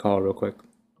pause. I got a call real quick.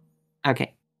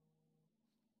 Okay.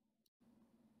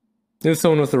 There's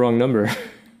someone with the wrong number.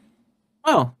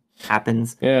 Oh,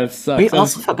 happens. Yeah, it sucks. We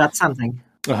also forgot something.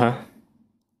 What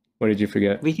did you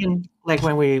forget? We can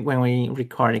when we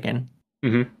record again.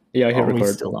 Yeah, I hit record.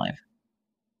 We're still live.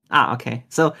 Okay.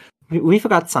 So we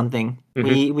forgot something.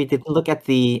 We didn't look at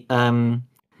the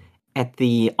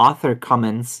author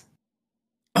comments.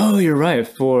 Oh, you're right,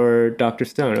 for Dr.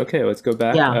 Stone. Okay, let's go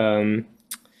back. Yeah.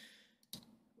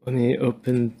 Let me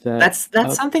open that.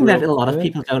 That's something that a lot of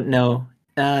people don't know.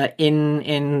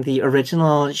 In the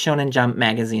original Shonen Jump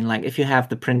magazine, like if you have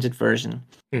the printed version,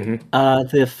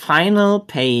 the final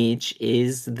page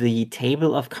is the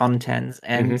table of contents,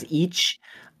 and each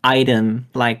item,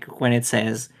 like when it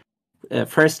says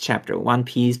first chapter, One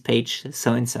Piece, page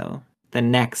so and so. The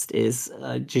next is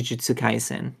Jujutsu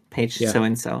Kaisen, page so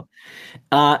and so.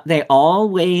 They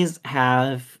always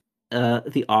have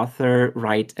the author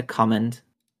write a comment,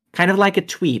 kind of like a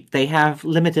tweet. They have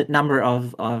limited number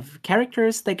of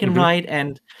characters they can write,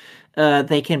 and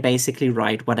they can basically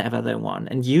write whatever they want.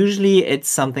 And usually it's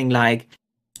something like,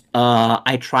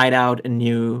 "I tried out a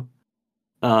new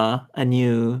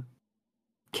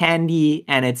candy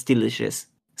and it's delicious."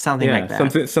 Something like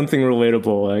that. Something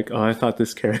relatable, like, oh, I thought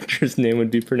this character's name would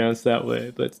be pronounced that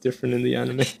way, but it's different in the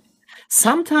anime.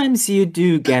 Sometimes you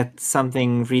do get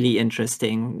something really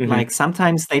interesting. Like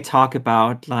sometimes they talk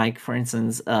about, like, for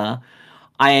instance, I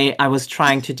was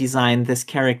trying to design this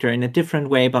character in a different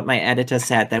way, but my editor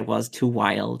said that was too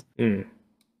wild.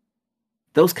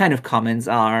 Those kind of comments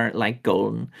are like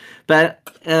golden. But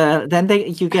then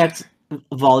you get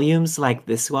volumes like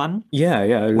this one.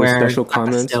 Yeah, where special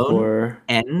comments for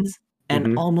ends,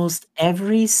 and almost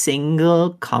every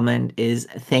single comment is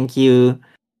thank you,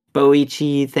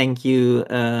 Boichi, thank you,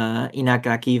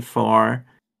 Inagaki, for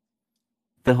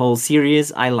the whole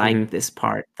series. I like this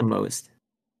part the most.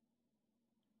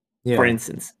 For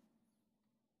instance.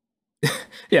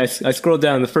 Yeah, I scrolled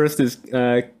down. The first is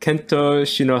Kento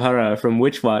Shinohara from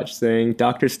Witch Watch saying,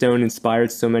 Dr. Stone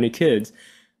inspired so many kids.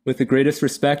 With the greatest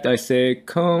respect, I say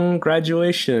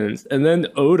congratulations. And then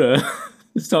Oda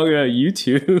is talking about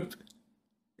YouTube.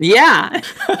 Yeah.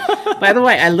 By the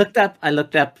way, I looked up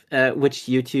which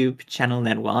YouTube channel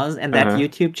that was, and that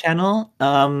YouTube channel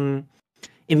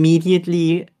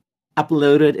immediately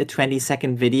uploaded a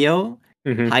 20-second video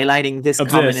highlighting this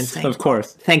comment and saying, of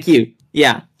course, thank you.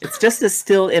 Yeah, it's just a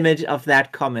still image of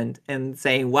that comment and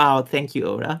saying, wow, thank you,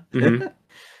 Oda.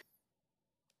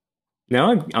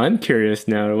 Now I'm curious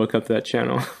now to look up that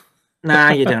channel.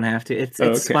 Nah, you don't have to. It's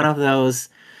okay. One of those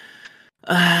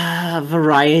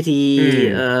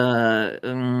variety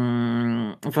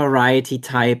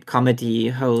type comedy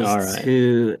hosts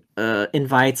who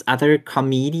invites other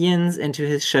comedians into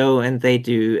his show, and they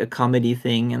do a comedy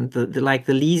thing. And the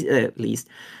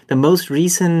most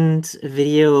recent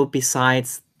video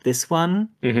besides this one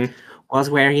was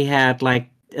where he had like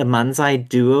a Manzai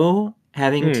duo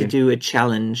having to do a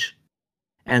challenge.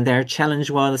 And their challenge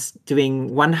was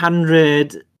doing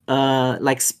 100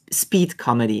 speed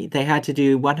comedy. They had to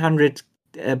do 100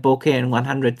 bokeh and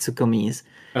 100 tsukumis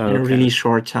in a really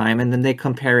short time, and then they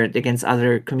compare it against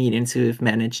other comedians who have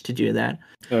managed to do that.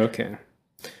 Okay.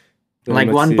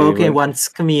 Like one bokeh, one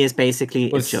tsukumi is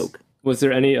basically a joke. Was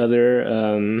there any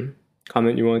other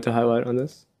comment you wanted to highlight on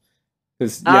this?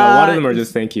 Because a lot of them are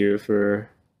just thank you for...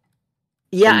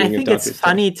 Yeah, I think it's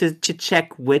funny to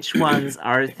check which ones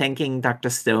are thanking Dr.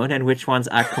 Stone and which ones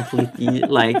are completely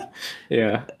like...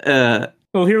 Yeah.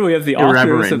 Well, here we have the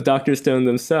authors of Dr. Stone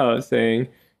themselves saying,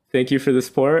 thank you for the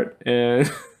support, and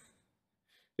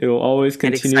it will always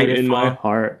continue in my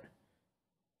heart.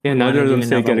 Yeah, neither of them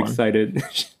say get excited.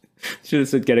 Should have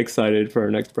said get excited for our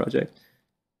next project.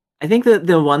 I think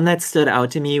the one that stood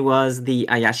out to me was the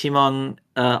Ayashimon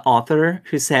author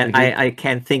who said, I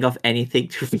can't think of anything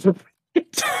to...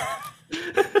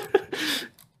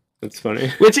 That's funny.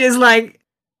 Which is like...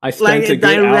 I spent a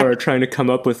good hour trying to come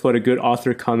up with what a good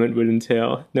author comment would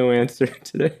entail. No answer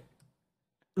today.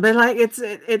 But like it's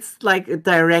like a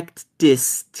direct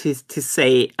diss to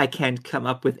say I can't come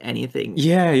up with anything.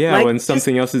 Yeah, like, when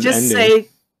something else is ending.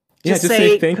 Just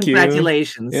say thank you.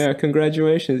 Congratulations. Yeah,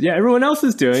 congratulations. Yeah, everyone else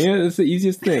is doing it. It's the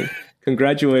easiest thing.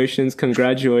 Congratulations.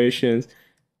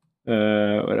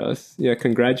 What else? Yeah,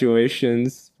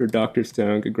 congratulations for Dr.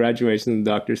 Stone. Congratulations,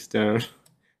 Dr. Stone.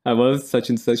 I love such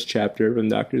and such chapter from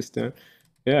Dr. Stone.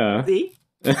 Yeah. See?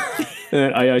 And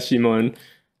then Ayashimon,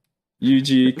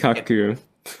 Yuji Kaku.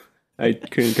 I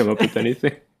couldn't come up with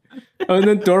anything. Oh, and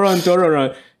then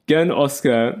Doron, Gen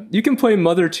Oscar. You can play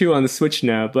Mother 2 on the Switch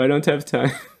now, but I don't have time.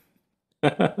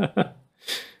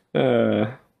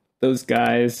 Those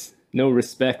guys, no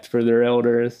respect for their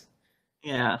elders.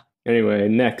 Yeah. Anyway,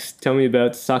 next, tell me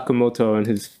about Sakamoto and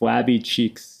his flabby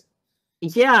cheeks.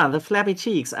 Yeah, the flabby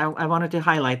cheeks. I wanted to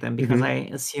highlight them because I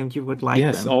assumed you would like them.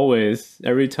 Yes, always.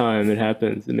 Every time it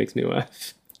happens, it makes me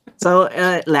laugh. So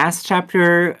last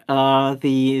chapter,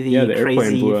 the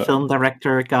crazy film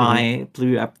director guy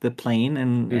blew up the plane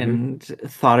and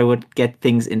thought it would get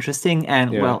things interesting,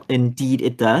 and well, indeed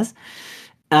it does.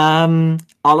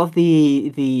 All of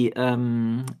the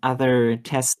other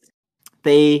tests,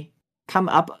 they come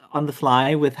up on the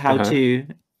fly with how to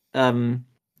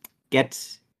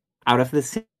get out of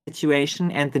the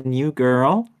situation, and the new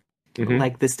girl,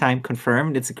 like this time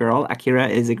confirmed, it's a girl. Akira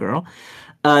is a girl.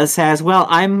 Says, well,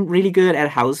 I'm really good at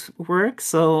housework,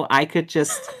 so I could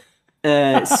just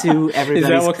sew everybody's Is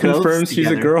that what confirms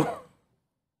together. She's a girl?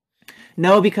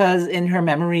 No, because in her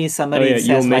memory, somebody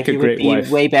says like you would be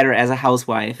way better as a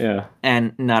housewife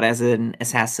and not as an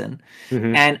assassin.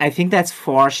 And I think that's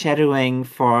foreshadowing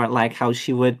for like how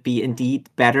she would be indeed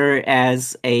better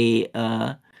as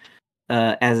an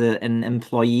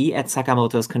employee at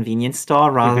Sakamoto's convenience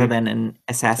store rather than an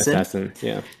assassin.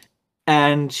 Yeah.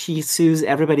 And she sews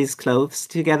everybody's clothes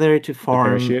together to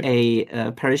form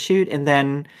a parachute. And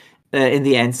then in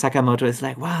the end, Sakamoto is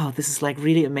like, wow, this is like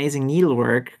really amazing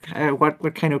needlework.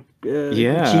 What kind of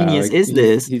genius is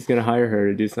this? He's going to hire her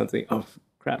to do something. Oh,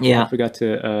 crap. Yeah. I forgot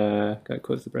to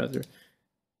close the browser.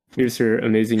 Here's her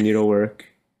amazing needlework.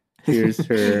 Here's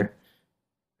her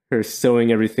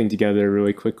sewing everything together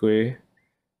really quickly.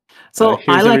 So here's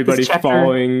I like everybody this chapter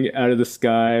falling out of the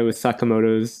sky with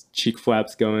Sakamoto's cheek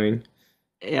flaps going.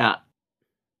 Yeah.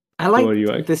 I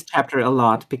like this chapter a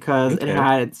lot because it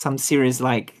had some serious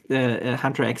like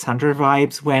Hunter x Hunter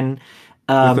vibes when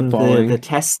the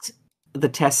test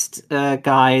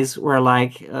guys were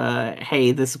like,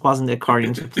 hey, this wasn't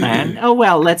according to plan. Oh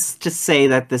well, let's just say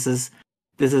that this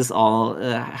is all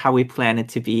how we plan it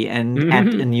to be, and add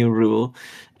a new rule.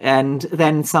 And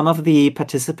then some of the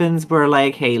participants were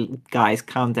like, hey, guys,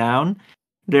 calm down.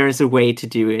 There's a way to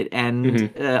do it.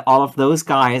 And all of those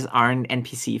guys are an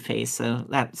NPC face. So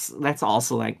that's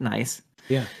also like nice.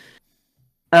 Yeah.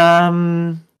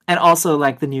 And also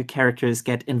like the new characters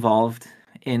get involved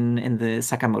in the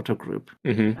Sakamoto group.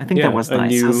 I think that was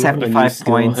nice. So 75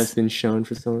 points has been shown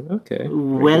for someone. Okay.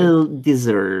 Well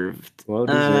deserved. Well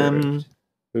deserved.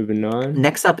 Moving on.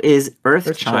 Next up is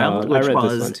Earthchild, which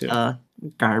was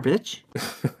garbage.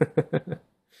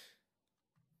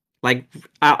 Like,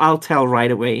 I'll tell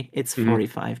right away, it's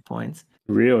 45 points.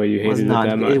 Really? You hated it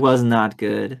that much? It was not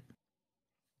good.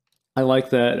 I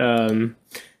like that.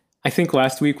 I think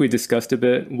last week we discussed a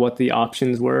bit what the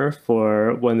options were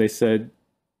for when they said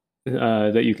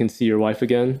that you can see your wife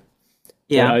again.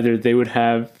 Yeah. That either they would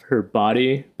have her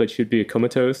body, but she'd be a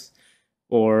comatose,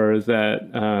 or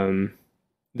that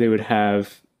they would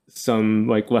have some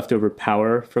like leftover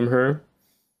power from her.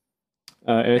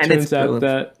 And it turns out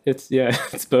that it's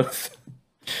both.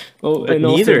 Well, but and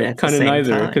also kind of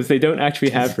neither, because they don't actually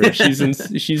have her. She's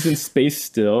in space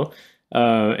still,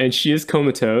 and she is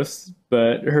comatose,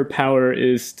 but her power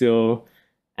is still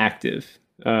active.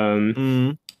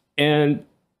 And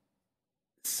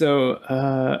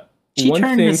so she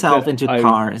turned herself into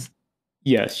cars.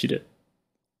 Yes, she did.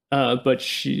 But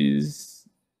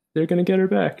they're gonna get her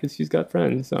back because she's got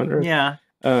friends on Earth. Yeah.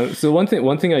 So one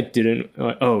thing I didn't.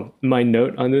 My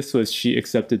note on this was she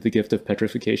accepted the gift of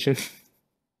petrification.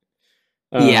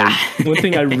 One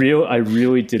thing I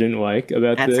really didn't like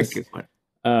about this. That's a good one.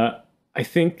 I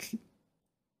think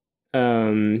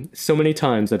so many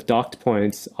times I've docked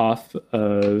points off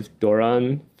of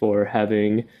Doran for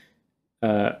having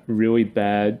really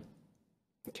bad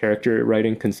character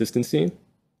writing consistency,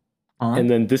 and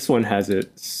then this one has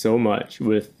it so much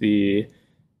with the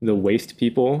waste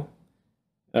people.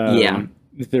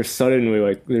 They're suddenly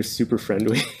like they're super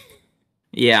friendly.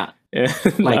 Yeah.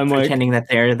 Like I'm pretending that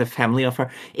they're the family of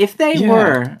her. If they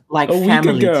were like a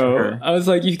family week ago, to her. I was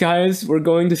like, you guys were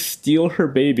going to steal her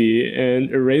baby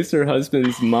and erase her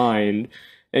husband's mind,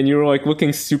 and you were like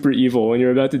looking super evil, and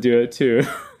you're about to do it too.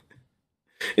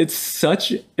 It's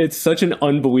such an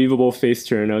unbelievable face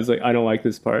turn. I was like, I don't like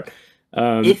this part.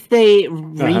 If they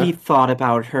really thought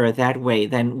about her that way,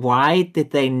 then why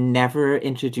did they never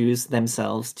introduce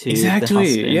themselves to the husband?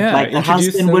 Yeah, like the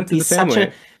husband would be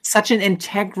such an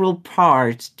integral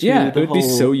part to it would be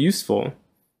so useful.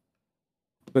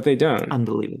 But they don't.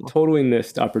 Unbelievable. Totally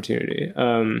missed opportunity.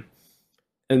 And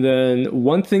then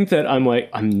one thing that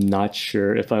I'm not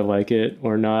sure if I like it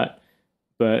or not,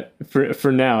 but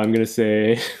for now I'm gonna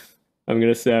say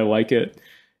I like it,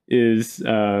 is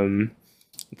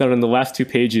that on the last 2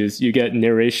 pages you get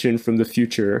narration from the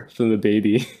future from the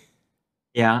baby.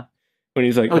 Yeah. When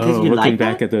he's like, looking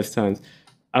back at those times.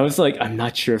 I was like, I'm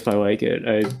not sure if I like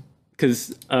it.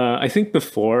 Because I think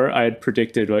before I had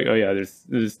predicted like, oh yeah,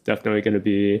 there's definitely going to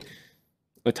be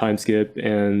a time skip,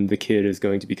 and the kid is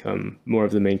going to become more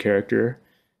of the main character.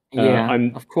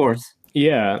 Of course.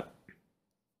 Yeah.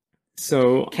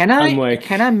 So can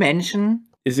I mention?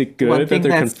 Is it good that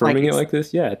they're confirming it like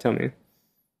this? Yeah, tell me.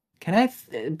 Can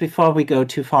I, before we go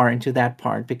too far into that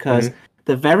part, because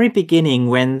the very beginning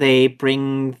when they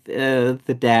bring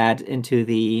the dad into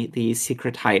the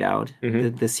secret hideout,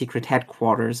 the secret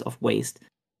headquarters of Waste,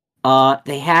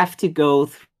 they have to go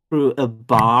through a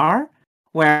bar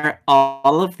where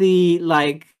all of the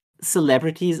like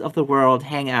celebrities of the world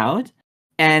hang out,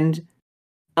 and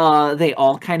they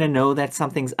all kind of know that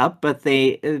something's up, but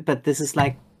this is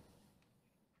like,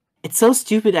 it's so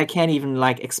stupid I can't even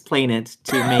like explain it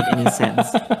to make any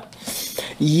sense.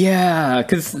 Yeah,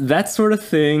 because that sort of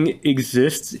thing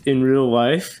exists in real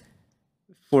life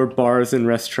for bars and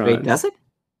restaurants. Wait, does it?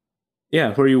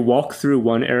 Yeah, where you walk through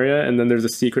one area and then there's a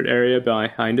secret area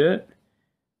behind it.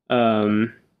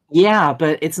 Yeah,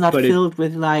 but it's not filled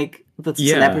with like the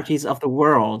celebrities of the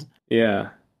world. Yeah.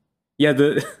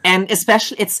 And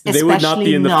especially they would not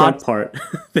be in the front part.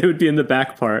 They would be in the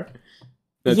back part.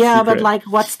 That's secret. But like,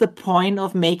 what's the point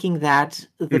of making that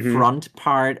the front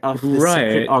part of the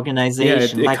secret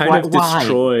organization? Yeah, it kind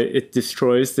of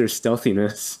destroys their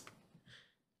stealthiness.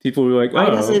 People were like, why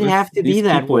does it have to be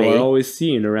that way? People are always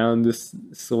seen around this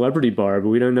celebrity bar, but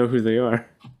we don't know who they are.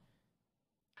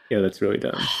 Yeah, that's really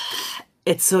dumb.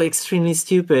 It's so extremely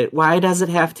stupid. Why does it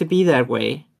have to be that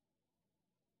way?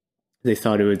 They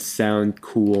thought it would sound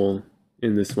cool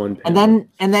in this one panel.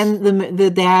 And then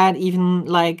the dad even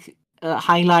like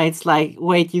highlights like,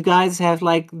 wait, you guys have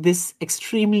like this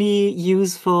extremely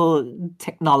useful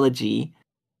technology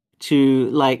to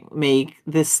like make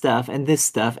this stuff and this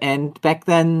stuff. And back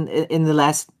then in the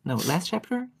the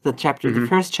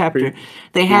first chapter,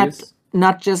 they had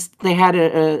they had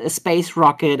a space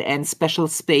rocket and special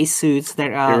space suits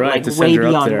that are like way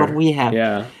beyond what we have.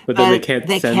 Yeah, but then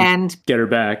they can't get her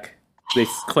back. They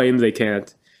claim they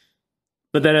can't.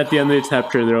 But then at the end of the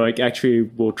chapter, they're like, actually,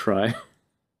 we'll try.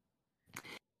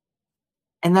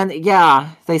 And then,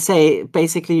 they say,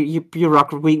 basically,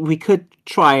 bureaucracy, we could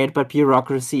try it, but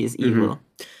bureaucracy is evil.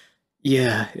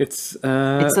 Yeah, it's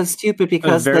so stupid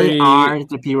because they are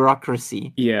the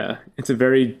bureaucracy. Yeah, it's a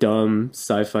very dumb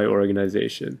sci-fi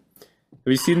organization. Have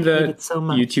you seen the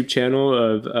YouTube channel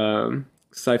of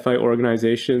sci-fi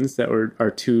organizations that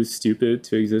are too stupid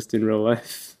to exist in real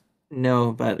life?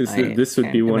 No, but this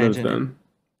would be one of them.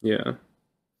 Yeah.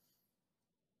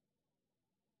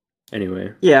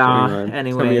 Anyway.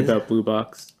 Anyway. Tell me about Blue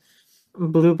Box.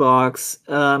 Blue Box.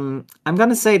 I'm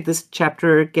gonna say this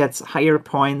chapter gets higher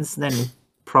points than it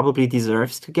probably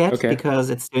deserves to get because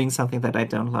it's doing something that I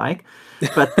don't like.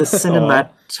 But the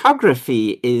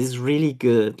cinematography is really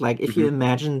good. Like if you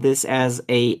imagine this as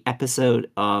a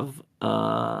episode of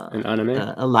an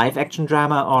anime, a live action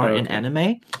drama or an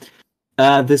anime,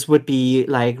 this would be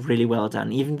like really well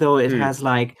done. Even though it has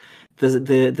like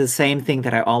the same thing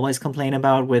that I always complain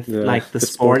about with like the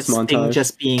sports thing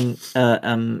just being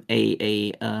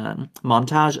a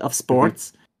montage of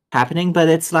sports happening, but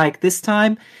it's like this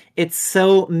time it's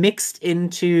so mixed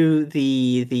into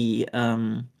the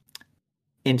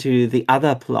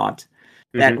other plot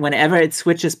that whenever it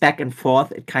switches back and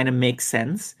forth, it kind of makes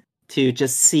sense to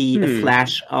just see a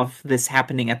flash of this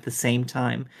happening at the same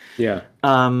time. Yeah.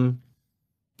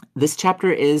 This chapter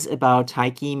is about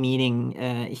Taiki meeting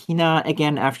Hina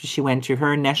again after she went to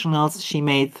her nationals. She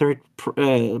made third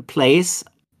place,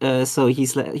 so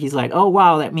he's like, oh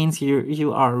wow, that means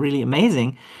you are really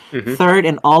amazing. Third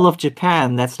in all of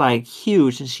Japan, that's like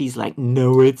huge. And she's like,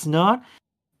 no, it's not.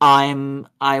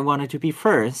 I wanted to be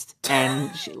first,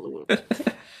 and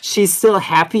she's still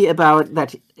happy about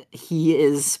that he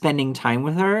is spending time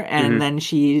with her, and then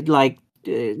she like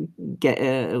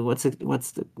what's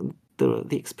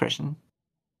the expression,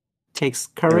 takes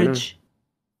courage,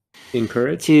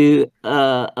 encourage to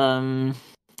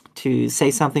say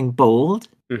something bold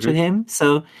to him.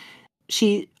 So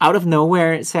she out of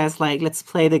nowhere says like, let's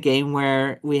play the game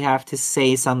where we have to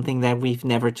say something that we've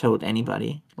never told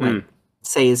anybody, like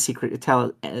say a secret,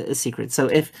 tell a secret. So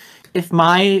if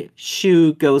my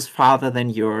shoe goes farther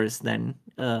than yours, then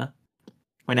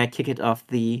when I kick it off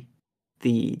the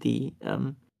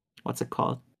what's it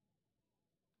called?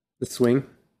 The swing?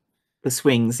 The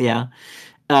swings, yeah.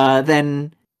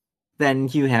 Then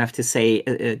you have to say,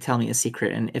 tell me a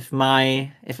secret. And if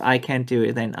I can't do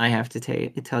it, then I have to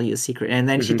tell you a secret. And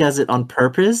then she does it on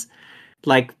purpose,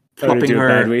 like flopping her.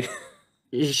 Badly.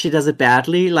 She does it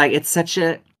badly. Like it's such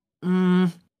a.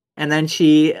 and then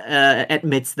she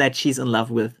admits that she's in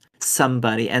love with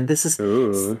somebody, and this is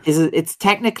it's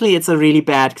technically it's a really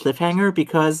bad cliffhanger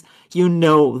because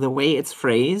the way it's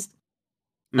phrased,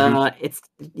 it's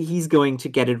he's going to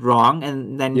get it wrong,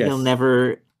 and then he'll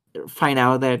never find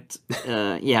out that.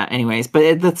 Anyways,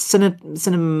 but the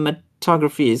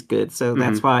cinematography is good, so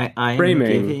that's why I'm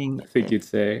giving. I think you'd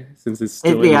say, since it's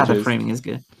still images. The framing is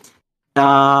good.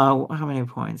 How many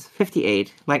points?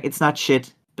 58. Like, it's not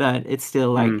shit, but it's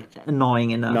still like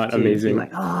annoying enough. Not amazing. Be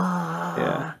like,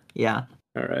 yeah.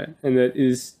 All right, and that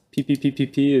is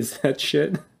PPPPP. Is that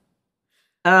shit?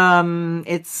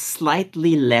 It's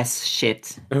slightly less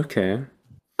shit. Okay.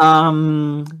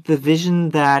 The vision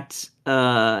that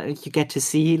you get to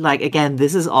see, like, again,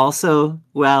 this is also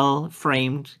well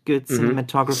framed, good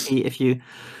cinematography. If you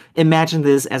imagine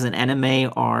this as an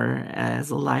anime or as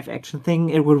a live action thing,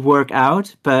 it would work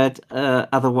out, but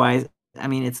otherwise, I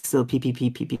mean, it's still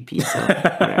PPP, so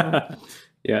whatever.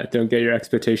 Yeah, don't get your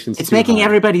expectations It's making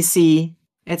everybody see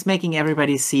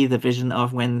the vision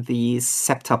of when the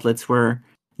septuplets were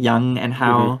young and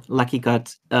how Lucky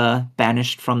got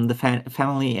banished from the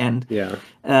family, and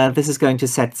this is going to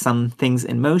set some things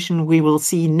in motion. We will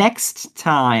see next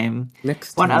time.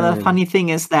 One other funny thing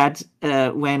is that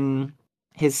when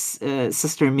his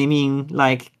sister Mimi,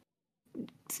 like,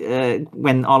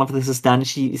 when all of this is done,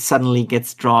 she suddenly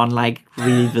gets drawn like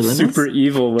really villainous, super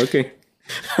evil looking.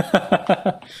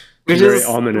 Which is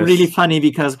ominous. Really funny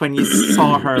because when you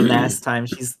saw her last time,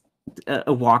 she's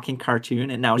a walking cartoon,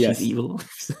 and now she's evil.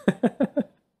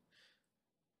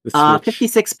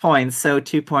 56 points, so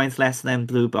 2 points less than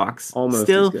Blue Box. Almost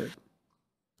still as good.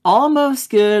 Almost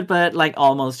good, but like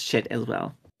almost shit as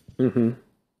well.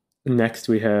 Next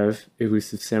we have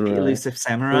Elusive Samurai. Elusive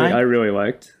Samurai. I really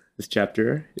liked this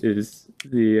chapter. Is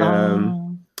the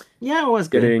it was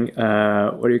good. Getting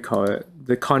what do you call it?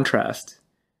 The contrast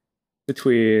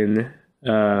between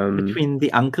the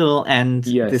uncle and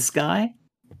this guy.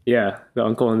 Yeah, the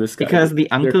uncle and this guy. Because the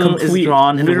uncle is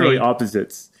drawn in literally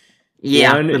opposites.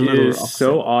 Yeah, one is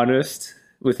so honest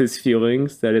with his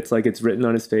feelings that it's like it's written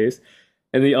on his face,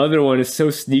 and the other one is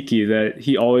so sneaky that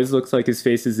he always looks like his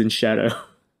face is in shadow.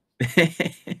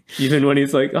 Even when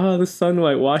he's like, "Oh, the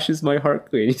sunlight washes my heart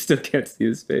clean," you still can't see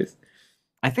his face.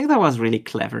 I think that was really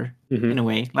clever in a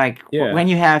way. Like when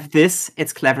you have this,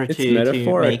 it's clever to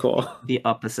make the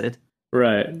opposite.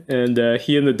 Right, and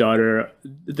he and the daughter,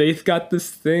 they've got this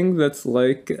thing that's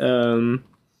like,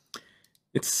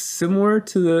 it's similar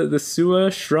to the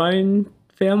Suwa shrine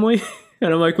family,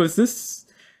 and I'm like, was this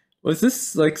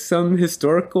like some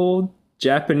historical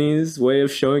Japanese way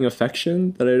of showing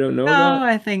affection that I don't know about? No,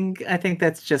 I think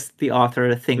that's just the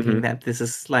author thinking that this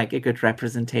is like a good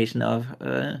representation of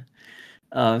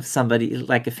somebody,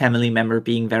 like a family member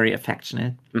being very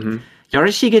affectionate.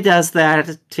 Yorishige does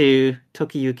that to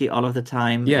Tokiyuki all of the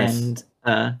time,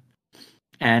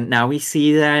 and now we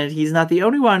see that he's not the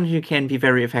only one who can be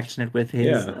very affectionate with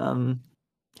his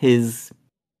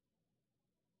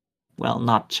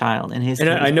not child in his. And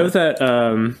I know that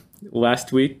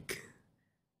last week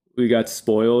we got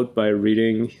spoiled by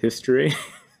reading history.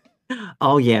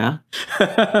 Oh yeah.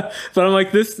 But I'm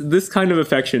like, this kind of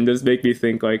affection does make me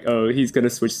think like, oh, he's gonna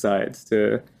switch sides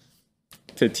to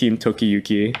Team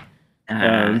Tokiyuki.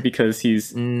 Because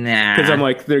I'm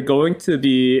like, they're going to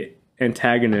be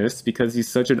antagonists because he's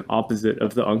such an opposite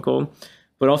of the uncle,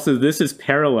 but also this is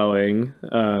paralleling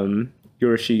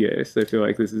Yorishige, so I feel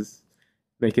like this is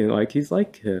making it like he's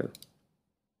like him.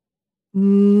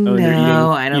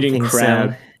 No, I don't think crab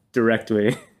so.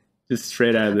 Directly, just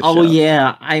straight out of the shop. Oh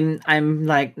yeah, I'm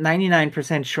like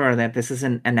 99% sure that this is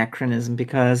an anachronism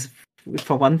because,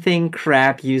 for one thing,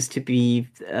 crab used to be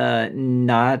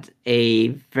not a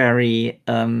very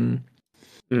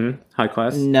high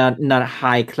class, not a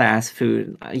high class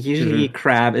food. Usually,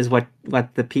 crab is what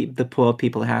the poor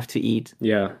people have to eat.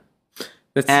 Yeah,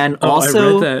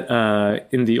 also, I read that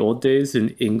in the old days in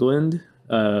England,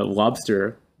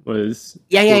 lobster was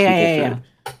yeah.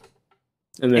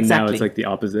 And then now it's like the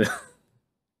opposite.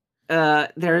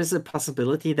 There is a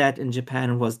possibility that in Japan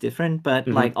it was different, but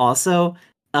like also.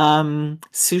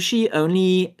 Sushi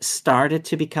only started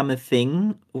to become a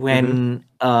thing when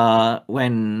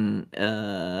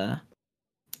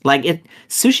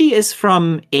sushi is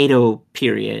from Edo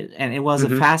period, and it was a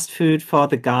fast food for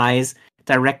the guys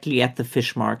directly at the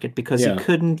fish market because you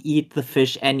couldn't eat the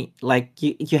fish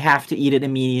you have to eat it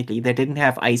immediately. They didn't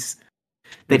have ice.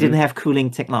 They didn't have cooling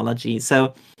technology.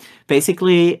 So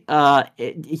basically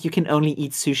you can only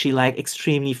eat sushi like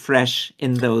extremely fresh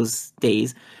in those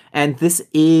days. And this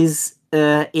is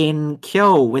in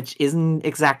Kyo, which isn't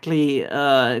exactly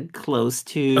close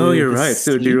to. Oh, you're right.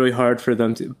 So it'd be really hard for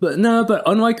them to. But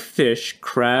unlike fish,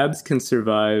 crabs can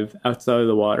survive outside of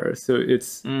the water. So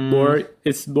it's more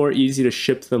easy to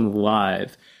ship them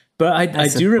live. But I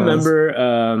do remember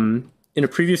in a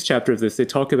previous chapter of this, they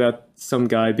talk about some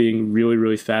guy being really,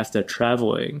 really fast at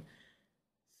traveling,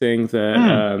 saying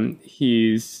that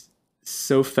he's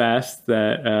so fast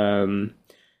that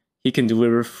he can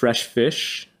deliver fresh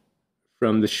fish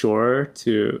from the shore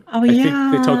to... I think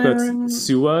they talk about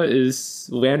Suwa is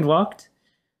landlocked.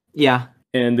 Yeah.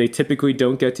 And they typically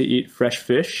don't get to eat fresh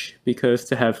fish because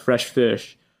to have fresh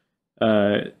fish,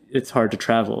 it's hard to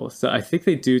travel. So I think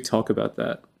they do talk about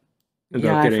that.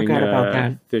 About getting about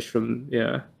that. Fish from...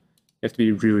 Yeah. You have to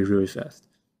be really, really fast.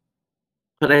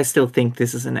 But I still think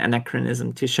this is an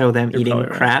anachronism to show them eating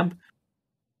crab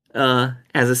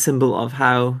as a symbol of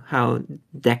how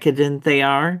decadent they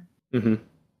are. Mm-hmm.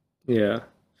 Yeah. And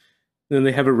then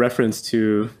they have a reference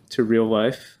to real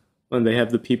life when they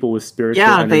have the people with spiritual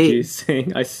energy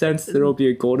saying, I sense there will be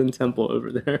a golden temple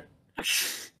over there.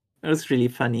 That was really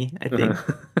funny, I think.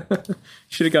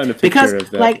 Should have gotten a picture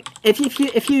of that. Like,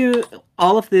 if you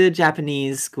all of the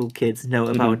Japanese school kids know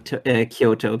about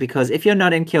Kyoto, because if you're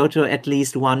not in Kyoto at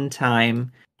least one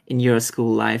time in your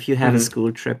school life, you have a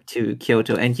school trip to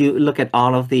Kyoto, and you look at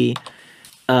all of the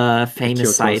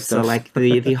famous sites, so like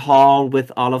the hall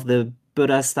with all of the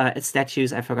Buddha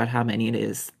statues. I forgot how many it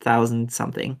is, 1,000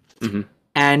 something.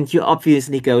 And you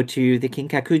obviously go to the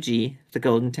Kinkakuji, the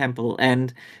Golden Temple,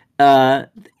 and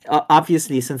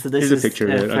obviously, since this is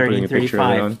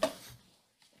 1335,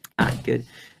 good.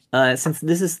 Since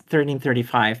this is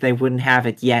 1335, they wouldn't have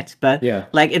it yet. But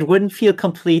like, it wouldn't feel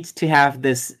complete to have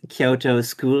this Kyoto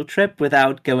school trip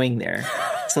without going there.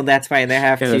 So that's why they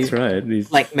have to. That's right.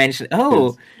 Like mention,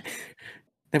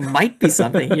 there might be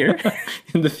something here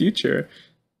in the future.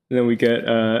 And then we get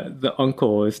the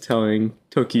uncle is telling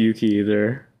Tokiyuki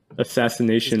their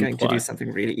assassination plot. He's going plot. To do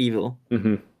something really evil.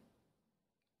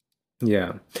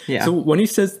 Yeah. So when he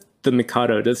says the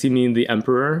Mikado, does he mean the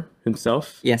emperor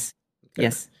himself? Yes. Okay.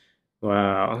 Yes.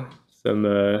 Wow. Some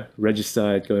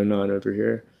regicide going on over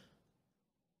here.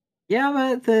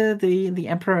 Yeah, but the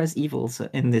emperor is evil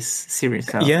in this series.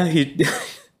 So. Yeah,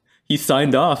 he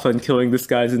signed off on killing this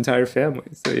guy's entire family.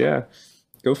 So yeah,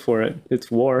 go for it.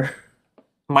 It's war.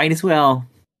 Might as well.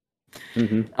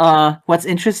 What's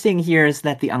interesting here is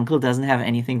that the uncle doesn't have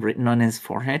anything written on his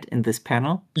forehead in this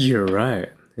panel. You're right.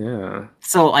 Yeah.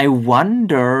 So I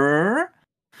wonder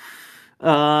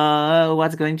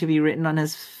what's going to be written on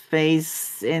his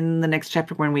face in the next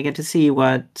chapter when we get to see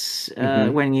when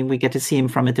we get to see him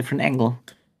from a different angle.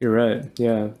 You're right.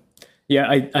 Yeah. Yeah,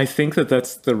 I think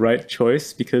that's the right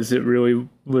choice because it really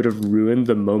would have ruined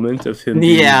the moment of him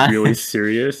being really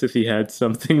serious if he had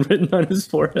something written on his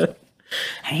forehead.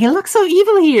 He looks so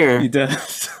evil here. He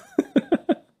does.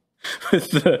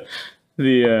 With the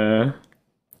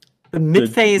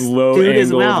mid-face low dude angle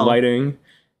as well. Lighting.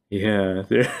 Yeah,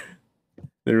 they're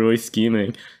really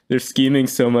scheming. They're scheming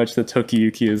so much that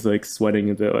Tokiyuki is like sweating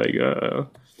a bit, like, uh-oh.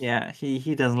 Yeah,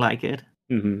 he doesn't like it.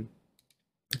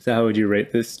 So how would you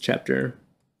rate this chapter?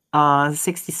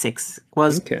 66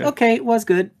 was okay. Was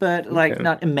good, but like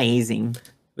not amazing.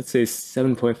 Let's say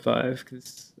 7.5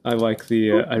 because I like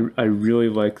the I really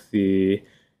like the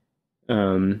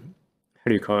how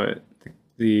do you call it,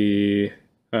 the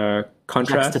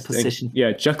contrast, juxtaposition.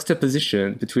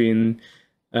 Juxtaposition between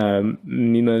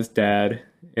Mima's dad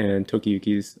and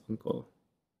Tokiyuki's uncle.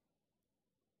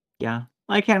 Yeah,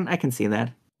 I can see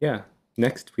that. Yeah.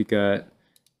 Next we got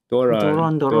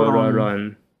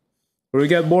Doron. Where we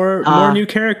get more new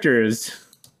characters.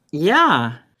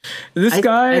 Yeah. This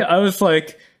guy, I was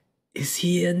like, is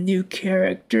he a new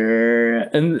character?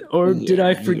 Or did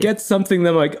I forget something?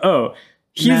 Then I'm like, oh,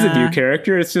 he's a new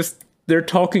character. It's just they're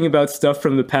talking about stuff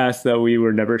from the past that we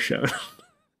were never shown.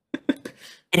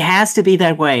 It has to be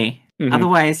that way.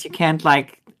 Otherwise, you can't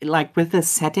like with the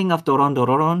setting of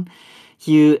Doron,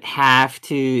 you have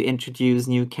to introduce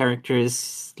new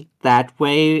characters that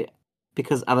way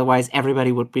because otherwise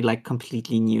everybody would be like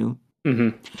completely new.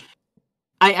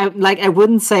 I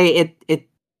wouldn't say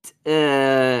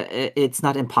it's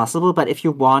not impossible, but if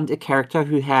you want a character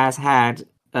who has had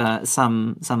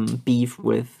some beef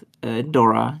with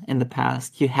Dora in the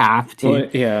past, you have to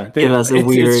give us a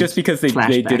weird. It's just because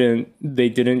they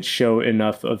didn't show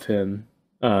enough of him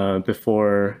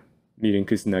before meeting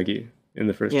Kusanagi in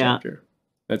the first chapter.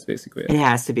 That's basically it. It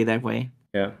has to be that way.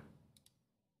 Yeah.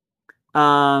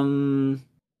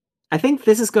 I think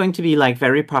this is going to be like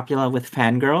very popular with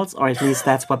fangirls, or at least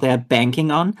that's what they're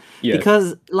banking on. Yes.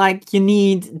 Because like you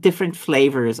need different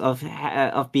flavors of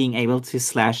being able to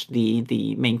slash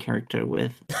the main character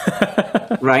with,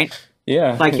 right?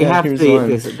 Yeah. Like you have the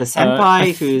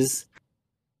senpai who's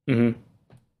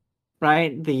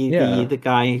right, the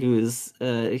guy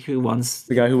who wants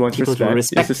people to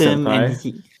respect him,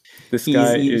 and this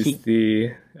guy is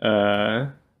the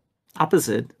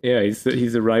opposite. Yeah,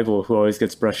 he's a rival who always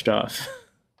gets brushed off.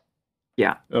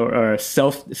 Yeah, or a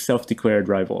self-declared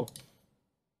rival.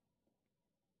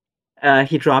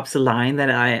 He drops a line that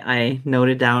I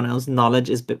noted down as knowledge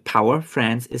is power,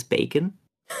 France is bacon.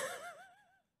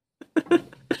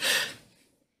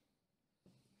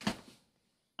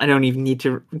 I don't even need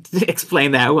to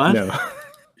explain that one. No.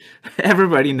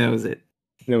 Everybody knows it.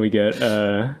 Then we get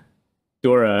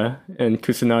Dora and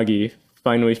Kusanagi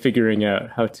finally figuring out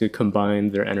how to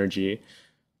combine their energy.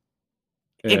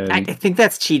 I think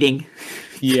that's cheating.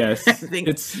 Yes.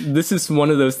 This is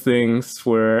one of those things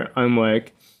where I'm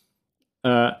like,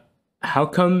 how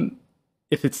come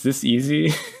if it's this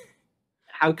easy,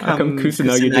 how come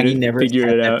Kusanagi didn't never figure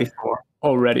it out before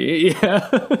already? Yeah.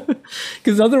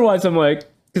 Because otherwise I'm like,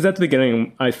 because at the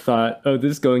beginning I thought, oh,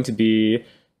 this is going to be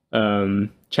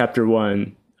chapter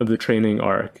 1 of the training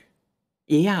arc.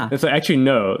 Yeah. And so actually,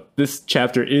 no, this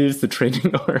chapter is the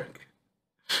training arc.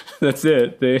 That's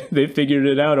it. They figured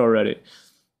it out already.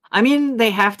 I mean,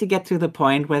 they have to get to the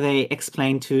point where they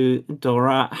explain to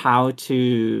Dora how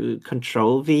to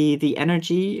control the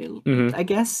energy, I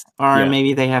guess. Or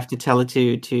maybe they have to tell it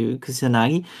to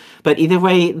Kusanagi. But either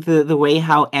way, the way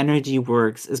how energy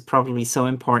works is probably so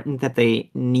important that they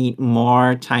need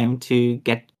more time to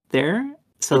get there.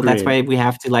 So Agreed. That's why we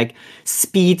have to like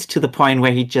speed to the point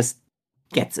where he just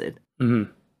gets it.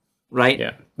 Right?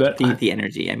 Yeah. But the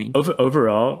energy, I mean.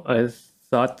 Overall, I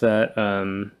thought that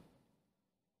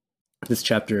this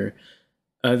chapter,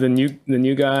 the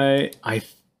new guy,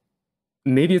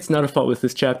 maybe it's not a fault with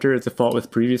this chapter, it's a fault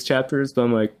with previous chapters, but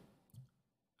I'm like,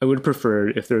 I would have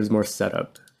preferred if there was more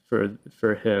setup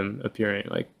for him appearing.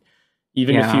 Like,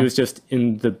 even if he was just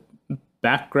in the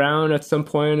background at some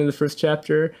point in the first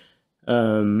chapter.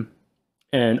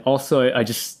 And also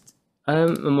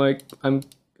I'm like, I'm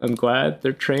glad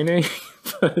they're training,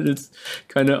 but it's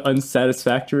kind of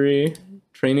unsatisfactory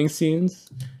training scenes.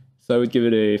 So I would give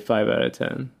it a 5 out of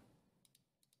 10.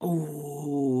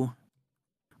 Ooh,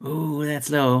 that's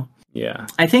low. Yeah.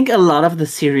 I think a lot of the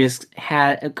series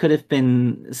could have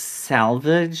been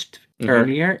salvaged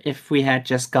earlier if we had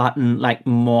just gotten like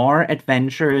more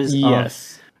adventures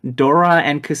of Dora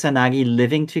and Kusanagi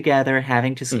living together,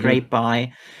 having to scrape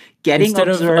by, getting instead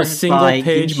of a single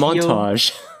page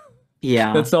montage.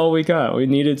 Yeah, that's all we got. We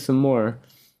needed some more.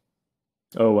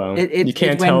 Oh well, you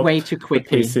can't went help way too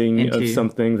quickly the pacing of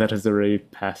something that has already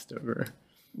passed over.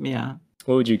 Yeah.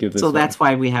 What would you give this? So that's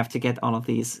why we have to get all of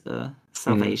these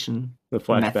salvation the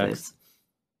flashbacks. Methods.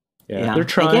 Yeah, they're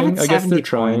trying. I guess they're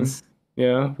trying. Points.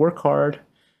 Yeah, work hard.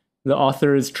 The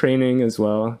author is training as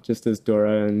well, just as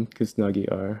Dora and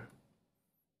Kusanagi are.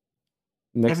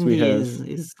 Next we have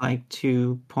is like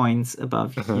 2 points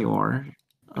above your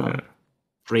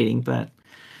rating, but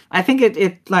I think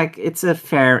it's a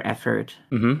fair effort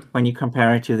when you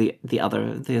compare it to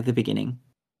the beginning.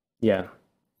 Yeah.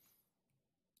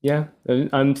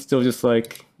 I'm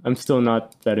still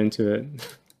not that into it.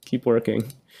 Keep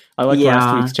working. I like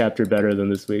last week's chapter better than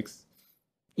this week's.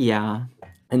 Yeah.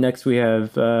 And next we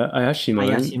have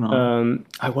Ayashimon.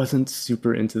 I wasn't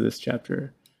super into this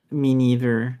chapter. Me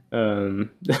neither.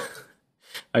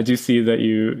 I do see that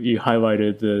you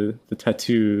highlighted the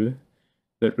tattoo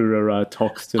that Urara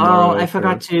talks to Maruo. Oh, I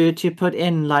forgot to put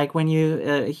in, like, when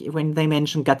they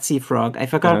mentioned Gutsy Frog, I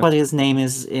forgot what his name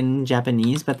is in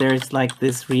Japanese, but there's like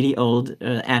this really old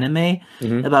anime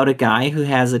about a guy who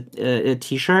has a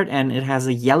t-shirt and it has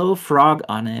a yellow frog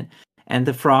on it, and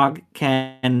the frog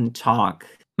can talk.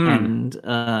 And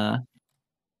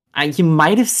you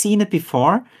might have seen it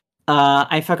before.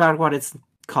 I forgot what it's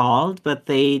called, but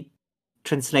they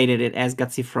translated it as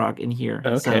Gutsy Frog in here.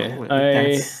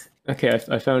 Okay,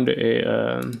 I found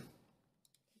a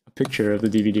picture of the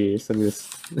DVD, so I'm going to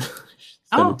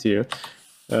send it to you.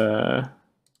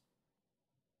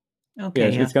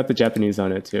 It's got the Japanese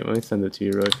on it too. Let me send it to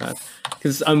you really fast.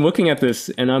 Because I'm looking at this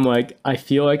and I'm like, I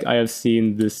feel like I have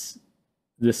seen this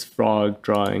frog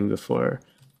drawing before,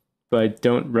 but I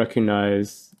don't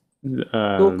recognize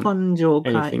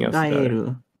anything else about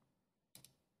it.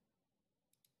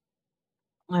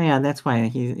 Oh yeah, that's why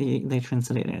they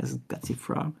translated it as Gutsy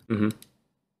Frog.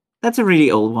 That's a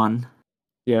really old one.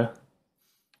 Yeah.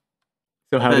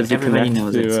 So how does it connect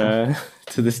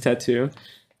to this tattoo?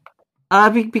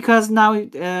 Because now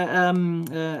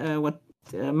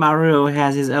Maruo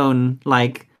has his own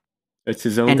it's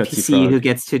his own NPC who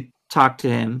gets to talk to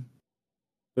him.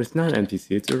 But it's not an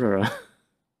NPC, it's Aurora.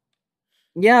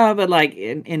 Yeah, but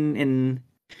in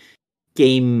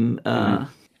game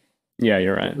yeah,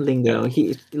 you're right. Lingo,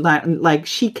 he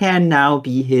she can now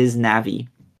be his Navi.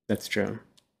 That's true.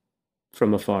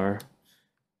 From afar.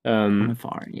 From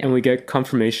afar, yeah. And we get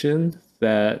confirmation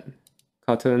that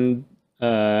Cotton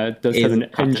does have an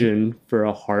engine for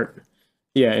a heart.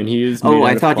 Yeah, and he is.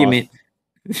 I thought you meant.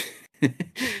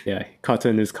 Yeah,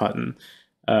 Cotton is cotton.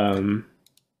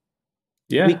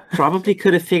 Yeah, we probably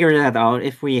could have figured that out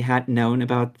if we had known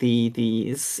about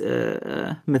these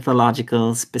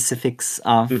mythological specifics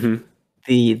of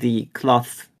the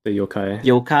cloth. The yokai.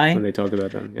 Yokai. When they talk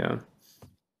about them, yeah.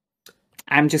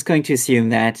 I'm just going to assume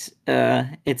that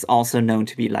it's also known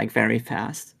to be very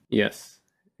fast. Yes.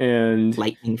 And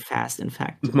lightning fast, in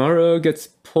fact. Maruo gets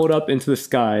pulled up into the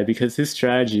sky because his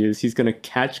strategy is he's going to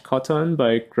catch Cotton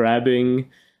by grabbing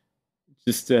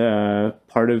just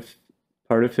part of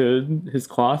his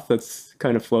cloth that's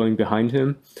kind of flowing behind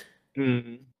him.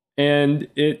 Mm-hmm. And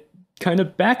it kind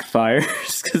of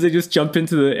backfires because they just jump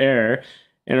into the air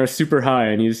and are super high,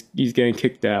 and he's getting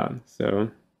kicked down.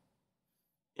 So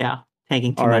yeah,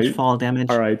 taking too much fall damage.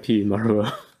 R.I.P.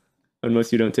 Maruo,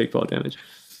 unless you don't take fall damage.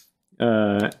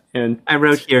 And I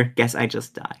wrote here, guess I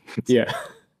just die. Yeah.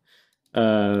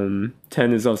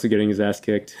 Ten is also getting his ass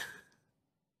kicked.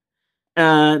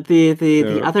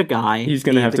 The other guy, he's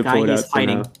gonna have to pull it out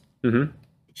fighting. Mm-hmm.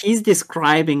 He's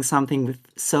describing something with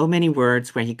so many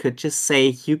words where he could just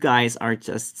say, "You guys are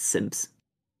just simps."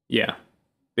 Yeah,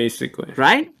 basically.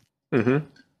 Right? Mm-hmm.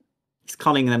 He's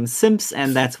calling them simps,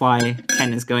 and that's why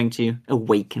Ken is going to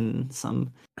awaken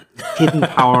some hidden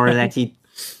power that he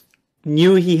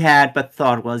knew he had but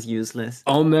thought was useless.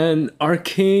 All men are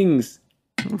kings.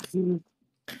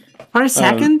 For a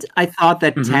second, I thought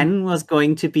that Ten was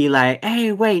going to be like,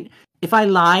 "Hey, wait, if I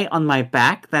lie on my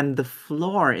back, then the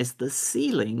floor is the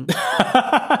ceiling."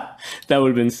 That would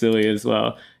have been silly as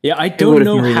well. Yeah, I don't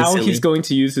know really how he's going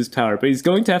to use his power, but he's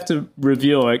going to have to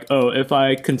reveal, if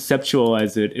I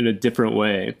conceptualize it in a different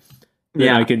way,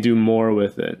 then I can do more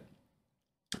with it.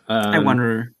 I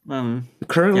wonder.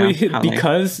 Currently,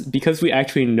 because we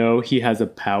actually know he has a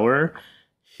power,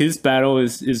 his battle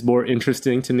is more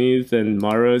interesting to me than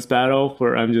Maruo's battle,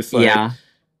 where I'm just like,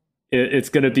 it's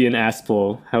going to be an ass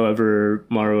pull, however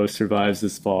Maruo survives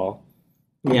this fall.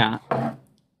 Yeah.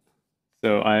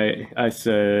 So I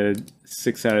said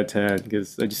 6 out of 10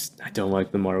 because I don't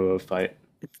like the Maruo fight.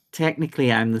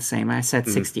 Technically, I'm the same. I said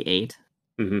 68.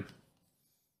 Mm-hmm.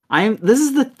 This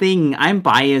is the thing. I'm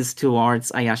biased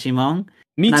towards Ayashimon.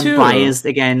 Me too. I'm biased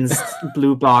against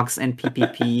Blue Box and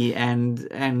PPP and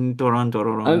Doron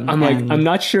Dororon. I'm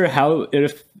not sure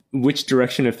which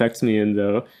direction affects me in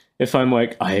though. If I'm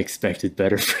like, I expected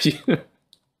better for you.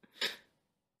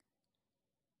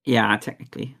 Yeah,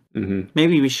 technically. Mm-hmm.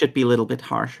 Maybe we should be a little bit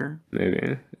harsher.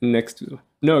 Maybe no,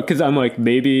 because I'm like,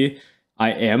 maybe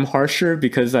I am harsher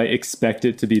because I expect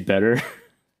it to be better.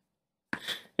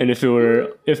 And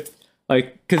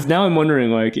because now I'm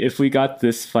wondering, if we got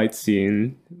this fight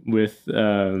scene with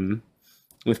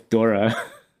Dora,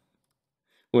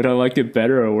 would I like it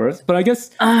better or worse? But I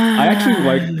guess I actually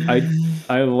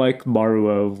I like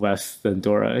Maruo less than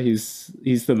Dora. He's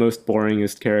the most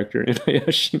boringest character in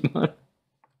Ayashimon.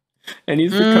 And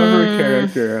he's the cover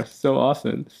character so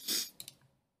often.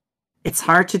 It's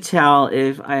hard to tell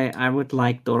if I would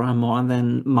like Dora more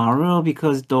than Maruo,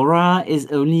 because Dora is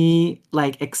only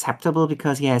acceptable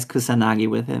because he has Kusanagi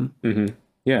with him. Mm-hmm.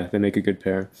 Yeah, they make a good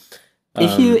pair.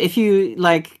 If you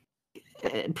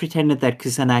pretended that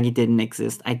Kusanagi didn't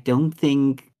exist, I don't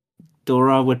think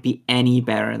Dora would be any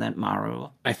better than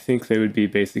Maruo. I think they would be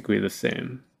basically the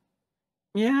same.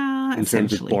 Yeah, in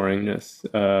terms of boringness.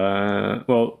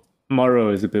 Well,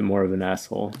 Maruo is a bit more of an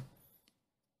asshole.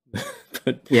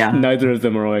 But neither of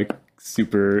them are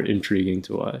super intriguing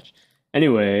to watch.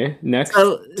 Anyway, next,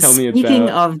 tell me about... Speaking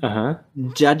of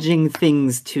judging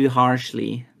things too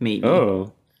harshly, maybe.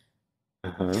 Oh.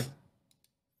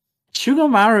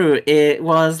 Shugomaru, it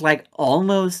was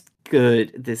almost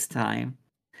good this time.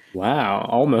 Wow,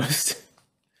 almost.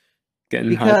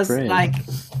 Getting because high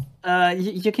praise.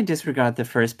 You can disregard the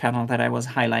first panel that I was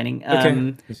highlighting.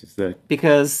 Okay.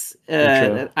 Because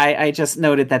I just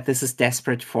noted that this is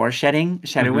desperate foreshadowing,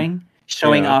 showing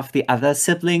off the other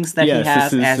siblings that he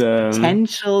has as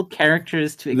potential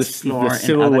characters to explore the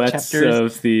silhouettes in other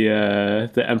chapters. Of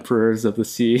the Emperors of the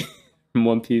Sea from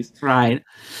One Piece. Right.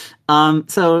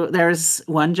 So there's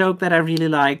one joke that I really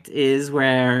liked is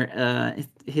where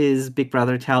his big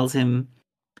brother tells him,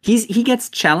 he gets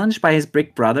challenged by his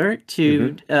big brother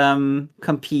to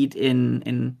compete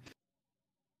in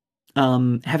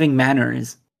having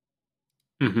manners.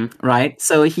 Right?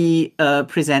 So he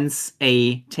presents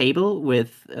a table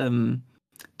with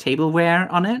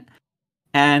tableware on it,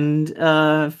 and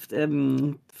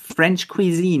French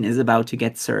cuisine is about to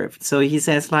get served. So he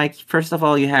says, like, first of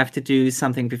all, you have to do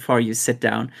something before you sit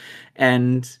down.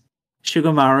 And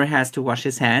Shugomaru has to wash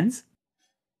his hands.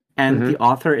 And the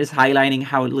author is highlighting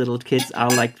how little kids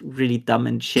are, like, really dumb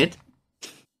and shit.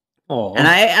 Aww. And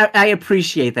I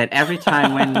appreciate that every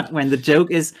time when the joke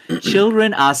is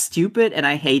children are stupid and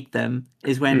I hate them,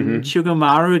 is when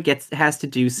Shugomaru has to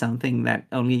do something that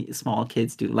only small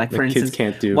kids do. Like, for instance,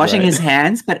 can't do, washing his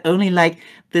hands, but only like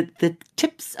the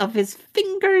tips of his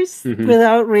fingers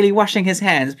without really washing his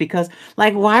hands. Because,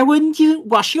 like, why wouldn't you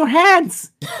wash your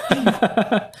hands?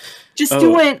 Just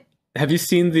do it. Have you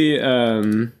seen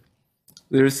the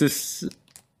there's this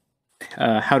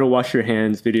how to wash your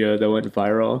hands video that went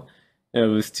viral? It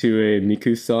was to a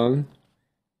Miku song.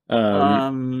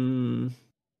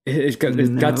 It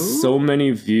got so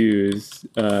many views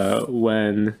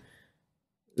when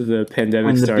the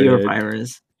pandemic started. The beer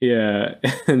virus. Yeah,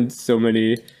 and so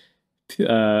many,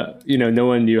 no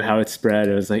one knew how it spread.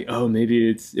 It was like, oh, maybe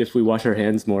it's if we wash our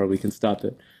hands more, we can stop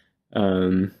it.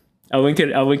 I'll link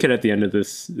it at the end of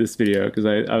this video because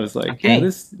I was like, yeah,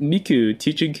 this Miku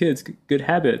teaching kids good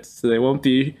habits so they won't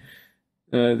be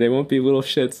little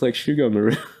shits like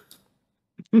Shugomaru.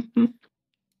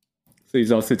 So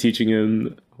he's also teaching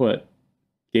him what?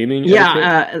 Gaming?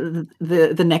 Yeah,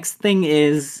 the next thing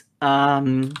is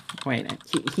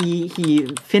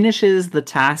he finishes the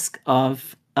task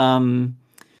of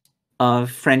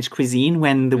French cuisine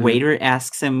when the waiter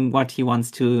asks him what he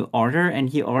wants to order, and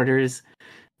he orders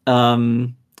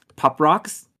Pop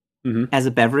Rocks as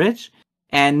a beverage.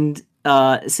 And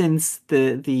since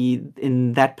the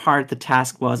in that part the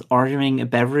task was ordering a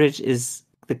beverage is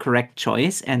the correct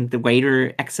choice, and the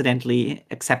waiter accidentally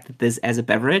accepted this as a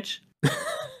beverage,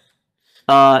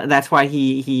 that's why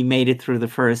he made it through the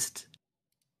first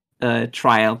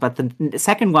trial. But the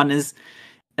second one is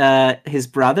his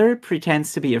brother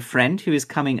pretends to be a friend who is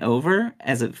coming over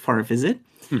for a visit,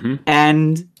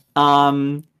 and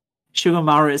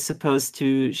Shugomaru is supposed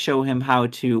to show him how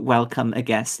to welcome a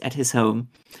guest at his home.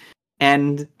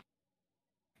 And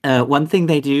one thing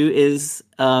they do is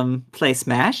play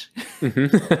Smash.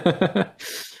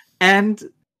 And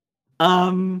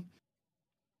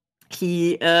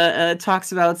he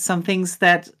talks about some things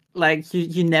that, like,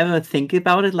 you never think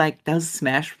about it. Like, does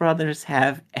Smash Brothers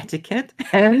have etiquette?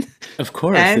 And of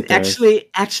course, and actually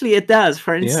it does.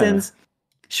 For instance,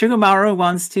 Shugomaru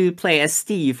wants to play as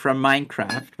Steve from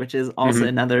Minecraft, which is also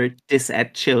another diss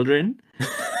at children.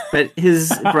 But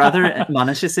his brother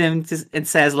admonishes him and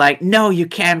says, like, no, you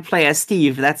can't play as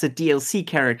Steve. That's a DLC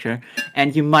character.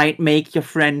 And you might make your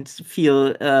friend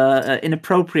feel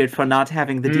inappropriate for not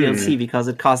having the DLC because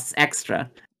it costs extra.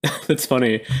 That's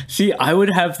funny. See, I would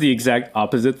have the exact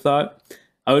opposite thought.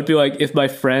 I would be like, if my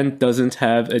friend doesn't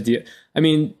have I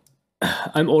mean,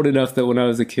 I'm old enough that when I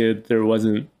was a kid, there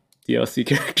wasn't DLC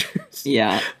characters.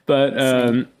 Yeah.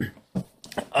 But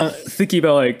thinking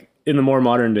about, like, in the more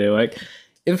modern day, like,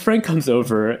 if a friend comes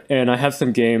over and I have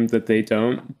some game that they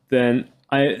don't, then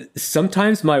I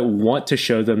sometimes might want to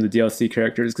show them the DLC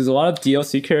characters, because a lot of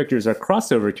DLC characters are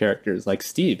crossover characters, like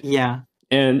Steve. Yeah.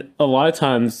 And a lot of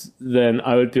times then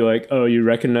I would be like, oh,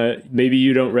 maybe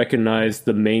you don't recognize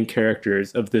the main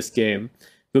characters of this game,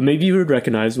 but maybe you would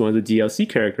recognize one of the DLC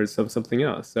characters from something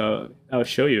else. So I'll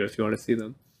show you if you want to see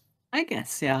them. I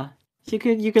guess, yeah. You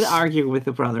could argue with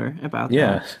the brother about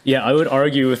that. Yeah, I would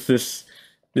argue with this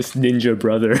ninja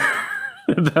brother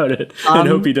about it and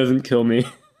hope he doesn't kill me.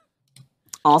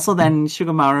 Also, then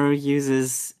Shugomaru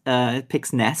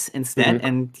picks Ness instead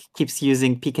and keeps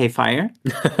using PK Fire.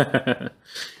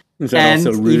 Is that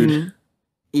also rude?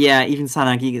 Even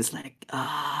Sanagi is like,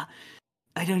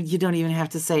 you don't even have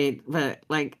to say it, but,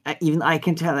 like, even I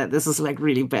can tell that this is, like,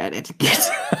 really bad etiquette.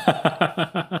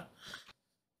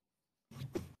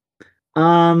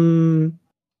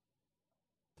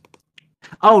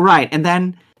 Oh, right, and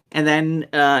then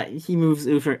he moves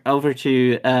over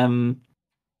to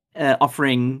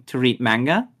offering to read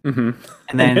manga, and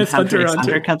then Hunter x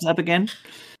Hunter comes up again.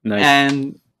 Nice.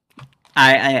 And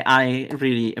I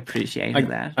really appreciate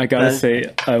that. I gotta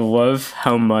say, I love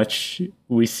how much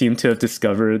we seem to have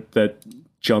discovered that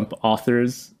Jump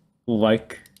authors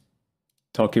like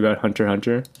talking about Hunter x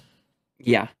Hunter.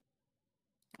 Yeah.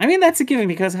 I mean, that's a given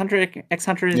because Hunter x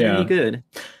Hunter is really good.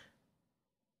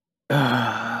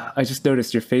 I just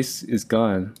noticed your face is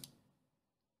gone.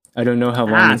 I don't know how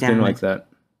long it's been like that.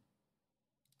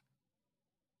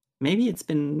 Maybe it's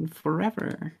been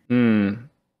forever.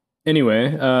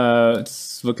 Anyway,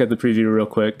 let's look at the preview real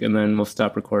quick, and then we'll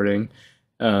stop recording.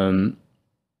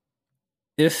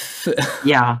 If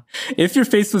your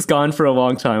face was gone for a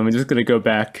long time, I'm just gonna go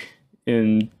back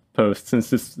in post since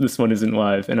this one isn't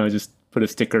live, and I'll just put a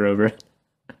sticker over it.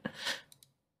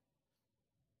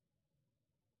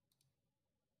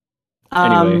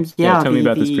 Anyway, tell me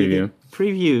about this preview. The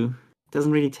preview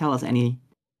doesn't really tell us any.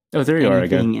 Oh, there you are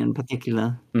again. In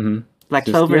particular, Black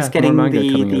Clover is getting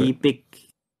the big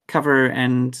cover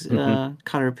and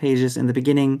color pages in the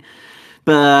beginning.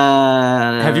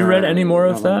 But have you read any more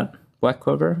of that Black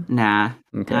Clover? Nah,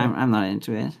 okay. I'm not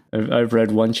into it. I've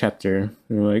read one chapter,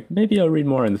 and like maybe I'll read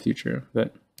more in the future,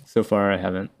 but so far I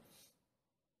haven't.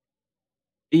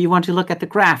 Do you want to look at the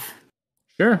graph?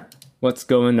 Sure. What's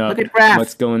going up? Look at graph.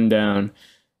 What's going down?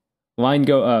 Line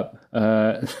go up.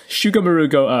 Shugamaru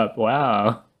go up.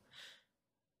 Wow.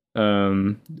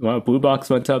 Wow, Blue Box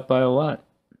went up by a lot.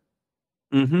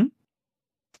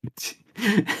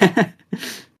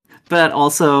 But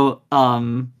also,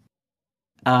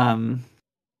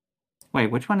 wait,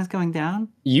 which one is going down?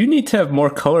 You need to have more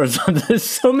colors on this.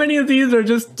 So many of these are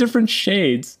just different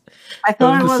shades. I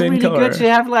thought it was really good to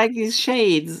have like these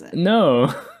shades.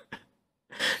 No.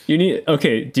 You need,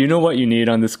 okay, do you know what you need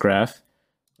on this graph?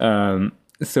 So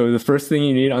the first thing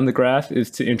you need on the graph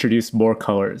is to introduce more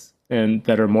colors and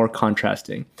that are more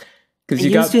contrasting. Because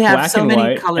you got black and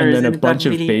white and then a bunch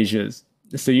of beiges.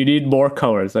 So you need more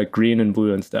colors like green and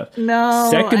blue and stuff. No,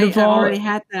 Second of all, I already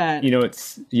had that. You know,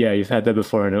 you've had that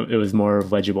before and it was more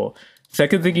legible.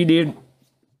 Second thing you need,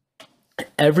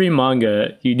 every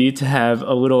manga, you need to have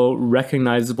a little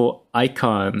recognizable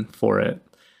icon for it.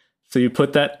 So you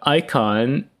put that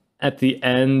icon at the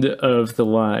end of the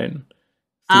line.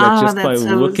 So that just by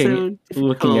looking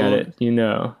at it, you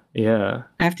know. Yeah.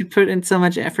 I have to put in so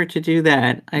much effort to do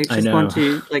that. I just want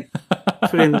to like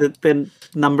put in the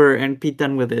number and be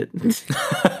done with it.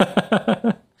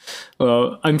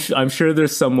 Well, I'm sure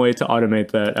there's some way to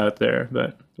automate that out there,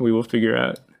 but we will figure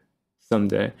out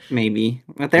someday. Maybe.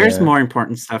 But there's more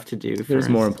important stuff to do. There's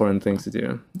more important things to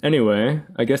do. Anyway,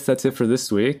 I guess that's it for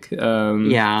this week.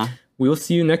 Yeah. We'll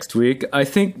see you next week. I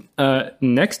think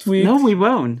next week... No, we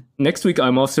won't. Next week,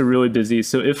 I'm also really busy.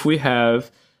 So if we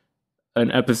have an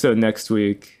episode next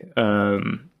week,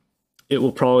 it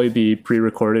will probably be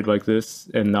pre-recorded like this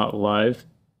and not live.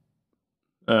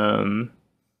 But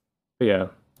yeah,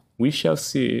 we shall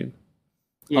see.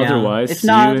 Yeah. Otherwise, see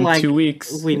you in 2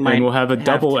 weeks, and we'll have a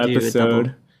double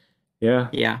episode. Yeah.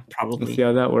 Yeah, probably. We'll see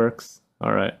how that works.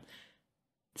 All right.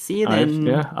 See you then.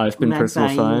 I've been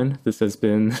Personal Fine. This has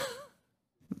been...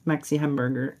 Maxi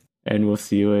Hamburger. And we'll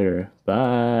see you later.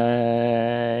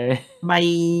 Bye.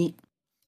 Bye.